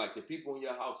right, so like the people in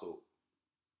your household,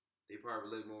 they probably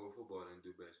relate more with football than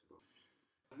do basketball.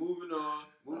 Moving on.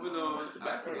 It's a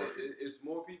basketball city. It's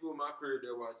more people in my career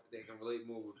that can relate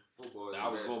more with football. I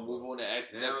was going to move on to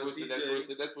ask next person,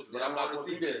 but I'm not going to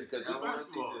do that because it's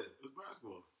basketball. It's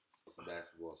basketball. It's a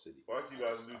basketball city. Watch you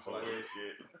guys do some weird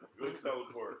shit. Go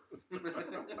teleport.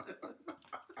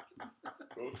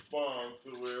 Go spawn to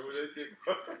where that shit.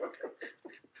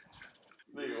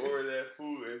 Nigga ordered that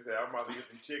food and said, I'm about to get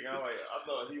some chicken. I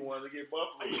thought he wanted to get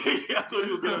buffalo. Yeah, I thought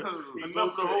he was going to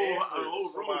enough for the whole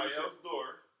somebody else's door.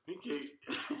 He can't.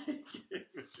 And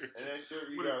that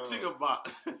shirt you with got a chicken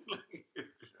box.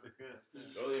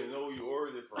 Don't even know who you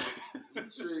ordered it from.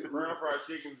 Brown fried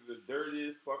chicken is the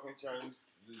dirtiest fucking Chinese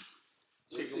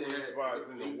chicken wing spots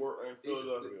in the world in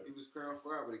Philadelphia. It was Crown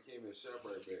Fried, but it came in a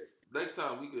ShopRite bag. Next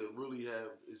time we could really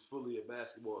have it's fully a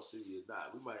basketball city or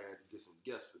not. We might have to get some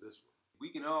guests for this one. We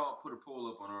can all put a poll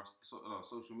up on our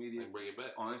social media and bring it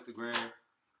back on Instagram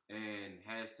and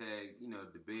hashtag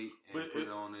debate and put it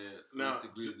on there. Now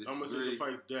I'm gonna say to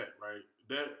fight that right.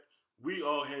 That we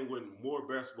all hang with more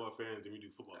basketball fans than we do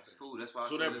football fans. Cool. That's why.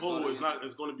 So that poll is not.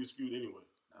 It's going to be skewed anyway.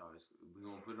 No, we're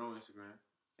gonna put it on Instagram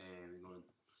and we're gonna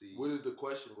see. What is the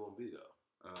question gonna be though?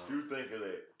 You think of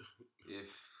that?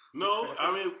 No,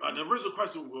 I mean the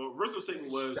original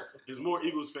statement was is more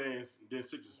Eagles fans than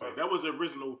Sixers fans. That was the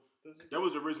original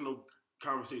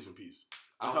conversation piece.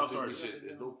 That's how it started.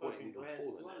 There's no point in even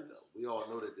polling that though. We all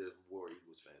know that there's more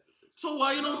Eagles fans than Sixers. So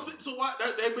why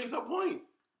that makes our point?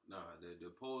 No,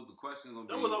 the question gonna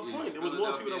be. That was our point. There was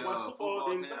more people that watch football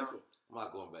than basketball. I'm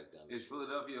not going back down. Is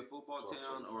Philadelphia a football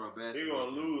town or a basketball? They're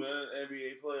gonna lose in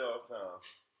NBA playoff time.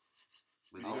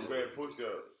 These are bad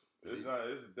push-ups. It's not.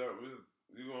 It's dumb.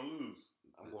 You're gonna lose.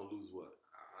 I'm gonna lose what?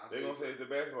 They're gonna say it's the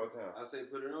basketball town. I say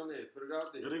put it on there. Put it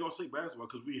out there. Yeah, they're gonna say basketball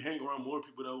because we hang around more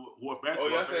people who are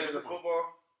basketball. Oh, y'all saying it's a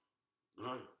football?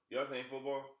 Right. Y'all saying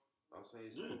football? I'm saying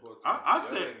it's a football team. I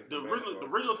said the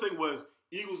original thing was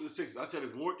Eagles and Sixers. I said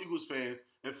it's more Eagles fans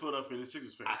in Philadelphia than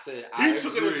Sixers fans. I said he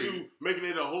took it into making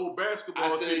it a whole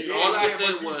basketball city. All I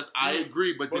said was I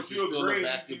agree, but this is still a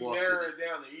basketball city. You narrow it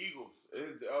down to Eagles.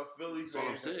 It's Philly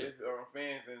fans. It's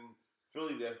fans in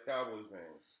Philly that's Cowboys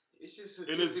fans. It's just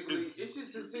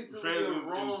statistically fans a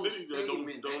wrong don't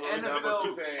statement. The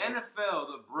NFL,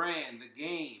 the brand, the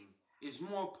game is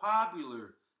more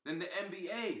popular than the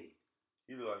NBA.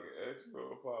 You look like an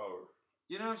extra power.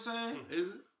 You know what I'm saying? Is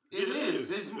it? It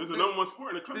is. It's the number one sport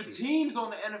in the country. The teams on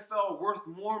the NFL are worth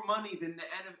more money than the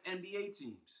NBA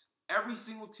teams. Every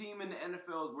single team in the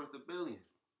NFL is worth $1 billion.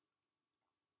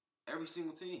 Every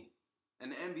single team.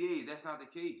 And the NBA, that's not the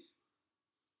case.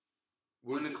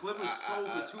 When the Clippers sold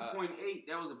for 2.8,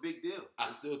 that was a big deal. I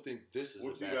still think this is a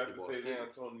basketball city. What you got to say now,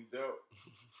 Tony Delk?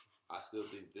 I still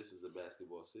think this is a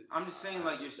basketball city. I'm just saying,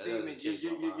 like your statement, he's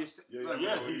making it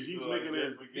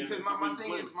because my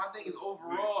thing is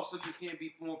overall something can't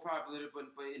be more popular, but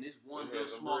in this one little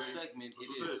small segment, it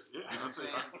is.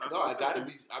 I gotta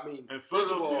be. I mean,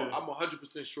 first of all, I'm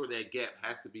 100% sure that gap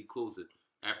has to be closing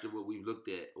after what we've looked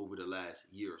at over the last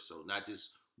year or so, not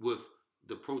just with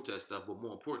the protest stuff, but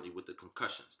more importantly with the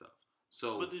concussion stuff.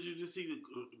 So, but did you just see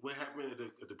what happened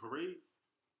at the parade?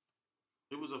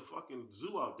 It was a fucking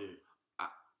zoo out there.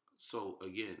 So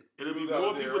again, It'll be was out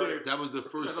more there, people right? there. that was the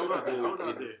first Yeah, I was Super out there. I Bowl was out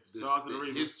in there. the, Shout out to the the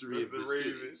Ravens. history of That's the the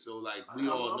city. Ravens. So like we I'm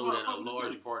all know not that a from the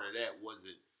large city. part of that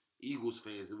wasn't Eagles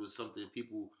fans. It was something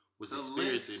people was The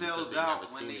link experiencing because sells they out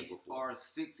never when seen they it before. are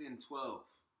 6-12.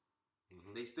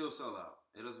 Mhm. They still sell out.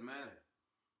 It doesn't matter.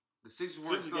 The Sixers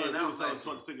weren't Sixers selling game, they out was selling last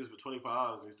year. 20 tickets for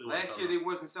 $25. And they still Last year they they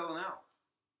wasn't selling out.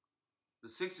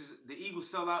 The Eagles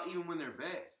sell out even when they're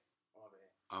bad.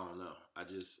 I don't know. I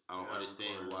don't Yeah,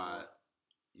 understand I'm why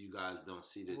you guys don't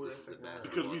see that Who this is a that second round?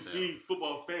 basketball because we town. see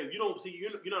football fans. You don't see.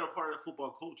 You're not a part of the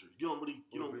football culture. You don't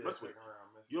mess with it.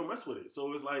 You don't mess with it.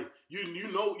 So it's like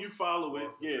you know you follow it,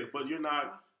 Boston yeah, Sixers. but you're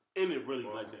not in it really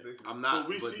like that. I'm not, So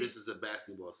we but see- this is a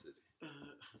basketball city.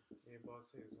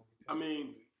 I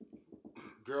mean,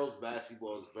 Girls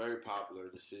basketball is very popular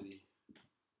in the city.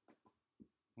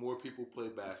 More people play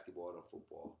basketball than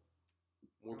football.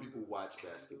 More people watch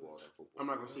basketball than football. I'm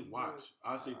not gonna say watch.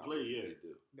 I say play, yeah. They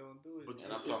do. Don't do it. But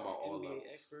And I'm it's- talking about all NBA levels.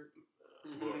 expert.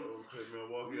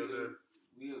 Milwaukee up there.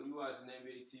 We watching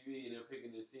NBA TV and they're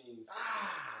picking their teams.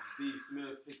 Ah. Steve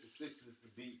Smith picked the Sixers to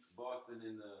beat Boston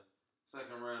in the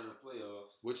second round of the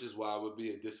playoffs. Which is why it would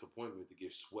be a disappointment to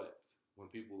get swept when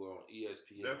people are on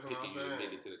ESPN That's what picking I'm you to saying.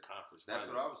 make it to the conference That's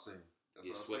finals. what I was saying. That's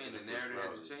Get what I'm swept saying. in The the first narrative round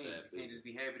has is to change. bad You can't just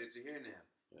be business. happy that you're here now.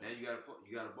 Yeah. Now you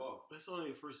got a ball. That's only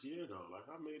the first year though. Like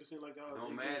I made it seem like I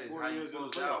Don't they matter. did It's 4 how you years in the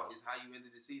close out. playoffs. It's how you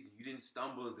ended the season. You didn't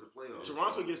stumble into the playoffs.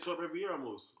 Toronto gets swept every year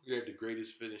almost. We had the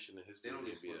greatest finish in the They history don't of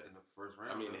the get swept NBA. in the first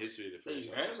round. I mean, the though. history of the They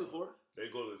franchise. have before. They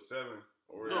go to 7.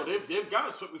 Or No, they've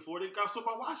gotten swept before. They got swept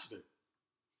by Washington.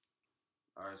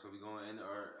 All right, so we're going to end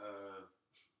our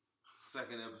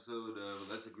second episode of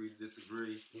Let's Agree to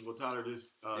Disagree. We're gonna title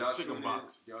this Y'all chicken tune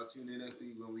box. In, y'all tune in next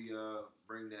week when we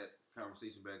bring that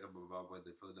conversation back up about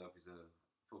whether Philadelphia's a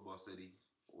football city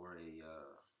or a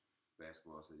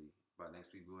basketball city. By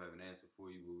next week, we'll have an answer for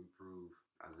you. We'll prove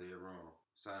Isaiah wrong.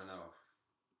 Signing off.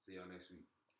 See y'all next week.